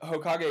the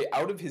Hokage,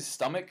 out of his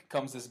stomach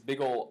comes this big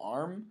ol'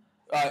 arm.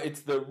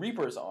 It's the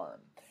Reaper's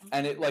arm,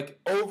 and it like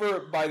over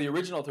by the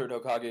original third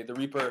Hokage, the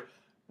Reaper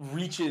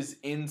reaches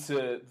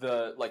into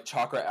the like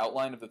chakra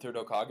outline of the third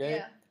Hokage,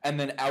 Yeah. and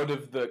then out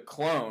of the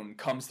clone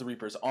comes the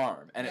Reaper's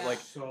arm, and it Yeah. like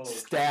So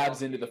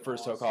stabs into the fucking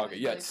first awesome. Hokage.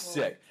 Yeah, Really it's cool.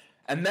 sick.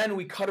 And then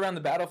we cut around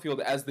the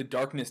battlefield as the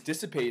darkness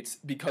dissipates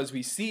because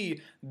we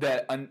see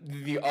that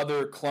the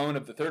other clone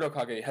of the third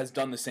Hokage has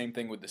done the same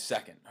thing with the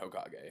second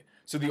Hokage.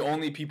 So the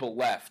only people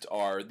left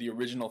are the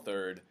original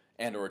third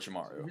and So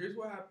Orochimaru. here's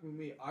what happened with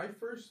me. I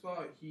first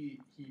thought he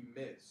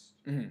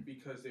missed Mhm.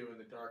 because they were in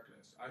the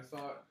darkness. I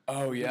thought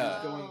Oh he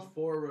yeah, was going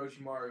for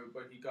Orochimaru,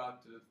 but he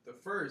got the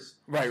first.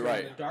 Right, so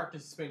right. In the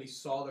darkness span, he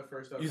saw the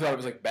first. you thought it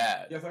was like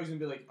bad. Yeah, I thought he was gonna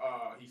be like,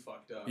 oh, he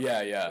fucked up.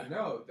 Yeah, yeah. But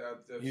no,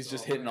 that's He's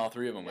just all hitting right. all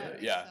 3 of them with That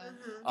it. makes Yeah.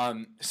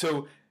 sense.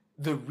 So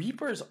the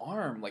Reaper's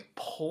arm like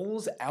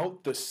pulls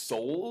out the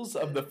souls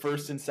of the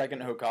first and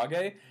second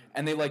Hokage,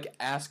 and they like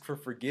ask for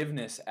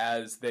forgiveness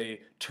as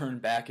they turn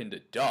back into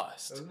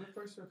dust. Doesn't the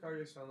first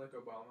Hokage sound like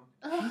Obama?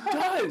 He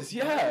does,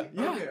 yeah,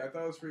 yeah. Okay, I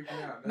thought I was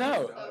freaking out.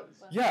 No. it does.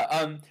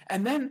 Yeah,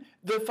 and then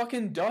the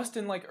fucking dust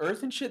and like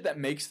earth and shit that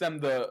makes them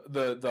the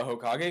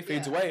Hokage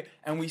fades Yeah. away,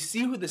 and we see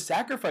who the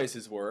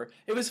sacrifices were.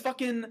 It was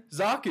fucking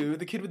Zaku,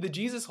 the kid with the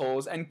Jesus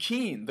holes, and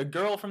Keen, the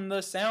girl from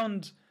the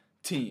sound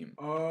team.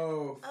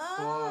 Oh, fuck.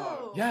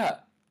 Oh. Yeah,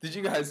 did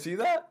you guys see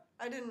that?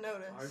 I didn't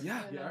notice.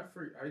 Yeah.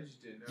 I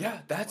just didn't know. Yeah,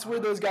 that's Wow. where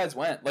those guys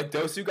went. Like,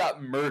 Dosu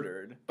got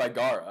murdered by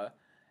Gaara,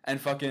 and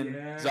fucking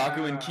Yeah.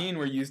 Zaku and Keen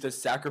were used as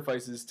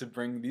sacrifices to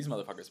bring these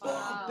motherfuckers back.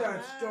 Wow.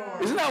 That's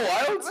dark. Isn't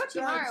that wild?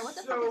 Orochimaru, what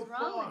the fuck is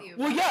wrong with you?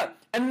 Well, yeah,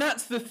 and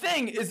that's the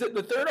thing, is that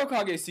the third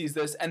Hokage sees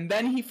this, and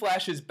then he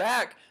flashes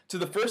back to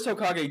the first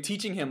Hokage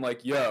teaching him,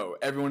 like, yo,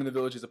 everyone in the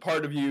village is a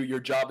part of you, your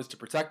job is to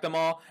protect them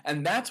all,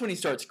 and that's when he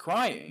starts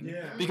crying.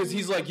 Yeah. Because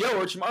he's like, yo,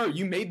 Orochimaru,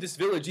 you made this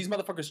village, these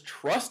motherfuckers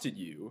trusted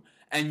you,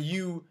 and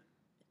you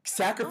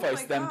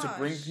sacrificed them to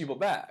bring gosh. people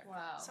back.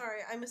 Wow. Sorry,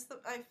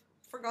 I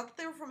forgot that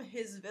they were from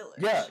his village.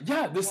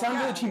 Yeah, the sound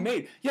Wow. village he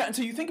made. Yeah, and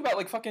so you think about,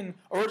 like, fucking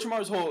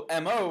Orochimaru's whole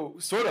MO,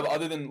 sort of,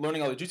 other than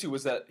learning all the jutsu,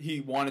 was that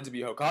he wanted to be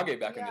Hokage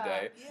back in the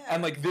day. Yeah.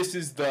 And, like, this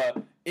is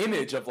the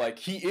image of, like,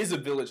 he is a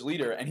village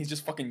leader, and he's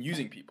just fucking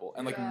using people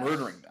and, like, Yeah.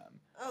 murdering them.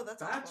 Oh,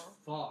 that's That's awful.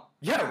 fucked.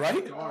 Yeah, right?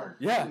 That's dark.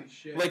 Yeah. Holy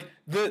shit. Like,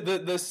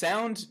 the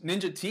Sound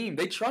Ninja team,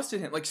 they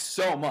trusted him, like,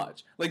 so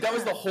much. Like, that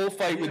was the whole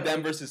fight with Yeah, them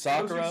like, versus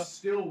Dosu Sakura.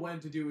 still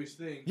went to do his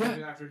thing. Yeah.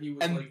 Even after he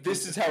was And like,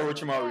 this is how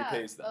Orochimaru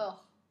repays them. Ugh.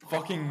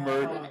 Fucking What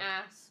murder. an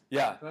ass.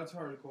 Yeah. That's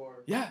hardcore.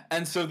 Yeah.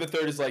 And so the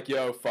third is like,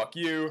 yo, fuck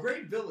you.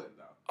 Great villain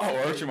though. Oh,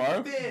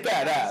 Orochimaru?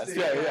 Fantastic. Badass.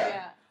 Yeah,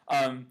 Yeah.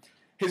 yeah.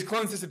 His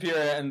clones disappear,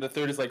 and the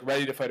third is, like,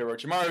 ready to fight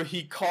Orochimaru.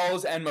 He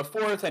calls Enma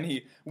forth, and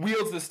he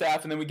wields the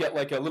staff, and then we get,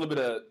 like, a little bit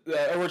of...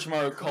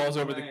 Orochimaru calls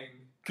over the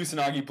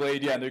Kusanagi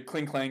blade, yeah, and they're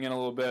clang-clanging a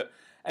little bit.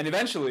 And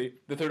eventually,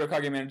 the third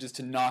Hokage manages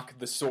to knock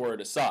the sword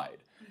aside.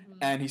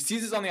 And he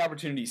seizes on the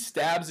opportunity,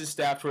 stabs his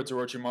staff towards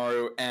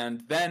Orochimaru,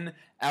 and then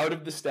out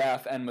of the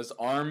staff, Enma's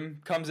arm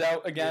comes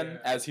out again,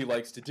 as he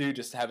likes to do,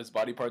 just to have his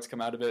body parts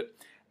come out of it.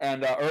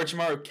 And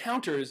Orochimaru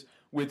counters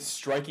with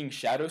striking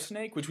Shadow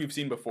Snake, which we've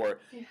seen before.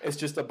 Yeah. It's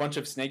just a bunch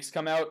of snakes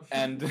come out,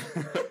 and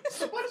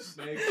It's a bunch of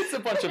snakes. it's a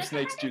bunch of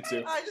snakes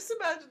jutsu. I just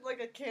imagined like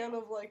a can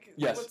of like.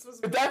 Yes, what's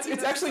this- but it's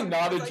peanuts actually or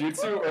not a something, like,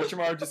 jutsu.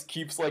 Orochimaru just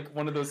keeps, like,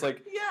 one of those,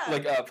 like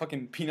Yeah.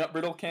 fucking peanut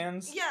brittle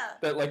cans Yeah.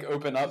 that, like,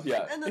 open up.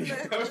 Yeah, And then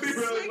That would be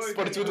really snakes. funny.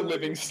 but it's with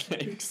living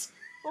snakes.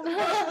 Oh my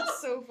god,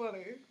 that's so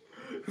funny.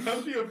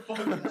 That'd be a fun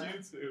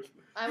jutsu.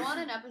 I want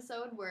an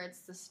episode where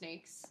it's the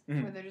snakes,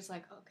 Mhm. where they're just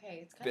like,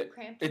 okay, it's kind of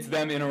cramped. It's in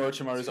them here. in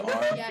Orochimaru's To be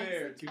arm. Yeah,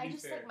 fair, he's to like, I be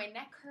just fair. like my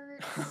neck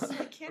hurts.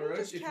 Can't you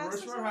just If cast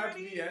us Orochimaru had to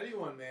already? be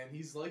anyone, man,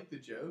 he's like the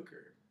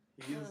Joker.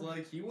 He's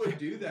like, he would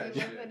do that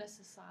We shit. live in a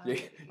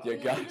society. You We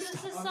gotta live in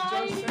a stop.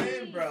 I'm just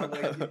saying, society. bro.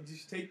 Like, you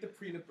just take the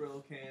peanut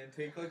brittle can,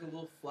 take like a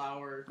little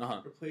flour,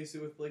 Uh-huh. replace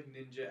it with like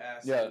ninja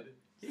acid. Yeah.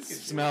 He could do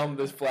Smell it.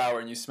 this flower,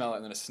 and you smell it,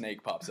 and then a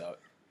snake pops out.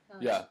 Oh,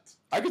 Yeah,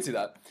 I could see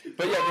that.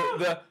 But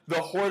yeah, the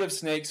horde of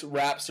snakes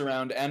wraps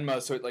around Enma,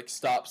 so it, like,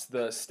 stops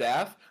the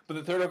staff. But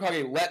the third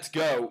Hokage lets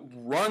go,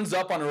 runs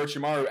up on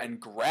Orochimaru, and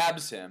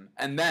grabs him.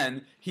 And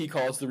then he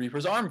calls the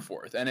Reaper's arm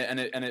forth, and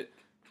it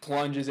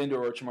plunges into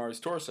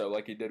Orochimaru's torso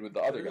like he did with the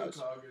other guys.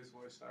 Kage's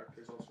voice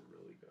actor is also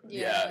really good.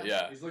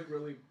 Yeah. He's like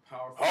really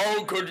powerful.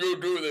 How could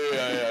you do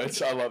that?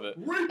 Yeah, I love it.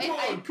 Reaper,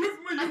 I- give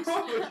me I'm,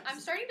 your I'm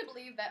starting to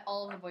believe that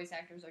all of the voice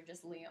actors are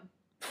just Liam.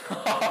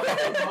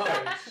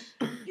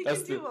 He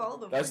That's can do all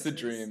the That's the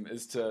voices. dream,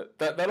 is to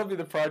that'll be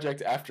the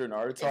project after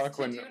Naruto Talk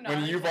to when do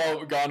when you've Naruto.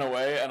 all gone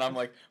away and I'm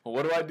like, well,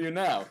 what do I do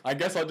now? I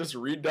guess I'll just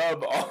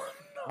redub all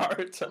of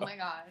Naruto. Oh my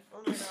god.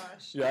 Oh my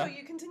gosh. Yeah? No,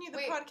 you continue the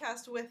Wait.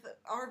 podcast with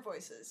our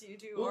voices. You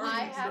do Well, our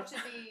I voices. have to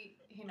be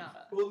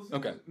Hinata. Well, the thing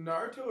Okay. is,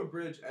 Naruto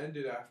Abridged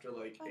ended after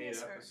like Oh, 8 yes,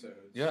 sir. episodes.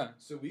 Yeah.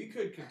 So we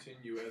could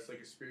continue as like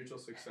a spiritual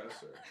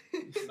successor.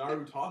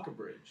 Naruto Talk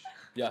Abridged.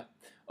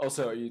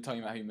 Also, are you talking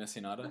about how you miss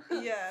Hinata?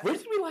 Yeah. Where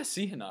did we last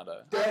see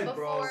Hinata? Dead,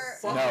 bro. Before-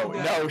 Fucking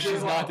No, dead. she's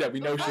Give not up. dead. We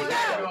know she's Oh, not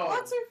yeah.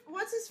 dead.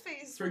 What's his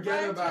face? Forget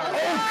Revenge about of-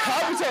 it.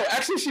 Oh, Kabuto!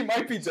 Actually, she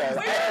might be dead.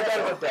 Where I forgot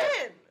did about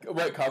that. he Wait,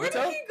 Where Kabuto?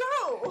 did he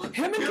go?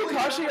 Him and Killing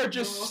Kakashi are Naruto.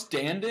 just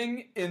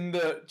standing in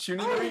the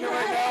tuning Oh, arena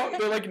yeah. right now.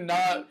 They're like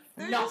not.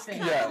 They're Nothing.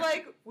 just kind Yeah. of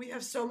like, we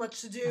have so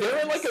much to do. They're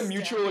in like a Just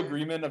mutual stand there.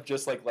 agreement of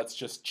just like, let's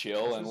just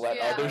chill and Just- let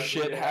Yeah. other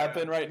shit Yeah.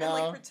 happen right And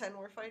like now. pretend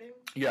we're fighting.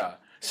 Yeah.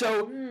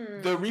 So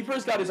the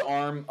Reaper's got his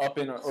arm up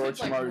in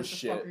Orochimaru's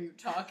shit. you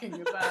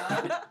talking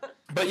about?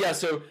 But yeah,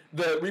 so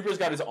the Reaper's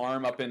got his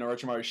arm up in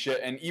Orochimaru's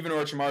shit, and even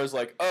Orochimaru's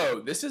like, oh,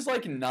 this is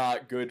like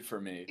not good for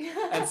me.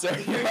 And so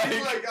he He's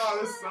like, like, oh,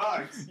 this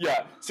sucks.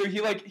 yeah, so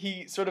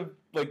he sort of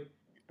like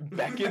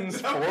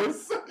beckons That was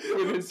forth so-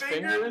 with his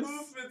finger fingers.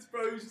 movements,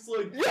 bro. He was just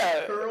like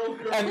Yeah, curl.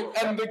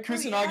 and the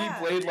Kusanagi yeah.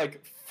 blade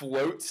like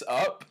floats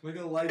up. like a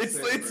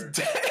lightsaber. It's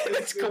dead.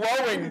 It's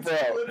glowing, bro.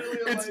 literally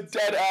a It's lightsaber.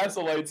 dead ass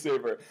a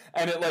lightsaber,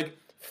 and it like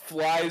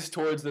flies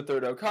towards the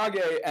third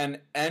Hokage, and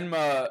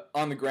Enma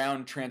on the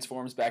ground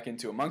transforms back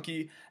into a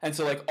monkey, and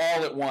so like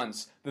all at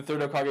once, the third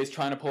Hokage is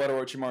trying to pull out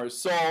Orochimaru's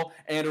soul,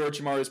 and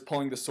Orochimaru is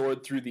pulling the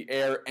sword through the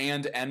air,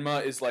 and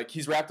Enma is like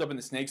he's wrapped up in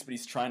the snakes, but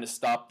he's trying to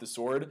stop the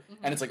sword,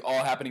 and it's like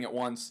all happening at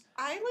once.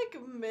 I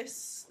like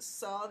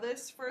saw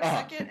this for a Uh-huh.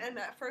 second, and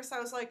at first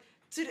I was like,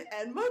 did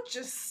Enma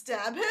just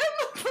stab him?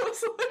 I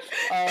was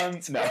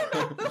like, No.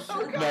 Oh,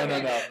 God. No.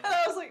 And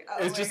I was like,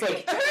 oh It's my just God.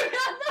 like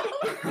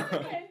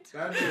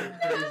That'd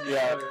be crazy.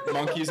 yeah,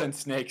 monkeys and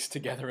snakes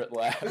together at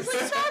last.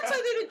 Sometimes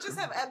I didn't just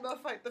have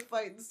Enma fight the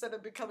fight instead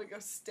of becoming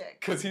a stick.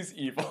 Because he's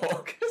evil.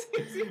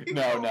 He's evil.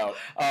 No.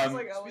 I was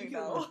like, oh wait, Speaking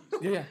no.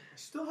 of- Yeah. I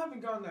still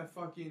haven't gotten that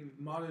fucking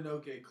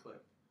Mononoke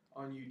clip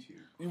on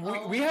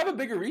YouTube. We have a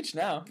bigger reach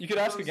now. You could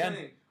That's ask what I'm again.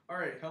 saying. All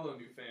right, hello,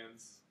 new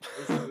fans.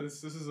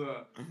 This is an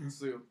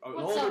What's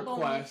old up,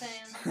 request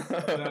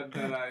OnlyFans?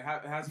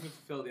 that hasn't been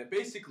fulfilled yet.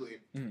 Basically,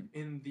 Mm.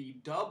 in the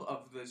dub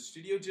of the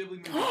Studio Ghibli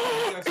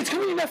movie, It's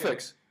coming to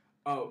Netflix.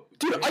 Oh,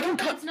 Dude, I can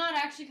But cut. it's not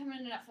actually coming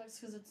to Netflix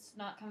because it's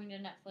not coming to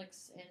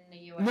Netflix in the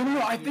U.S. No.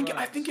 I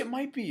US. think it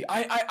might be.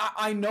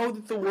 I know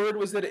that the word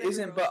was that it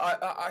isn't, but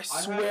I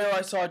swear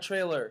I saw a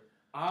trailer.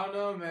 I don't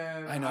know,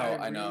 man.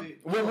 I know.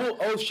 Really,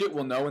 Oh shit,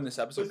 we'll know when this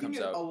The episode thing comes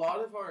is, a out.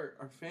 lot of our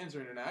fans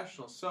are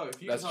international, so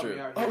if you That's can help true.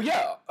 me out Oh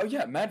here.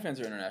 yeah. Mad fans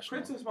are international.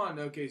 Princess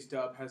Mononoke's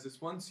dub has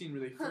this one scene where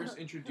they first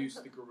introduce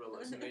the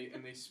gorillas, and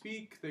they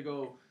speak. They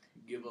go,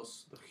 "Give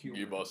us the human.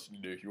 Give us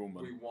the We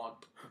human.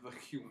 want the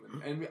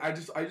human." And I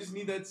just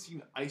need that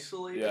scene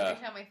isolated. Yeah.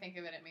 Every time I think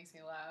of it, it makes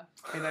me laugh.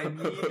 And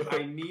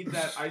I need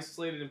that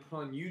isolated and put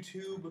on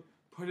YouTube.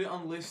 Put it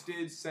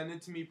unlisted. Send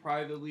it to me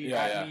privately.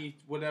 Yeah, at yeah. me,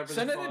 whatever.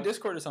 Send the it in fuck.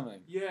 Discord or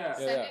something. Yeah.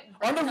 Send Yeah. it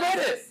On the right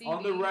Reddit! to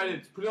On the CB.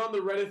 Reddit. Put it on the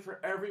Reddit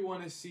for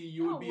everyone to see.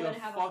 You would Oh, be would a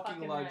have a fucking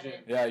fucking legend. Reddit.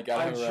 Yeah, you I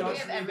gotta have a just Reddit. We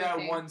have need that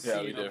everything. one Yeah,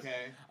 scene, we do.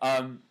 okay?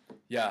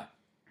 Yeah.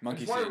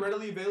 Monkey It's why scene.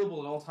 readily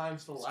available at all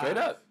times to laugh. Straight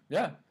up.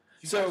 Yeah. If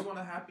you So- guys want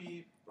a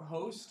happy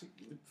host,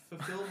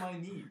 fulfill my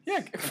needs.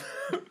 Yeah.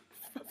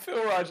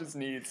 Phil Rogers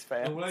needs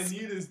And fans. what I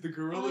need is the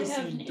gorilla We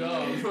have scene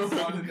dub needs. of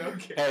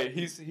Mononoke. Hey,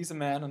 he's a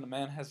man and the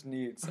man has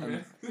needs.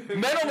 And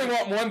men only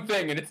want one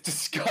thing and it's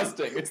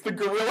disgusting. It's the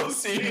gorilla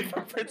scene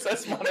from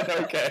Princess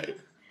Mononoke.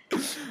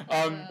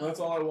 That's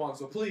all I want.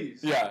 So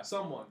please, Yeah.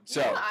 someone. You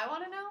know So what I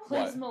want to know?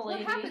 What? Please,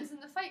 milady. What happens in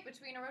the fight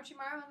between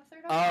Orochimaru and the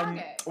third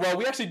Hokage? well,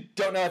 we actually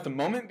don't know at the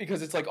moment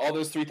because it's like all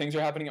those three things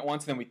are happening at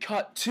once, and then we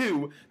cut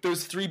to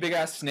those three big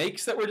ass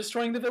snakes that were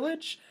destroying the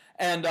village.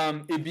 And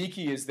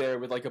Ibiki is there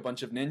with like a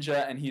bunch of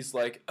ninja, and he's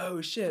like,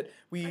 "Oh shit,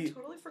 I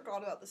totally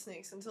forgot about the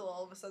snakes until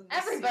all of a sudden. the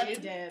Everybody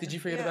scene- did. Did you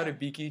forget Yeah. about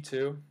Ibiki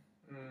too?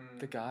 Mm.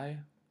 The guy? Do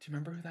you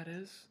remember who that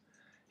is?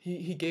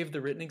 He gave the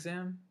written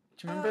exam.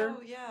 Do you remember?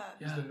 Oh yeah.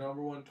 He's the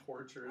number one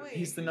torturer. Wait.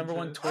 He's the number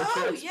one Ninja. torture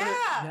Oh, expert.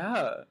 yeah!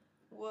 Yeah.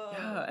 Whoa.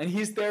 Yeah. And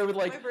he's there with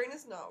My like, brain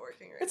is not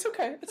working right. it's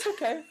okay.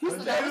 He's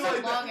That was a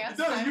like long that. ass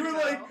No, time you were ago.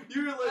 like,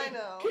 I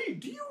know. Hey,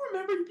 do you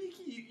remember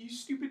Ibiki? You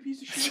stupid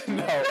piece of shit.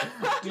 no,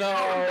 Do you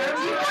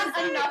want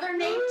another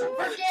name to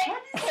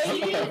forget?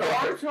 Hated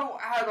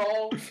Naruto at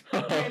all?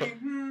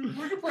 Hating,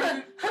 we're gonna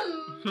play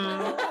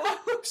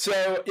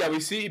So yeah, we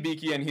see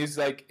Ibiki, and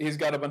he's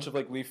got a bunch of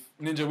like leaf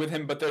ninja with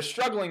him, but they're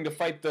struggling to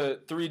fight the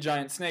three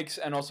giant snakes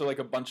and also like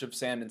a bunch of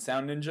sand and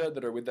sound ninja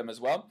that are with them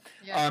as well.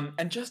 Yeah.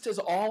 And just as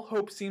all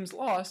hope seems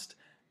lost,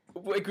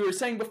 like we were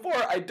saying before,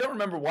 I don't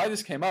remember why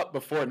this came up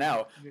before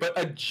now, but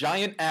a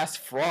giant ass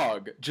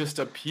frog just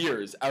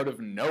appears out of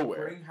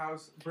nowhere.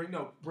 Bring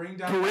Bring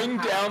down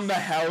down the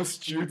house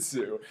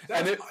jutsu,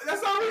 and it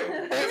That's not real.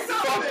 it That's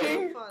not fucking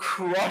real.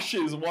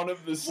 crushes one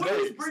of the What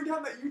is snakes. bring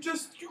down that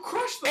you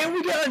crushed them? And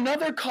we get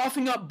another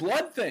coughing up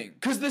blood thing,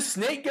 because the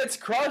snake gets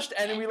crushed,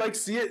 and we like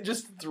see it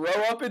just throw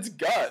up its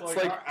guts.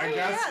 Like, I Oh,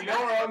 guess yeah, you know that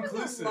we're all happens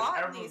inclusive. a lot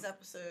in Everyone- these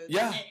episodes.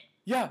 yeah,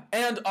 yeah.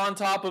 And on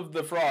top of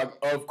the frog,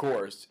 of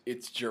course,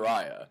 it's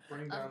Jiraiya.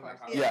 Bring Of down course.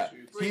 the house. Yeah.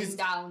 Shoots. Bring he's-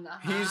 down the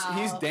He's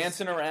house.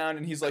 dancing around,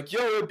 and he's like,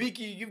 "Yo,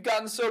 Ibiki, you've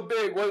gotten so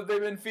big. What have they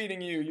been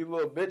feeding you, you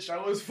little bitch?"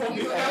 That was funny.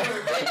 He's He's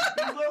like-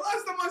 like,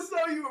 last time I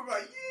saw you, I'm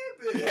like,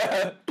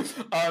 yeah,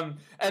 bitch. Yeah.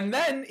 And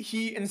then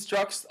he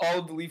instructs all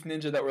of the Leaf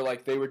Ninja that were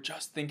like, they were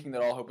just thinking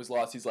that all hope was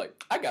lost. He's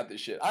like, I got this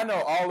shit. I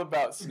know all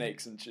about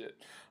snakes and shit.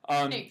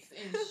 Snakes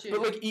and shit.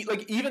 But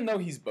like even though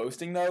he's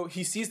boasting though,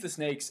 he sees the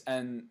snakes,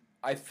 and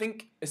I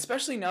think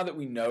especially now that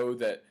we know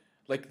that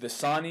like the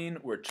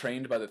Sannin were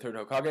trained by the third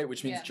Hokage,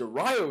 which means Yeah.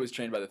 Jiraiya was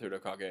trained by the third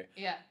Hokage.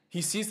 yeah.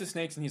 He sees the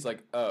snakes and he's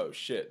like, oh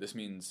shit, this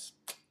means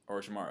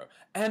Orochimaru.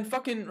 And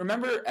fucking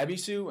remember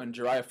Ebisu when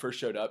Jiraiya first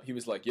showed up, he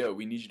was like, yo,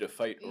 we need you to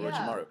fight Yeah.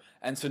 Orochimaru.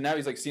 And so now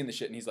he's like seeing the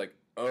shit and he's like,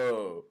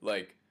 oh,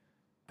 like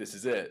this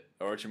is it.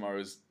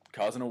 Orochimaru's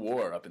causing a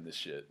war up in this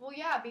shit. Well,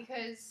 yeah,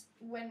 because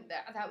when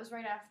that was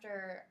right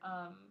after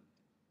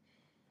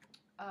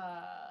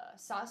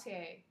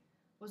Sasuke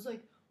was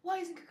like, why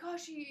isn't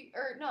Kakashi,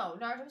 or no,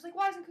 Naruto was like,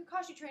 why isn't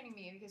Kakashi training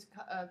me? Because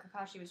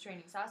Kakashi was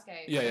training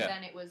Sasuke. Yeah, but yeah.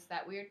 then it was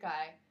that weird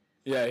guy.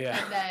 Yeah,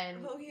 yeah. And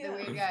then Oh, yeah. the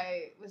weird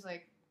guy was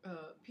like,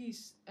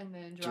 peace. And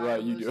then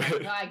Jiraiya, you was do like,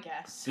 it. I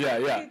guess. Yeah,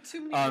 yeah. Okay,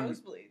 too many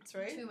nosebleeds,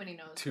 right? Too many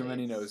nosebleeds. Too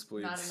many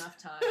nosebleeds. Not enough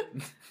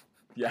time.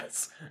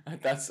 Yes,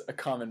 that's a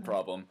common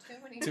problem.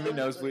 Too many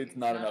nosebleeds,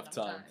 not enough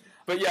time.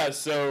 But yeah,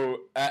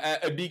 so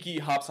Ibiki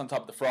hops on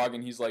top of the frog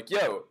and he's like,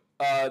 yo,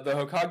 the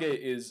Hokage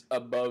is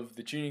above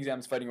the tuning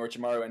exams fighting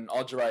Orochimaru, and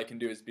all Jiraiya can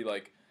do is be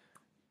like,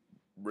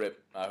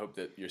 rip, I hope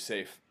that you're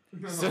safe.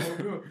 So-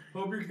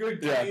 hope you're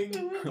good, Yeah.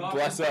 King. Thoughts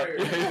Bless and up.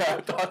 prayers.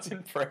 Yeah, thoughts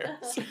and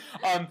prayers.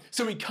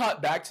 So we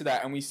cut back to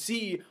that, and we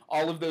see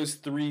all of those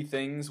three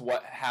things,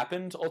 what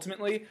happened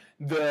ultimately.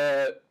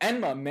 The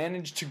Enma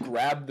managed to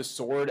grab the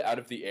sword out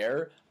of the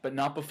air, but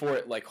not before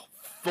it, like,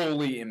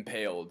 fully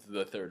impaled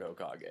the third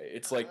Hokage.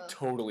 It's, like,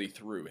 totally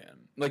through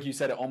him. Like you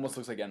said, it almost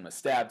looks like Enma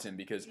stabbed him,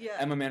 because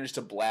Emma managed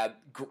to grab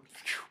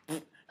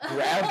the...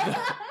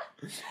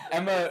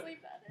 Emma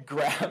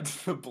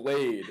grabbed the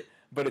blade,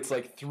 but it's,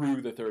 like,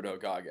 through the third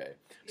Hokage.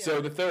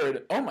 So the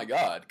third, oh my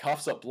god,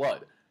 coughs up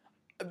blood.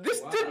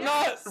 This did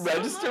not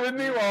register with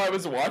me while I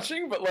was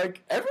watching, but,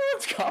 like,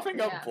 everyone's coughing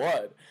up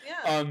blood.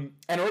 Yeah.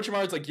 And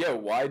Orochimaru's like, yo,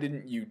 why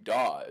didn't you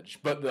dodge?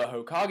 But the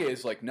Hokage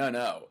is like,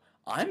 no,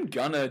 I'm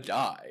gonna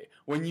die.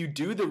 When you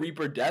do the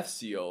Reaper Death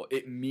Seal,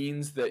 it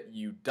means that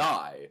you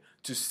die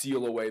to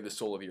seal away the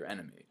soul of your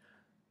enemy.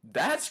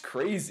 That's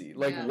crazy.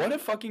 Like, what a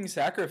fucking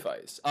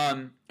sacrifice.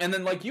 And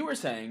then, like you were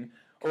saying,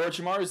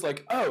 Orochimaru's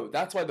like, oh,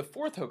 that's why the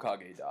fourth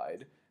Hokage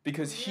died.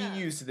 Because he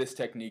used this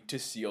technique to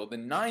seal the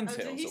Nine Tails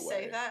away. Did he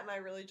say that and I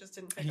really just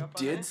didn't pick up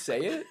on He it? did say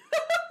it.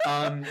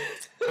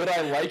 But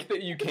I like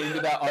that you came to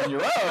that on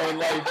your own.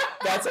 Like,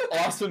 that's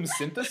awesome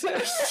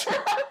synthesis.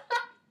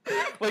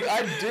 Like,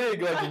 I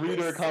dig, like,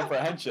 reader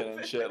comprehension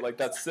and shit. Like,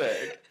 that's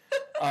sick.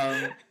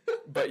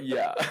 But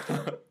yeah.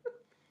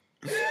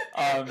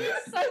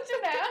 Such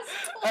an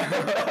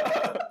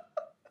asshole.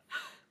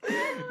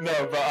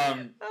 No, but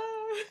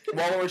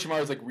while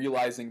Orochimaru's like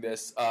realizing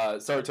this,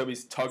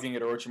 Sarutobi's tugging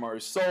at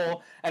Orochimaru's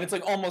soul, and it's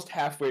like almost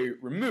halfway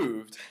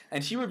removed,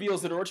 and he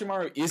reveals that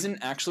Orochimaru isn't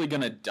actually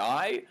gonna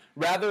die.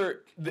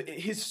 Rather,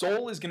 his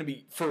soul is gonna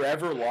be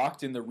forever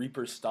locked in the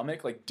Reaper's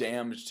stomach, like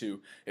damned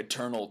to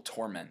eternal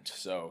torment.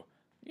 So,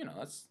 you know,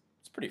 that's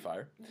pretty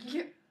fire.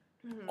 Yeah.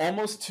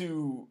 Almost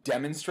to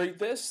demonstrate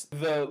this,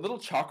 the little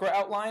chakra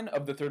outline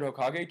of the third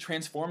Hokage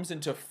transforms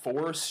into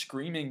 4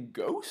 screaming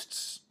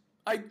ghosts.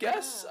 I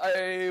guess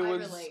I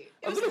was relate.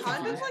 It a was little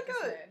kind confused.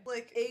 of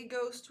like a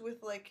ghost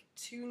with like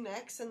 2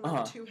 necks and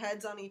then 2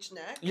 heads on each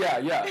neck.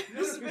 Yeah. No,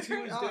 It's because he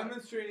very was odd.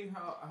 demonstrating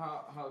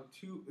how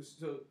two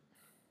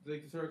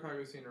like the third Hokage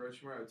was saying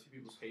Orochimaru, 2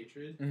 people's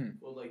hatred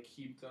will like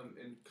keep them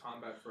in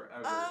combat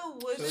forever. Oh,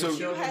 was So- the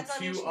show 2 them heads on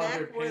 2 each other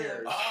neck were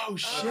pairs. Oh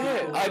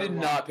shit! Oh. I did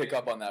not pick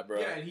up on that, bro.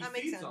 Yeah, and he That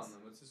makes feeds sense. on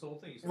them. It's his whole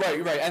thing. He's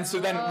Right. And so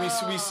then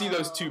we see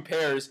those 2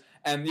 pairs,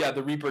 and yeah,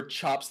 the Reaper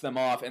chops them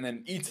off and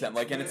then eats them.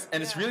 Like, and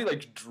it's really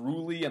like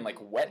drooly and like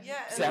wet Yeah,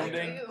 and,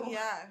 sounding. Ew.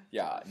 Yeah.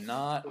 Yeah,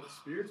 not. But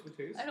spirits would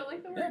taste. I don't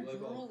like the Yeah. word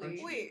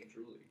drooly. Wait.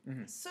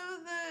 Drooly. So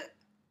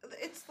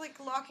it's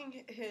like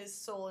locking his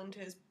soul into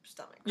his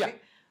stomach, Yeah.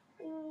 right?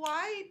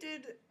 Why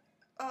did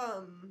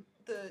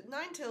the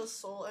Nine-Tails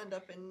soul end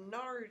up in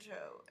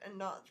Naruto and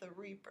not the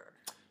Reaper?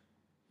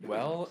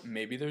 Well,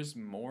 maybe there's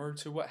more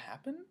to what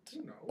happened,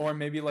 Who knows? or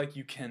maybe like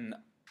you can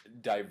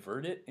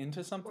divert it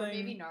into something, Or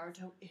maybe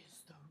Naruto is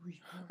the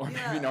Reaper. Or maybe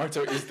Yeah.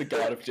 Naruto is the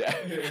god of death.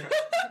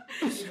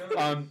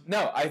 Yeah.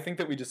 No, I think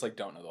that we just like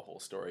don't know the whole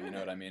story. You know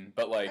what I mean?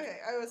 But like, Okay,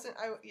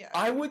 yeah.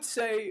 I would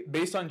say,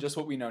 based on just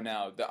what we know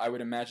now, that I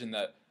would imagine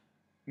that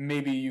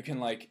maybe you can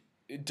like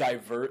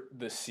divert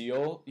the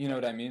seal. You know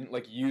what I mean?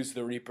 Like use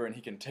the Reaper, and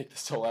he can take the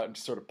soul out and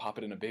just sort of pop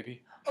it in a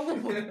baby.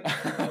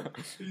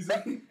 He's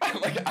like,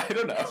 Like I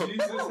don't know.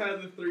 Jesus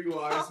had the 3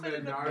 wise Pop it men.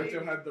 in a Naruto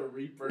baby. had the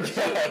Reaper.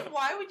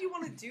 Why would you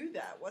want to do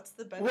that? What's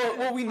the benefit?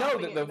 Well, we of know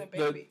popping that it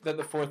in a baby?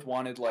 the fourth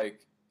wanted like.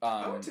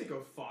 I would take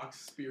a fox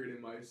spirit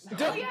in my stomach.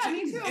 Oh yeah,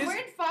 me too. I'm Is-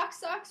 wearing fox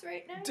socks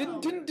right now.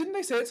 Didn't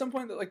they say at some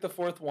point that like the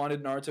fourth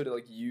wanted Naruto to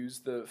like use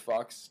the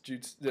fox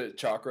jutsu, the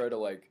chakra to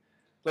like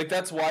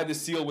that's why the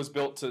seal was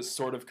built to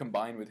sort of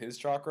combine with his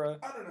chakra.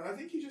 I don't know. I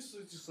think he just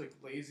was just like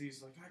lazy.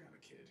 He's like, I got a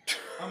kid.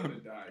 I'm gonna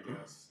die, I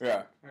guess.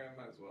 Yeah. I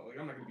might as well. Like,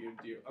 I'm not gonna be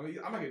a deal. I mean,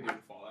 I'm not gonna deal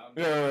with Fallout.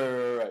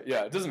 Right.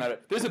 Yeah, it doesn't matter.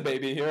 There's a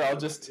baby here. I'll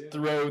just Yeah.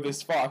 throw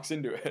this fox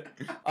into it.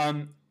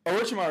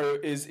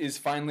 Orochimaru is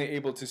finally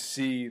able to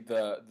see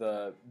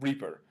the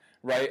Reaper,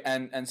 right?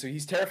 And so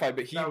he's terrified,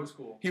 but That was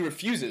cool. he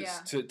refuses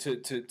Yeah.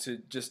 to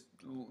just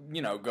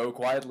go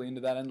quietly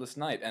into that endless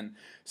night. And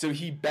so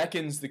he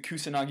beckons the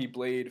Kusanagi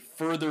blade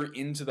further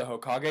into the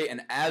Hokage,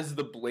 and as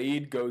the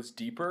blade goes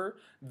deeper,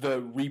 the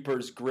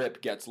Reaper's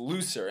grip gets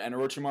looser, and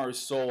Orochimaru's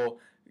soul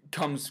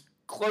comes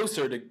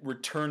closer to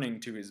returning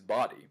to his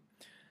body.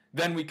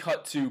 Then we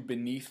cut to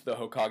beneath the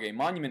Hokage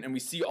monument, and we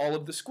see all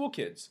of the school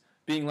kids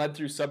being led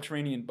through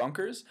subterranean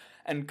bunkers,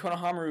 and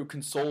Konohamaru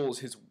consoles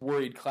his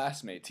worried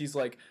classmates. He's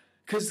like,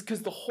 because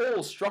the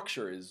whole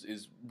structure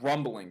is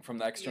rumbling from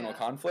the external Yeah.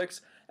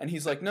 conflicts, and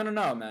he's like, no,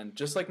 man,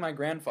 just like my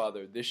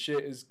grandfather, this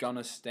shit is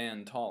gonna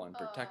stand tall and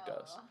protect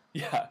us.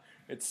 Yeah,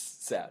 it's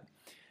sad.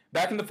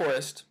 Back in the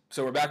forest,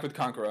 so we're back with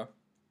Kankura,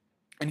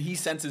 and he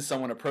senses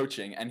someone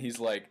approaching, and he's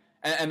like,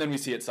 and then we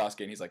see it's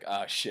Sasuke, and he's like,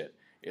 shit.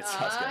 It's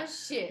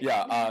Sasuke. Shit.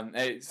 Yeah,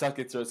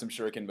 Sasuke throws some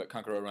shuriken, but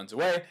Kankuro runs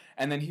away,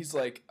 and then he's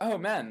like, oh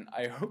man,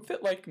 I hope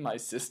that, like, my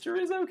sister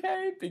is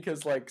okay,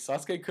 because, like,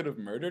 Sasuke could have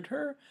murdered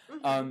her.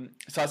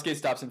 Sasuke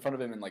stops in front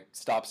of him and, like,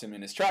 stops him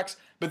in his tracks,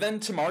 but then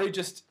Tamari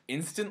just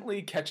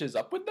instantly catches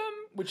up with them,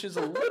 which is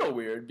a little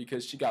weird,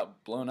 because she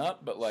got blown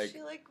up, but, like...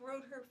 She, like,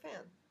 rode her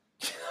fan.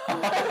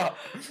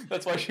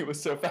 That's why she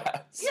was so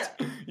fast.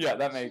 Yeah. Yeah,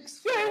 that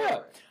makes... Yeah.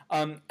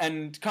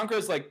 And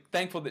Kankuro's, like,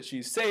 thankful that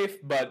she's safe,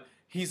 but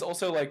he's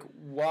also like,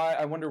 why...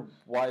 I wonder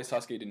why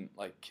Sasuke didn't,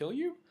 like, kill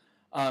you?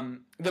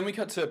 Then we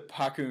cut to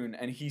Pakun,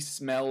 and he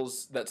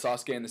smells that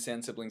Sasuke and the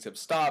Sand siblings have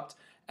stopped,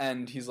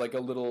 and he's like a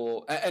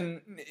little...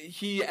 And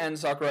he and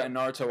Sakura and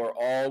Naruto are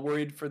all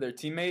worried for their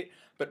teammate,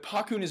 but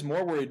Pakun is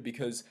more worried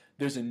because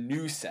there's a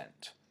new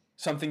scent,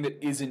 something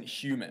that isn't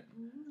human,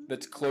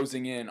 that's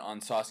closing in on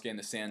Sasuke and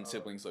the Sand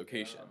siblings'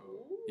 location.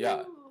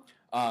 Yeah.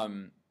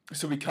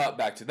 So we cut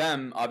back to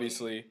them,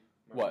 obviously.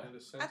 What?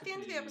 At the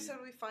end of the episode,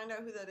 we find out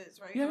who that is,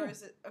 right? Yeah. Or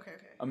is it... Okay.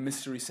 A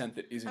mystery scent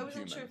that isn't I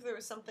wasn't human. sure if there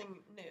was something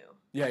new.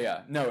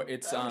 Yeah. No,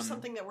 it's... Or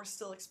something that we're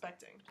still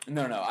expecting.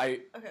 No,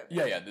 Okay.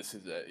 Yeah, this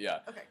is it, yeah.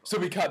 Okay, cool. So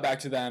we cut back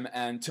to them,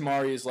 and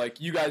Tamari is like,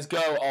 you guys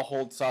go, I'll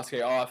hold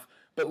Sasuke off.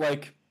 But,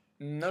 like,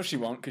 no she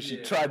won't, because she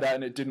tried that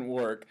and it didn't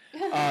work.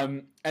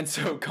 And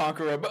so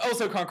Kankuro... But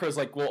also Kankuro's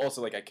like, well,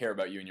 also, like, I care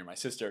about you and you're my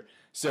sister.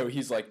 So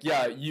he's like,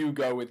 yeah, you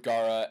go with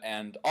Gaara,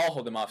 and I'll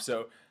hold him off.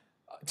 So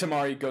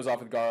Tamari goes off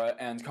with Gaara,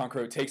 and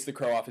Kankuro takes the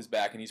crow off his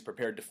back, and he's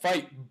prepared to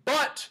fight.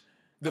 But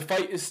the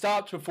fight is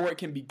stopped before it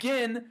can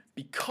begin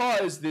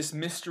because this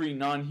mystery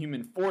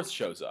non-human force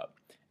shows up,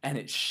 and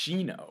it's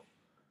Shino.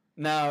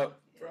 Now,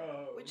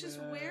 Which is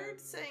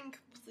weird saying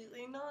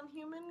completely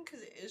non-human,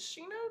 because it is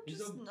Shino, He's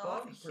just a not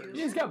bug human.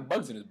 person. he's got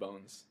bugs in his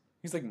bones.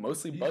 He's like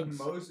mostly bugs.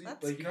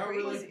 That's like, not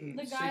really crazy.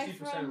 The guy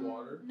 60% from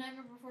water.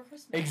 Nightmare Before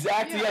Christmas.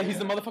 Exactly, Yeah. yeah, he's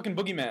the motherfucking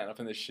boogeyman up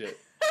in this shit.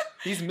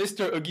 He's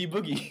Mr. Oogie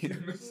Boogie.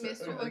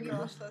 Mr. Oh my Oogie.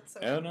 gosh, that's so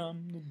And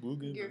I'm the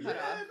boogeyman. You're cut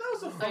off. that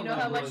was a I fun know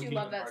how level much in you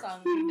love Kingdom that song.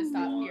 Hearts We need to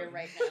stop 1. here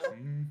right now.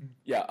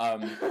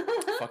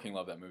 Yeah, fucking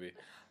love that movie.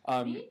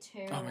 Me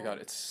too. Oh my god,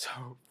 it's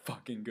so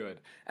fucking good.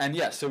 And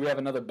yeah, so we have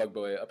another bug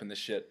boy up in this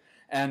shit.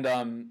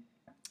 And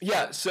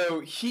yeah,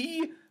 so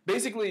he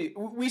basically,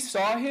 we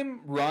saw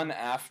him run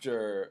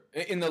after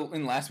in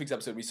last week's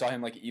episode. We saw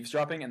him like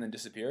eavesdropping and then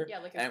disappear. Yeah,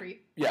 like a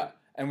creep. Yeah,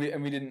 and we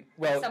didn't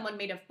Someone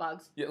made of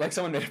bugs. Yeah, like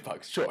someone made of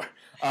bugs, sure.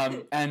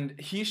 And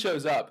he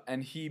shows up,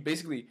 and he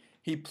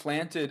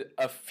planted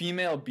a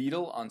female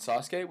beetle on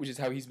Sasuke, which is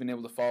how he's been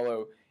able to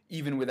follow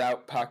even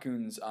without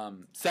Pakun's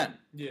scent.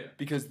 Yeah.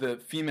 Because the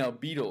female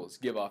beetles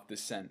give off the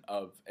scent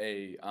of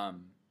a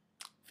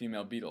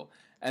female beetle,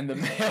 and the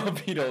male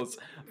beetles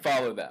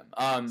follow them.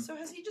 So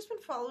has he just been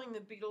following the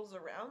Beatles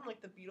around?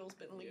 Like the Beatles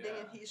been leading,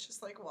 and he's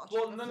just like watching.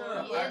 Well, the no.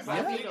 floor? He is the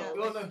I think, beetle.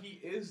 well, no, he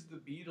is the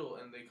beetle,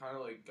 and they kind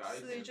of like guide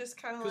So him. they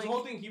just kind of 'Cause like the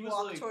whole thing, he was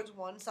walk like- towards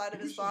one side of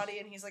he his was body,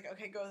 just- and he's like,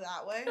 "Okay, go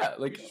that way." Yeah, He's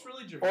like just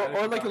really or dramatic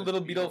like a about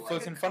little his beetle like,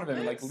 floats in front of him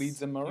and like compass?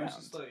 leads him He around, was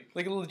just like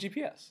like a little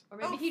GPS. Or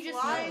maybe Oh, he just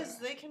flies.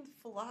 They can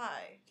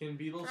fly. can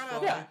beetles Forgot fly,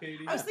 about that.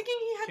 Katie? I was thinking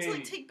he had to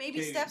like Katie, take baby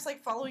Katie, steps,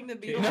 like following the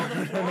beetle Katie. on the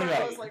No, floor. no, no.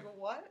 I was like,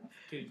 "What?"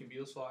 Katie, can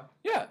beetles fly?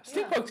 Yeah,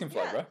 stink Yeah. bugs can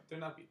fly, Yeah. bro. They're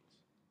not beetles.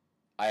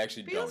 I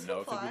actually Beetles don't know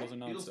can if the fly. beetles are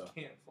not. Beetles So.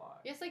 can't fly.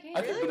 Yes, they can.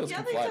 I think Really? beetles Yeah,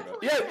 can they fly, bro.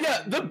 definitely Yeah, can.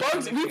 yeah. The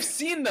bugs They we've can.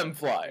 seen them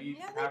fly. We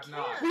Yeah, they have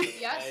not. can.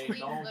 Yes, They we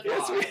don't literally-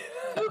 Yes, we-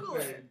 fly. Google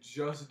They it.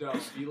 just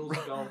don't. Beetles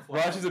don't fly.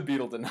 Raj is a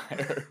beetle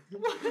denier.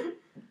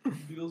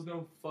 Beetles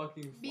don't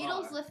fucking fly.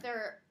 Beetles lift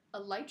their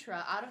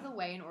elytra out of the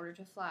way in order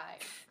to fly.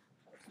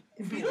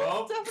 Beetles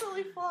Well,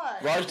 definitely fly.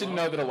 Raj didn't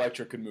know that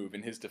Electra could move.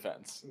 In his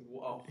defense,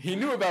 Whoa. he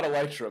knew about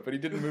Electra, but he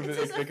didn't move It it.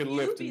 says They a could few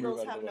lift and move beetles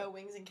out of have the way. no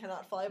wings and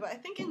cannot fly, but I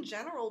think in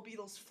general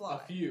beetles fly.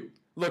 A few.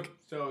 Look,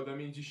 So that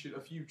means a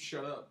few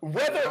shut up.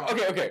 whether Wow.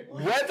 okay,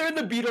 whether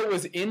the beetle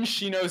was in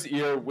Shino's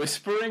ear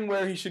whispering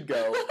where he should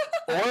go,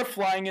 or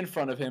flying in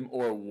front of him,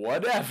 or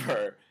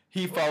whatever,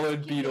 he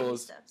followed taking baby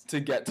beetles steps. to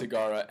get to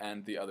Gaara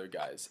and the other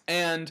guys.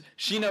 And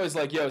Shino is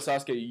like, yo,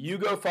 Sasuke, you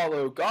go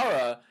follow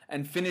Gaara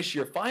and finish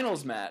your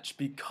finals match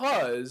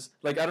because,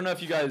 like, I don't know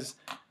if you guys,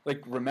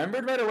 like,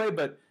 remembered right away,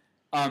 but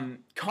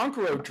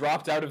Kankuro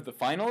dropped out of the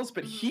finals,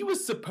 but he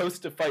was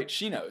supposed to fight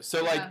Shino.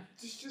 So, like, Yeah.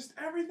 It's just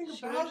everything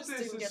Shino about just this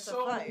didn't is get to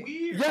so fight.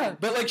 weird. yeah,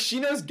 but, like,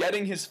 Shino's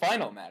getting his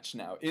final match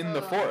now in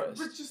the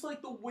forest. But just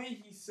like the way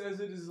he says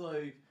it is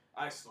like,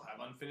 I still have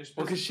unfinished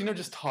Well, because business. Shino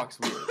just talks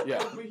weird. Yeah.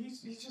 But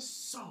he's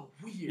just so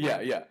weird.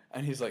 Yeah.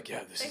 And he's like,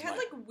 yeah, this They is had my...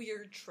 like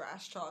weird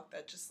trash talk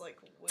that just like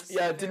was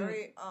Yeah, it didn't-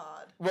 very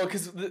odd. Well,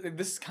 because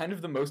this is kind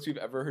of the most we've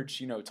ever heard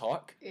Shino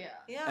talk. Yeah.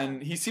 Yeah.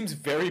 And he seems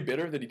very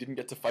bitter that he didn't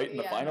get to fight in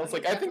the Yeah, finals. no,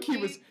 Like, he I think he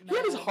had his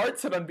definitely- heart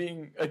set on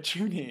being a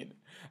Chunin.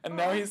 And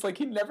now he's like,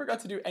 he never got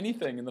to do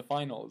anything in the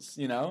finals,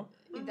 you know?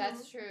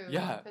 That's true.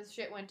 Yeah. Because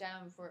shit went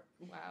down before.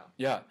 Wow.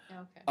 Yeah.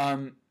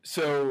 Okay.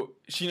 So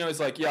Shino is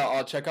like, yeah,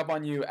 I'll check up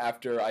on you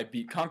after I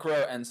beat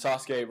Kankuro, and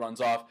Sasuke runs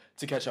off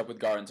to catch up with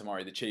Gaara and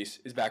Tamari. The chase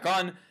is back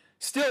on.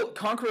 Still,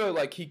 Kankuro,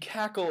 like, he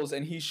cackles,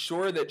 and he's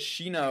sure that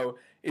Shino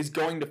is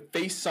going to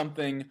face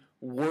something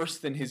worse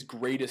than his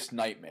greatest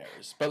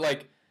nightmares. But,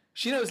 like,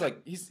 Shino's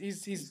like,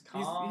 he's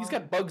calm.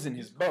 got bugs in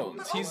his He's calm. bones.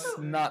 But He's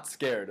also- not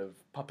scared of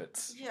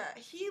puppets. Yeah,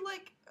 he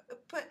like,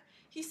 but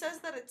he says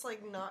that it's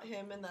like not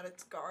him and that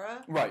it's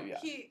Gaara. Right, yeah.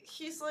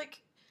 He's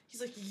like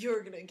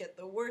you're gonna get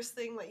the worst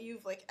thing that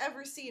you've like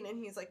ever seen, and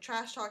he's like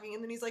trash talking,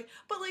 and then he's like,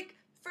 but like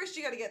first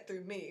you got to get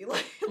through me.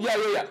 Like, Yeah.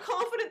 I'm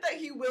confident that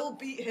he will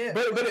beat him.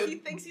 But He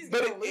thinks he's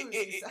gonna lose.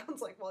 He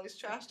sounds like while he's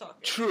trash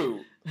talking.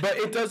 True, but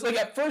it does, like,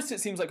 at first it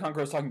seems like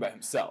Kankuro's talking about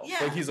himself. Yeah.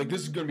 Like, he's like,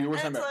 this is gonna be the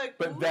worst And time it's ever. like,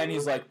 But then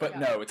he's like, but Yeah.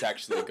 no, it's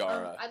actually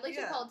Gaara. I'd like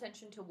to Yeah. call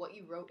attention to what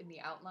you wrote in the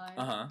outline.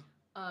 Uh-huh.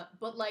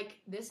 But like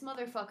this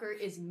motherfucker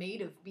is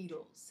made of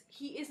beetles.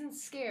 He isn't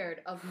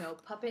scared of no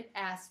puppet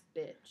ass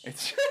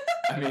bitch.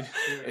 I mean,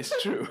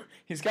 it's true.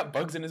 He's got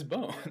bugs in his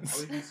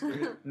bones. Oh, he's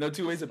straight. No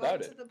two ways about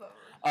Bug it. to the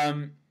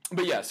bone.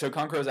 But yeah, so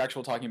Kankuro's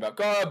actually talking about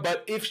Gaara,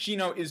 but if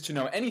Shino is to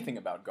know anything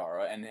about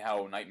Gaara and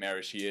how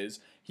nightmarish he is,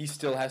 he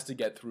still has to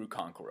get through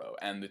Kankuro,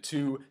 and the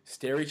two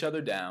stare each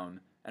other down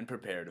and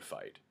prepare to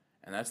fight.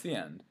 And that's the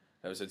end.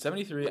 Episode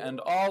 73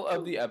 and all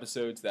of the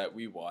episodes that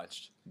we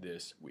watched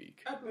this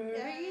week.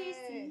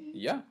 Yay.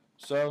 Yeah,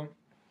 so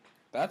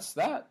that's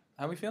that.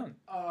 How we feeling?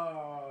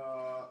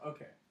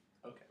 Okay.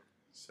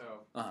 So,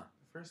 Uh-huh.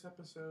 the first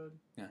episode.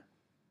 Yeah.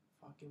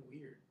 Fucking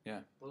weird.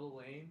 Yeah. A little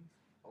lame.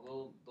 A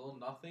little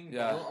nothing.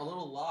 Yeah. A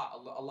little lot.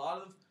 A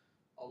lot of.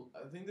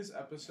 I think this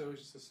episode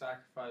is just a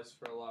sacrifice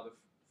for a lot of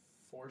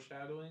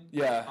foreshadowing.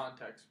 Yeah.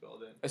 Context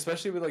building.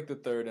 Especially with like the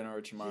third and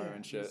Orochimaru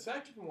and The shit.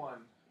 second one,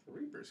 the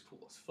Reaper's cool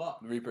as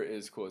fuck. The Reaper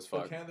is cool as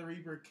But fuck. can the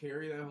Reaper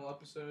carry that whole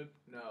episode?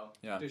 No.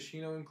 Yeah. Does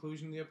Shino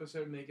inclusion in the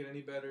episode make it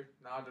any better?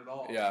 Not at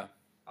all. Yeah.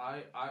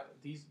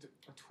 These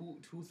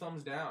two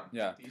thumbs down.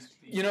 Yeah. These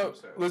You know,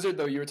 episodes. Lizard,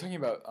 though, you were talking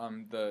about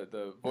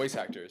the voice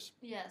actors.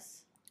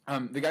 Yes.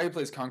 The guy who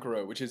plays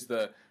Kankuro, which is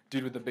the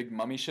dude with the big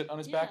mummy shit on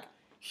his back,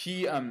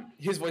 he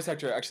his voice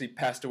actor actually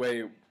passed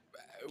away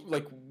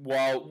like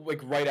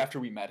right after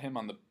we met him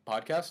on the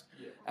podcast.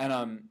 Yeah.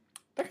 And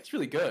that guy's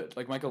really good.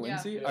 Like Michael Yeah.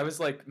 Lindsay. Yeah. I was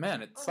like,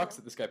 man, it sucks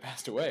that this guy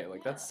passed away.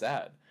 Like that's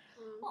sad.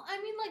 Well, I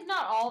mean, like,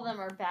 not all of them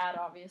are bad,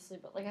 obviously,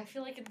 but, like, I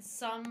feel like in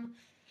some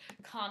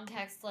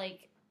context,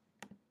 like,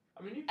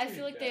 I mean, I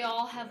feel like they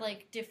all have,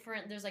 like,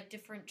 different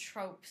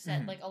tropes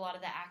that, Mhm. like, a lot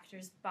of the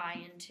actors buy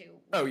into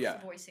Oh, with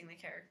yeah. voicing the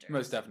characters.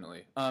 Most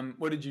definitely.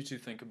 What did you two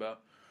think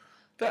about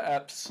the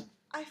apps?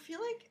 I feel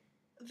like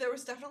there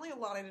was definitely a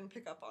lot I didn't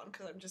pick up on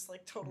because I'm just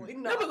like totally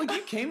No, not. but like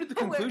you came to the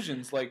aware.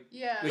 conclusions like,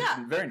 Yeah. like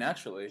Yeah. very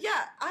naturally.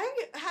 Yeah,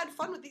 I had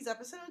fun with these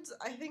episodes.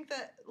 I think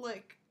that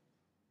like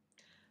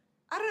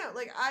I don't know,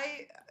 like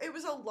it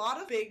was a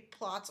lot of big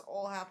plots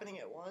all happening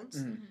at once.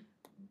 Mhm.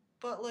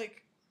 But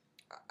like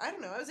I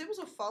don't know, I was able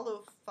to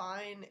follow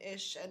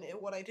fine-ish, and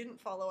what I didn't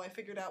follow, I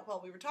figured out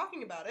while we were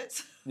talking about it.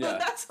 So Yeah.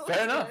 that's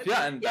Fair enough. good.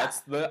 Yeah, and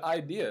that's the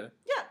idea.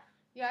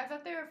 Yeah, I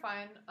thought they were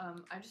fine.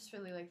 I just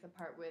really like the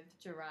part with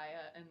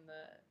Jiraiya and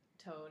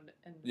the toad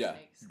and the Yeah,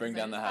 snakes. 'cause bring I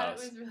down just the thought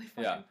house. It was really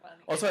Yeah. fucking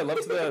funny. Also, I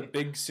loved the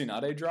big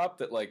Tsunade drop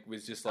that like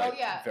was just like Oh,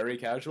 yeah. very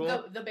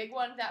casual. the big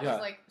one that Yeah.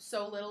 was like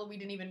so little we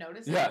didn't even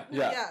notice Yeah, it.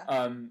 yeah.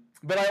 Yeah.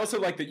 But I also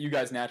like that you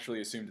guys naturally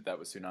assumed that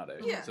was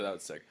Tsunade. Yeah. So that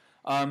was sick.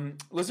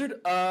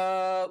 Lizard,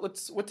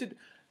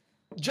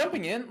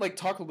 jumping in, like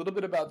talk a little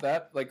bit about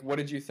that. Like, what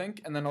did you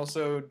think? And then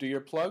also do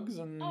your plugs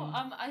and.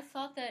 I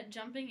thought that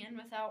jumping in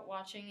without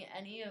watching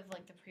any of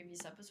like the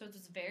previous episodes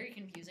was very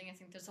confusing. I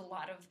think there's a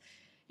lot of,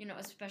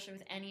 especially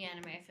with any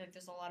anime, I feel like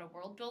there's a lot of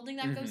world building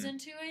that goes Mhm.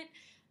 into it.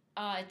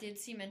 It did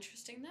seem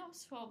interesting though,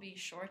 so I'll be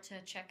sure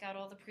to check out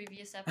all the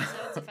previous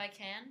episodes if I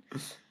can.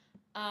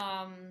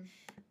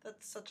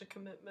 That's such a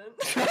commitment.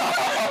 It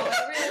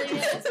really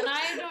is, and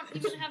I don't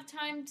even have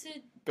time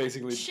to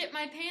Basically. shit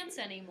my pants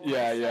anymore.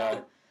 Yeah, so,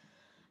 yeah.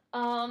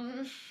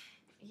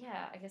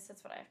 Yeah, I guess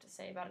that's what I have to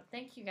say about it.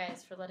 Thank you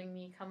guys for letting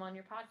me come on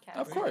your podcast.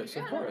 Of course,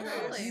 Yeah, of course.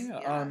 absolutely.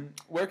 Yeah.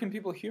 Where can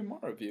people hear more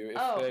of you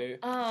if they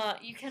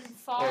You can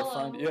follow.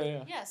 find?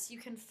 Yeah. Yes, you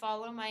can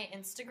follow my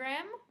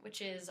Instagram,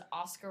 which is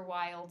Oscar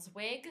Wilde's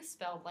Wig,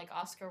 spelled like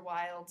Oscar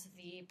Wilde,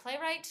 the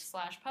playwright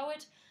 /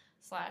 poet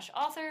 /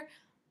 author.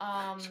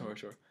 Sure.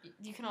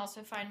 You can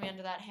also find me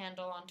under that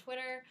handle on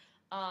Twitter.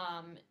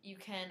 You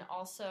can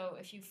also,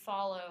 if you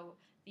follow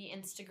the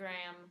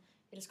Instagram,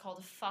 it is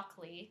called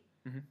Fuckley.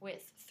 Mhm.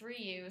 With 3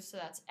 U's, so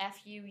that's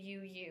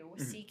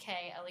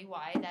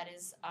FUUUCKLEY. That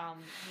is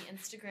the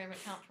Instagram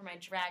account for my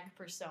drag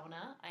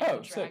persona. I am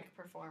a drag sick.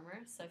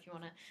 performer, so if you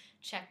want to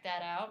check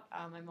that out,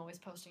 I'm always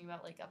posting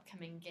about like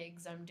upcoming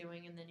gigs I'm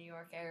doing in the New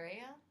York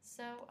area.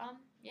 So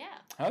yeah,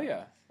 Hell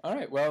yeah. All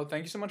right. Well,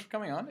 thank you so much for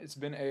coming on. It's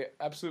been an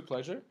absolute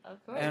pleasure.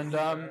 of course. And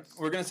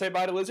we're going to say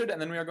bye to Lizard,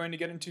 and then we are going to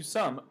get into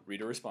some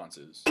reader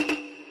responses.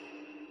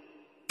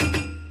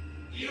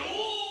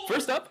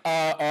 First up,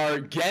 our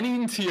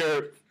Genin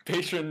tier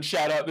patron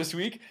shout out this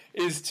week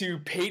is to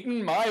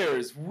Peyton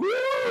Myers. Woo!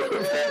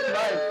 Peyton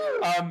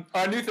Myers.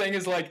 Our new thing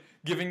is like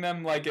giving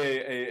them like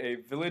a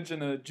village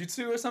and a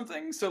jutsu or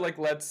something. So like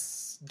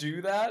let's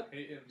do that.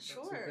 Peyton, that's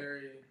Sure. a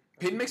very.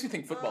 Peyton makes me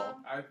think football.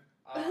 I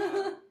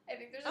I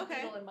think there's a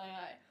Okay. beetle in my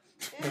eye.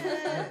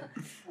 Yeah.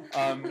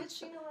 Um, Get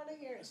Shino out of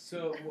here.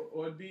 so what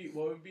would be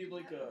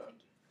like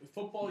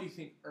football, you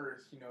think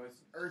Earth. You know,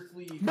 it's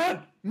earthly.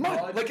 Mud!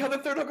 Mud? Like how the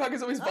third Hokage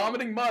is always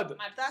vomiting mud.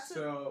 That's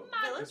So,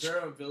 a is village. there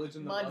a village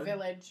in the Mud mud?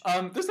 Village.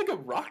 There's like a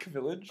rock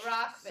village.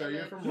 Rock So Village.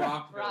 you're from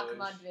Rock Village.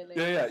 Mud Village.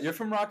 Yeah, you're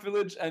from Rock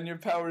Village, and your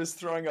power is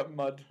throwing up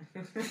mud.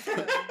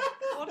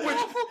 What an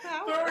awful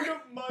power. Throwing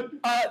up mud.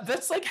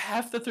 That's like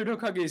half the third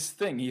Hokage's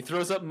thing. He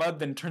throws up mud,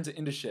 then turns it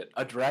into shit.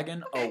 A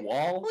dragon, Okay. a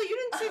wall. Well, you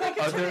didn't say they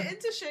could turn Other- it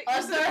into shit.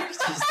 You said they could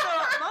just throw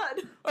out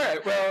mud. All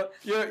right, well,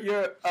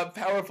 you're a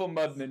powerful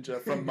mud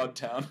ninja from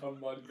Mudtown. A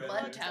mud village.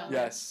 Mudtown.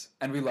 Yes,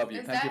 and we love you.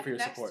 Is Thank you that for your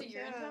next support. to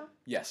Urinetown?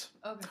 Yes.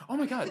 Okay. Oh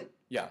my god.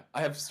 Yeah,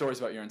 I have stories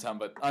about Urinetown,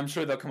 but I'm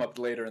sure they'll come up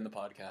later in the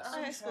podcast.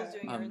 My high school's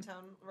doing Um,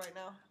 Urinetown right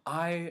now.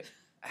 I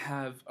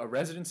have a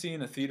residency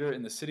in a theater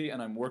in the city,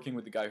 and I'm working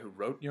with the guy who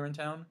wrote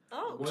Urinetown.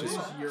 Oh, What Which is is-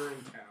 cool.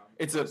 Urinetown?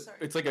 It's Oh, sorry.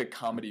 it's like a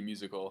comedy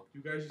musical.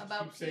 You guys just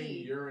About keep saying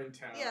pee.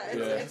 Urinetown. Yeah,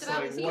 it's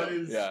about like, pee. what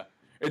is? Yeah,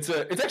 it's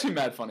actually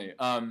mad funny.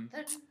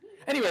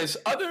 Anyways,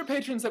 other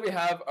patrons that we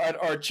have at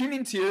our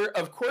tuning tier,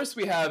 of course,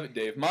 we have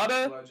Dave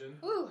Mata. Legend.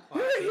 Ooh.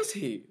 Where is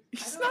he?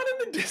 He's not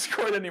in the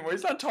Discord anymore.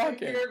 He's not talking.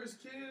 Take care of his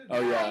kid.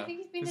 Oh yeah. I think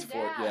he's being His a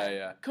fort- dad.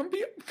 Yeah. Come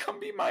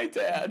be my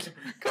dad.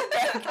 Come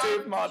back,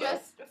 Dave Mata.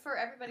 Just for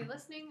everybody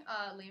listening,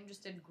 Liam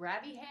just did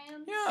grabby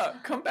hands. Yeah,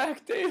 come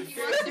back, Dave. He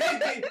wants to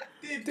Dave,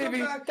 Dave, come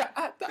Davey,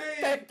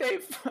 back.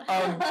 Dave.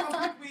 Come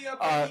pick me up.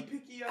 I need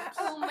picky ups.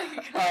 Oh my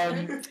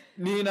god.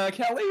 Nina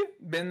Kelly,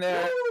 been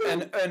there, Woo!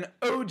 an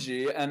OG,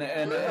 and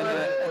an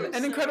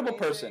So incredible amazing.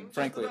 person, Just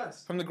frankly, the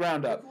best. from the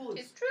ground up.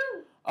 It's true.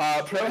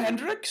 Pro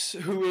Hendrix,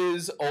 who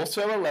is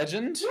also a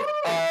legend.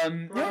 Yeah.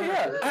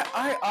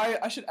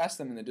 I should ask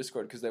them in the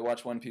Discord because they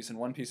watch One Piece, and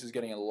One Piece is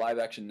getting a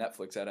live-action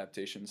Netflix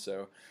adaptation,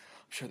 so I'm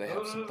sure they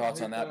have some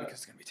thoughts on that because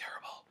it's gonna be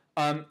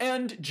terrible.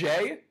 And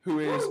Jay, who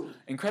is Woo!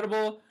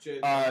 incredible.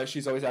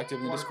 She's always active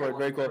in the Discord,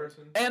 very cool.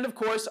 And of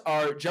course,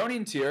 our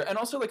Jonin tier, and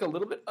also like a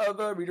little bit of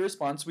a reader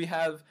response. We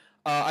have,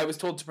 I was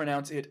told to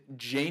pronounce it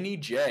Janie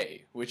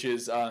J, which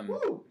is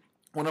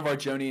one of our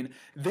Jonin.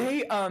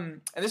 They,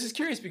 and this is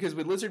curious because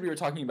with Lizard we were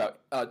talking about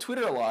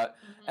Twitter a lot,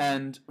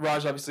 and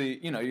Raj, obviously,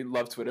 you know, you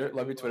love Twitter,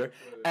 love your Twitter.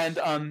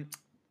 And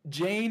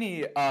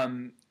Janie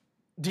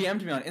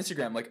DM'd me on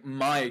Instagram, like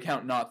my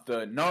account, not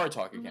the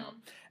Narutalk account.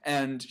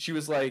 And she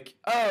was like,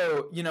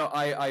 oh, you know,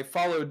 I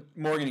followed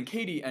Morgan and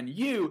Katie and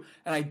you,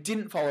 and I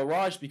didn't follow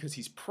Raj because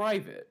he's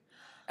private.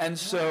 And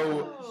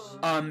so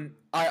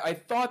I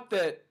thought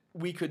that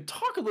we could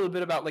talk a little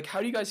bit about, like, how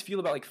do you guys feel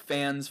about, like,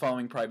 fans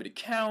following private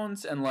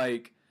accounts and,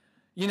 like,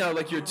 you know,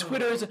 like, your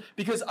Twitters?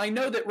 Because I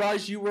know that,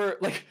 Raj, you were,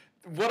 like,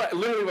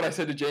 literally what I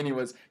said to Janie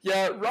was,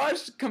 yeah,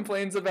 Raj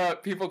complains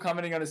about people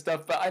commenting on his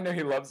stuff, but I know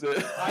he loves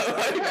it.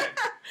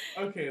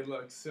 Okay,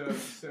 look, so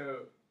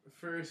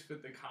first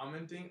with the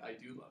commenting, I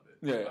do love it.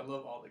 Yeah. I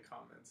love all the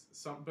comments.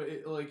 But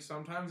it, like,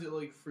 sometimes it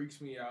like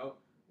freaks me out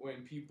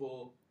when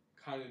people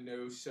kind of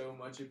know so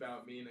much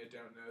about me and I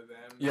don't know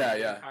them. Yeah, and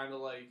yeah. Kind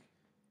of like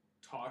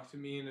talk to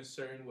me in a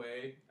certain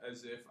way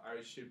as if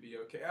I should be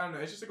okay. I don't know.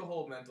 It's just like a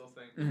whole mental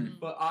thing. Mhm.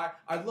 But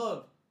I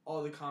love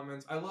all the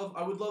comments. I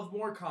would love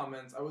more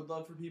comments. I would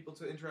love for people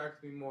to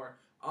interact with me more.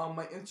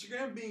 My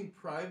Instagram being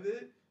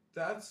private,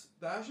 that's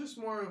just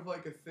more of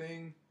like a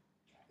thing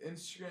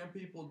Instagram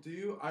people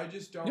do. I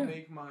just don't Yeah.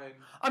 make mine.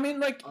 I mean,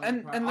 like,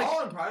 and like,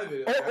 all in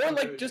private. or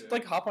like, just,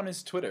 like, hop on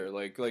his Twitter,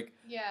 like,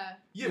 Yeah.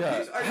 yeah.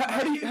 Please,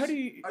 How do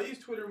you, I use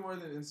Twitter more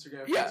than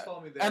Instagram. Yeah, Please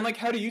follow me there. and, like,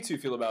 how do you two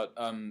feel about,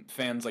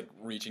 fans, like,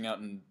 reaching out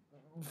and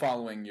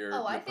following your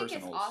Oh, I your think it's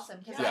personals? awesome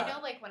because Yeah. I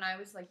know, like, when I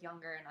was like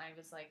younger and I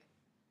was like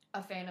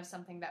a fan of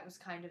something that was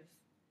kind of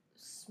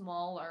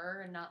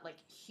smaller and not like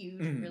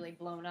huge, Mhm. really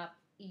blown up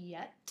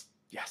yet.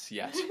 Yes.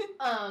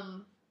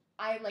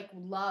 I like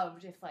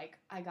loved if like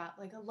I got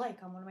like a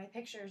like on one of my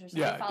pictures or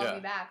someone Yeah, followed yeah. me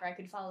back, or I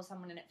could follow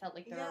someone and it felt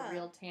like they're Yeah. a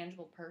real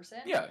tangible person.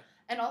 Yeah.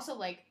 And also,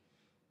 like,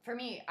 for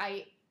me,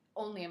 I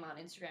only am on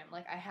Instagram.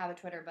 Like, I have a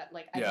Twitter, but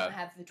like I Yeah. don't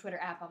have the Twitter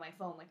app on my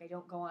phone. Like, I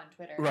don't go on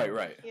Twitter.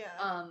 Right.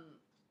 Yeah.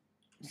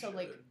 So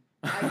like Should.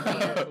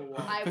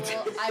 I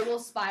can't. I will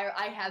spiral.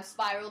 I have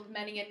spiraled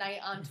many a night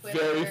on Twitter.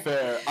 Very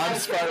fair. I'm I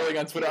spiraling on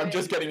cannot Twitter. do I'm it.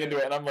 just getting into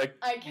it, and I'm like,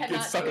 I It's cannot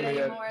do sucking it me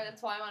in. anymore.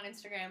 That's why I'm on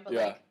Instagram. But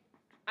Yeah. like,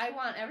 I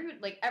want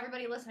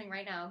everybody listening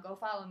right now, go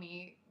follow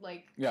me.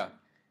 Like, yeah.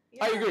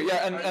 Yeah. I agree.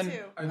 Yeah, Me and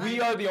too. we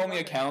I are the only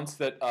love it. accounts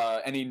that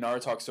any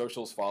Narutalk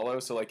socials follow.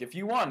 So like, if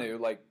you want to,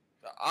 like,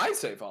 I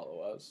say follow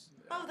us.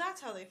 Oh,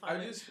 that's how they find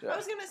I it. just Yeah. I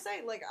was gonna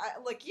say,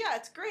 yeah,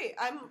 it's great.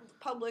 I'm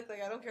public,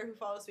 like I don't care who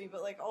follows me,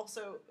 but like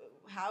also,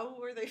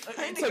 how are they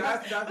finding like-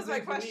 us? that's That's the my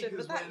thing for me, question.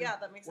 'cause But that, when- yeah,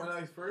 that makes when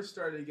sense. I first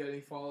started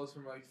getting follows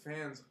from like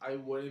fans, I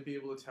wouldn't be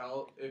able to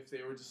tell if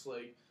they were just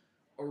like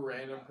a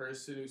random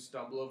person who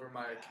stumbled over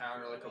my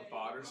account or like a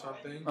bot or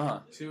something. Uh huh.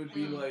 So it would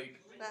be like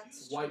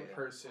That's white true.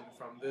 person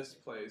from this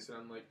place, and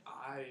I'm like,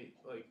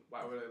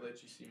 why would I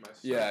let you see my stuff?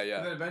 Yeah, yeah.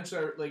 And then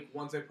eventually,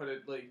 once I put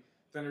it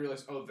then I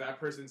realized, oh, that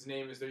person's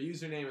name is their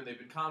username, and they've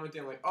been commenting.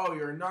 I'm like, oh,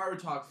 you're a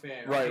Narutalk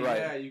fan. Right, Okay, right.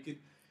 Yeah, you could.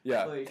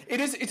 Yeah. Like,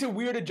 It's a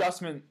weird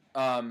adjustment.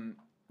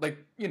 Like,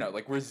 you know,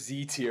 like we're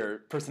Z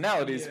tier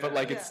personalities, but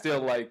like it's Yeah.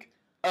 still like,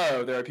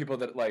 oh, there are people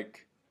that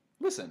like,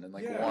 listen and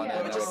like Yeah. want Yeah.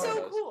 to Which know is so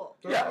about us. cool.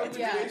 But Yeah. on It's the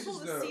Yeah. really basis, cool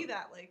to though, see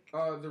that. Like,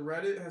 the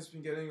Reddit has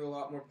been getting a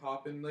lot more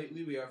poppin'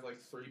 lately. We have like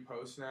 3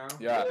 posts now.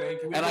 Yeah. We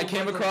And I have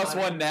came like across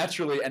 11 one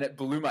naturally, and it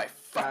blew my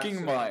fucking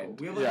That's so mind. cool.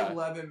 We have like Yeah.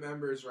 11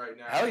 members right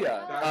now. Hell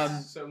yeah.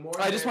 That's, so more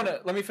I just there. want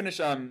to let me finish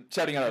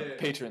shouting out our Yeah.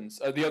 patrons.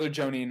 The other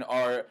Jonine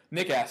are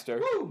Nick Astor.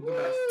 Woo!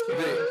 The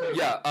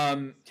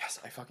best. Yes,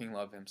 I fucking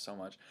love him so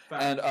much.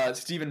 Facts. And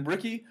Stephen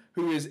Bricky,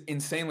 who is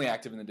insanely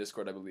active in the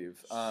Discord, I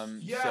believe.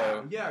 Yeah,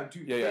 So, yeah,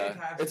 dude. yeah.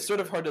 Fantastic. It's sort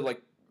of hard to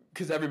like,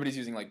 because everybody's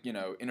using like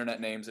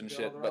internet names and Yeah,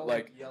 shit. they're But all,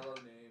 like, yellow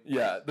names.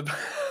 yeah,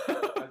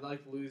 I'd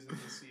like losing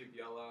the sea of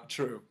yellow.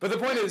 true. But the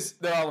point is,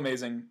 they're all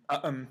amazing.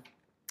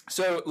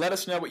 So let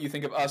us know what you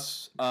think of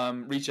us.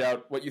 Reach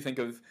out what you think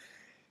of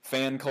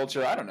fan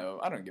culture. I don't know.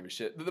 I don't give a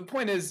shit. The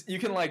point is, you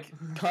can like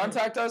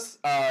contact us,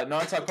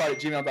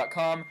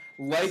 narutalkpod@gmail.com.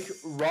 Like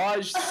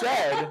Raj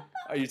said,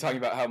 are you talking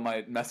about how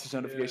my message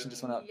notification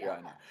just went up? Yeah.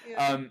 I know.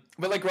 yeah.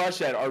 But like Raj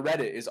said, our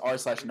Reddit is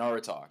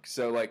r/Narutalk.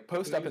 So like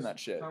post up in Please that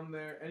shit. Come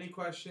there. Any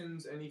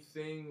questions,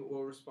 anything,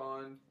 we'll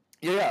respond.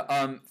 Yeah.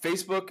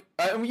 Facebook.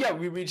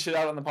 We read shit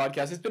out on the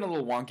podcast. It's been a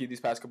little wonky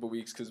these past couple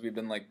weeks because we've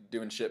been like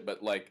doing shit,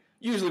 but like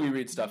usually we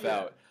read stuff Yeah.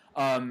 out.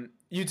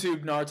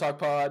 YouTube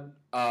NarutalkPod,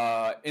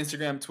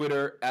 Instagram,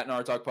 Twitter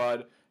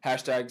 @NarutalkPod,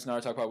 hashtags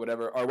NarutalkPod,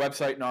 whatever. Our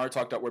website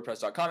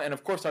narutalk.wordpress.com, and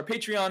of course our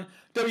Patreon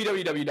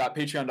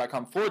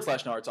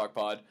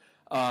www.patreon.com/NarutalkPod.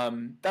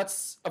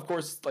 That's of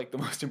course like the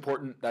most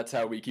important. That's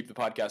how we keep the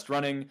podcast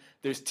running.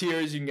 There's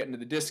tiers. You can get into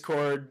the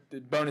Discord, the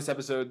bonus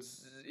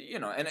episodes,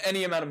 and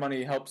any amount of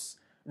money helps.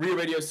 Rio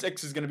Radio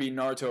 6 is going to be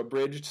Naruto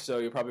abridged, so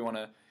you'll probably want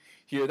to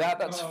hear that.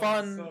 That's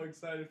fun. I'm so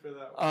excited for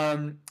that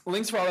one.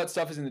 Links for all that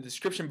stuff is in the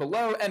description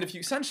below, and if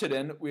you send shit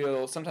in,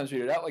 we'll sometimes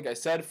read it out, like I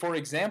said. For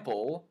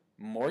example,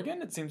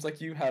 Morgan, it seems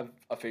like you have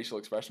a facial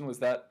expression. Was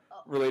that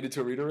related to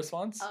a reader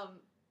response?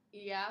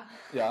 Yeah.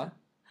 Yeah?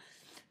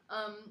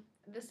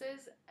 This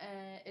is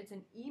it's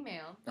an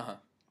email Uh-huh.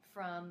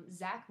 from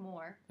Zach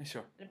Moore,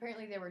 Sure. and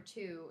apparently there were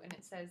 2, and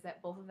it says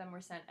that both of them were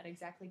sent at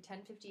exactly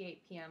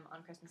 10:58 p.m.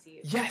 on Christmas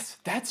Eve. Yes,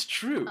 that's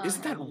true.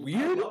 Isn't that I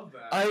weird? love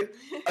that. I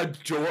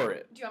adore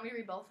it. Do you want me to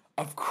read both?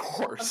 Of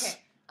course. Okay.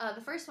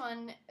 The first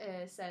one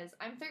says,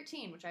 "I'm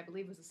 13," which I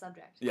believe was the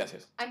subject. Yes.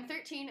 I'm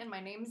 13 and my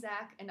name's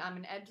Zach and I'm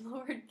an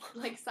edgelord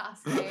like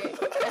Sasuke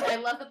and I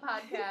love the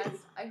podcast.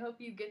 I hope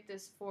you get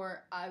this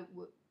for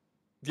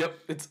Yep,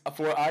 it's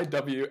for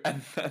IW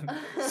and then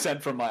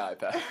sent from my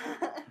iPad.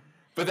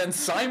 But then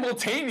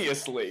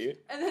simultaneously...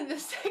 And then the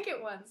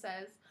second one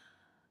says,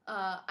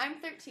 I'm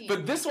 13.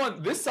 But this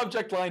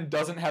subject line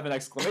doesn't have an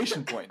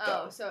exclamation point,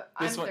 though. Oh, so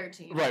This I'm one-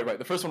 13. Right.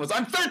 The first one was,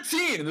 I'm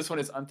 13! And this one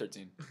is, I'm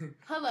 13.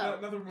 Hello.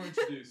 Nothing more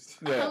introduced.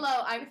 Yeah.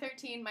 Hello, I'm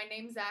 13. My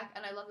name's Zach,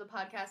 and I love the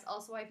podcast.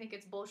 Also, I think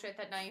it's bullshit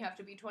that now you have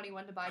to be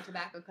 21 to buy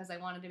tobacco because I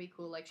wanted to be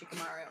cool like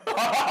Shikamaru.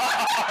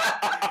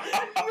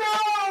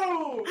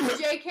 No!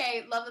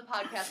 JK, love the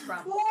podcast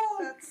from.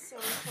 That's so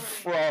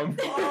funny. From...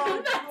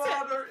 Oh, That's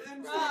God, our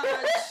info.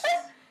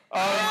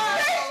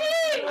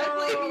 I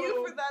blame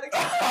you for that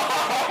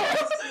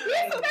experience.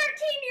 He's 13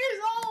 years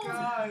old!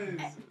 Guys.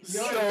 You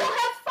still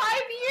have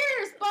 5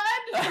 years,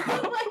 bud!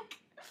 Like,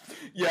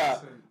 Yeah.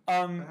 Listen,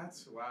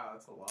 that's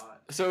a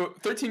lot. So,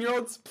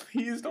 13-year-olds,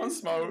 please don't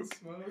smoke.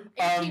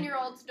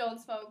 18-year-olds don't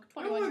smoke.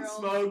 21-year-olds.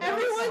 smoke.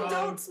 Everyone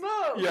don't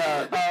smoke.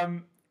 Yeah,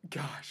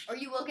 gosh. Or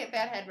you will get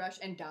bad head rush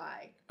and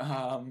die.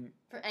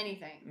 For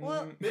anything.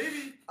 Well,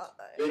 Maybe.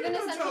 Even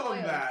don't essential tell them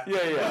oils. that.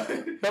 Yeah.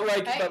 Hey. But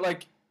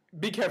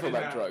be careful It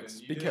about happened.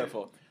 drugs. You Be did.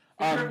 careful.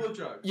 Be careful with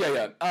drugs.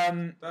 Yeah.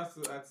 That's.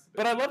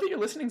 But I love that you're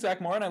listening, Zach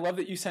Moore, and I love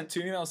that you sent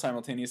 2 emails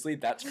simultaneously.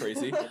 That's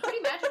crazy. It's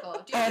pretty magical.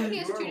 Do you think he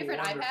has You 2 are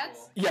different wonderful.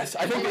 iPads? Yes,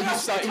 I think that he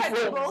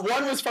signed. Well,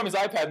 one was from his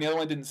iPad, and the other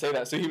one didn't say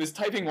that. So he was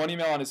typing one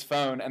email on his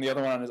phone and the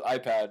other one on his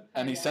iPad,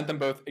 and he yeah. sent them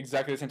both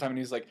exactly the same time. And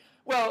he was like,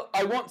 "Well,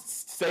 I won't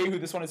say who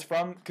this one is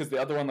from because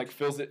the other one like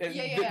fills it."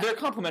 Yeah. They're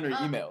complimentary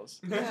emails.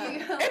 Yeah.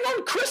 And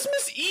on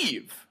Christmas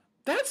Eve,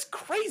 that's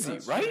crazy,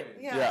 That's right?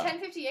 strange. Yeah.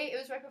 10:58. It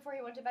was right before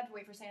he went to bed to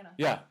wait for Santa.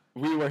 Yeah,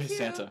 we were his Cute.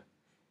 Santa.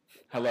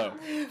 Hello.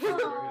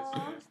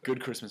 Aww.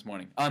 Good Christmas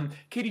morning.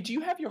 Katie, do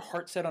you have your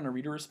heart set on a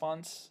reader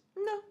response?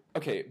 No.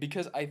 Okay,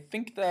 because I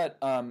think that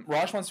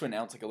Raj wants to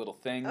announce like a little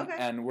thing, Okay.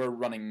 and we're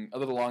running a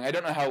little long. I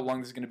don't know how long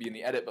this is going to be in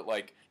the edit, but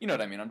like, you know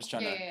what I mean. I'm just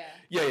trying to.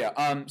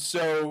 Yeah.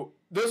 So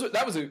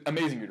that was an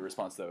amazing reader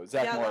response though,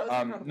 Zach Yeah, Moore.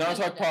 that was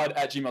incredible.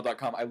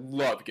 NarutalkPod@gmail.com. I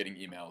love getting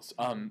emails.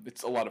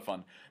 It's a lot of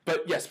fun.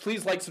 But yes,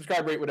 please like,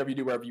 subscribe, rate, whatever you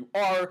do wherever you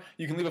are.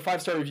 You can leave a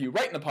 5-star review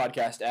right in the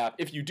podcast app.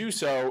 If you do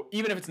so,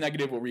 even if it's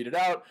negative, we'll read it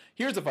out.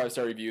 Here's a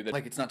 5-star review that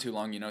like it's not too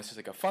long. It's just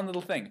like a fun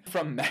little thing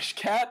from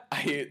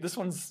Meshcat. This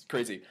one's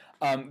crazy.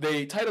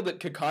 They titled it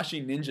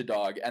Kakashi Ninja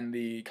Dog, and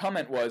the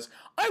comment was,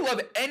 "I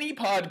love any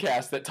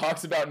podcast that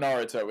talks about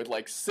Naruto," with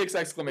like 6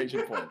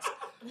 exclamation points.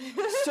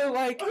 So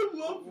like, I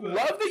love that.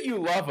 love that you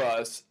love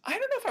us. I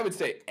don't know if I would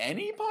say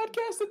any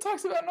podcast that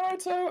talks about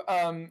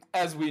Naruto.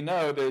 As we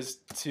know, there's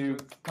 2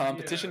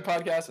 competition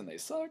podcasts and they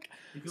suck.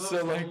 You can love So,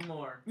 us a like, little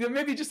more. Yeah,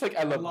 maybe just like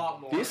I love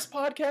lot more. this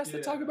podcast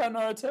that talk Yeah. about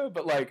Naruto,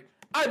 but like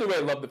either way,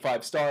 love the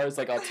 5 stars.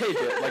 Like I'll take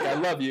it. Like I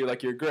love you.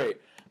 Like you're great.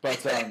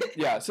 But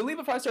yeah, so leave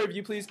a 5-star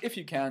review, please, if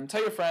you can.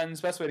 Tell your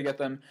friends. Best way to get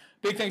them.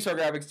 Big thanks to our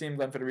graphics team,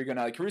 Glenn Federico and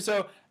Ali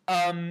Caruso.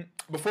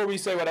 Before we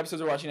say what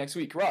episodes we're watching next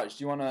week, Raj,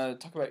 do you want to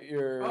talk about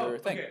your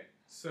thing? Okay.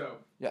 So,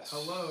 Yes.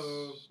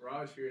 hello,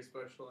 Raj here,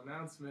 special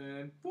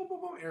announcement. Boom,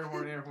 boom, boom, air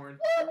horn, air horn.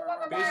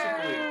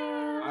 Basically,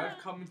 I've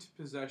come into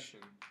possession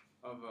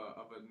of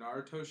a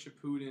Naruto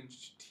Shippuden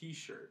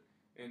t-shirt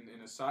in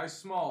a size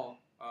small.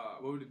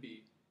 What would it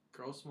be?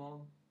 Girl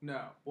small?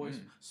 No, boys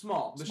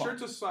small. The Small.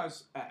 shirt's a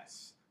size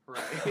S,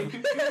 right?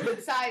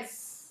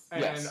 Size.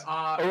 And Yes.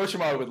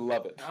 Orochimaru would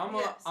love it. I'm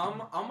Yes.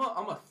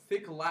 a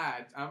thick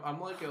lad. I'm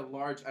like a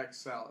large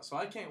XL, so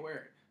I can't wear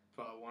it.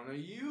 But one of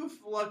you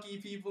lucky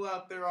people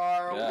out there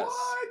are Yes.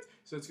 what?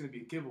 So it's gonna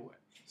be a giveaway.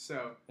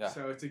 So Yeah.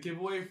 so it's a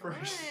giveaway for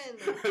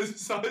Fun. a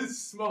size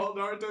small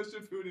Naruto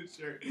Shippuden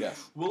shirt.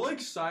 Yes. We'll like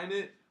sign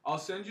it. I'll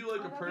send you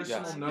like a Oh, that'd be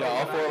personal Yes. note. Yeah, all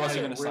that four of I us are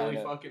like gonna sign really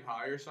it. fucking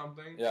high or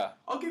something. Yeah.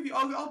 I'll give you.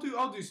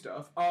 I'll do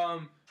stuff.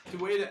 The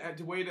way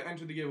to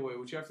enter the giveaway,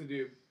 what you have to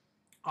do,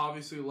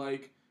 obviously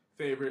like,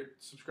 favorite,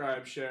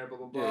 subscribe, share, blah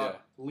blah blah. Yeah.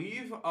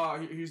 Leave.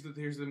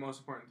 Here's the most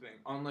important thing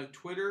on like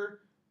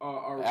Twitter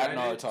or At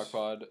Reddit,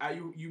 NaruTalkPod. at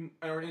you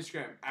or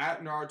Instagram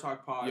at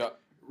NaruTalkPod. Yep.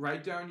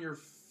 Write down your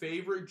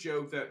favorite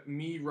joke that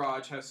me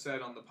Raj has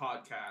said on the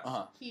podcast.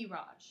 Uh-huh. He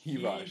Raj. He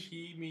Raj.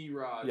 He me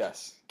Raj.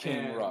 Yes. King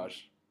And-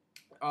 Raj.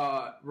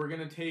 We're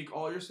gonna take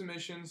all your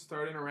submissions,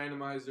 throw it in a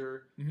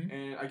randomizer, Mhm.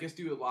 and I guess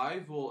do it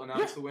live. We'll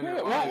announce the winner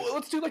Yeah. live. Well,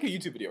 let's do like a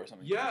YouTube video or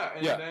something. Yeah,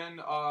 and Yeah. then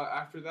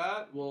after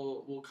that,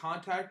 we'll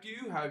contact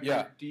you, have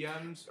Yeah. your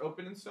DMs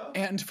open and stuff.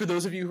 And for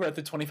those of you who are at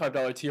the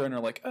 $25 tier and are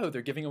like, oh,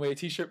 they're giving away a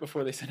t-shirt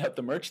before they send out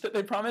the merch that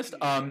they promised,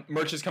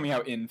 merch is coming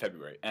out in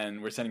February,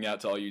 and we're sending it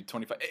out to all you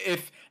 25.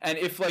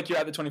 If like you're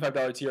at the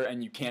 $25 tier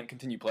and you can't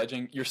continue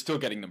pledging, you're still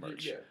getting the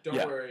merch. Yeah, don't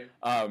Yeah. worry.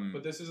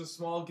 But this is a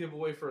small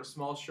giveaway for a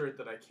small shirt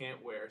that I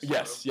can't wear. So.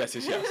 Yes.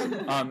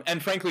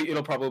 And frankly,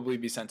 it'll probably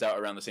be sent out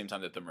around the same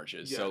time that the merch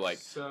is. Yes, So like,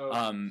 so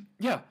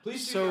yeah.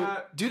 please do so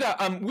that. do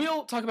that.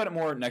 We'll talk about it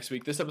more next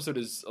week. This episode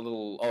is a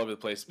little all over the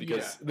place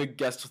because Yeah. the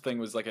guest thing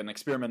was like an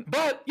experiment.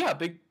 But yeah,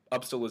 big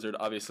ups to Lizard.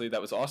 Obviously,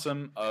 that was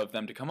awesome of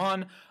them to come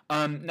on.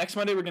 Next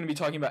Monday, we're going to be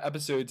talking about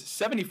episodes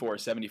 74,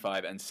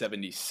 75, and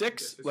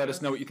 76. Yes, Let us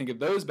yes. know what you think of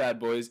those bad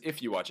boys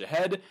if you watch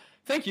ahead.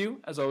 Thank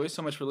you, as always,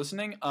 so much for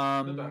listening.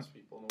 The best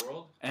people in the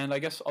world. And I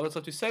guess all that's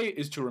left to say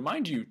is to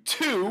remind you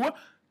to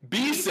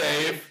be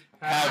safe,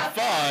 have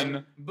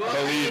fun,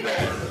 believe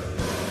it.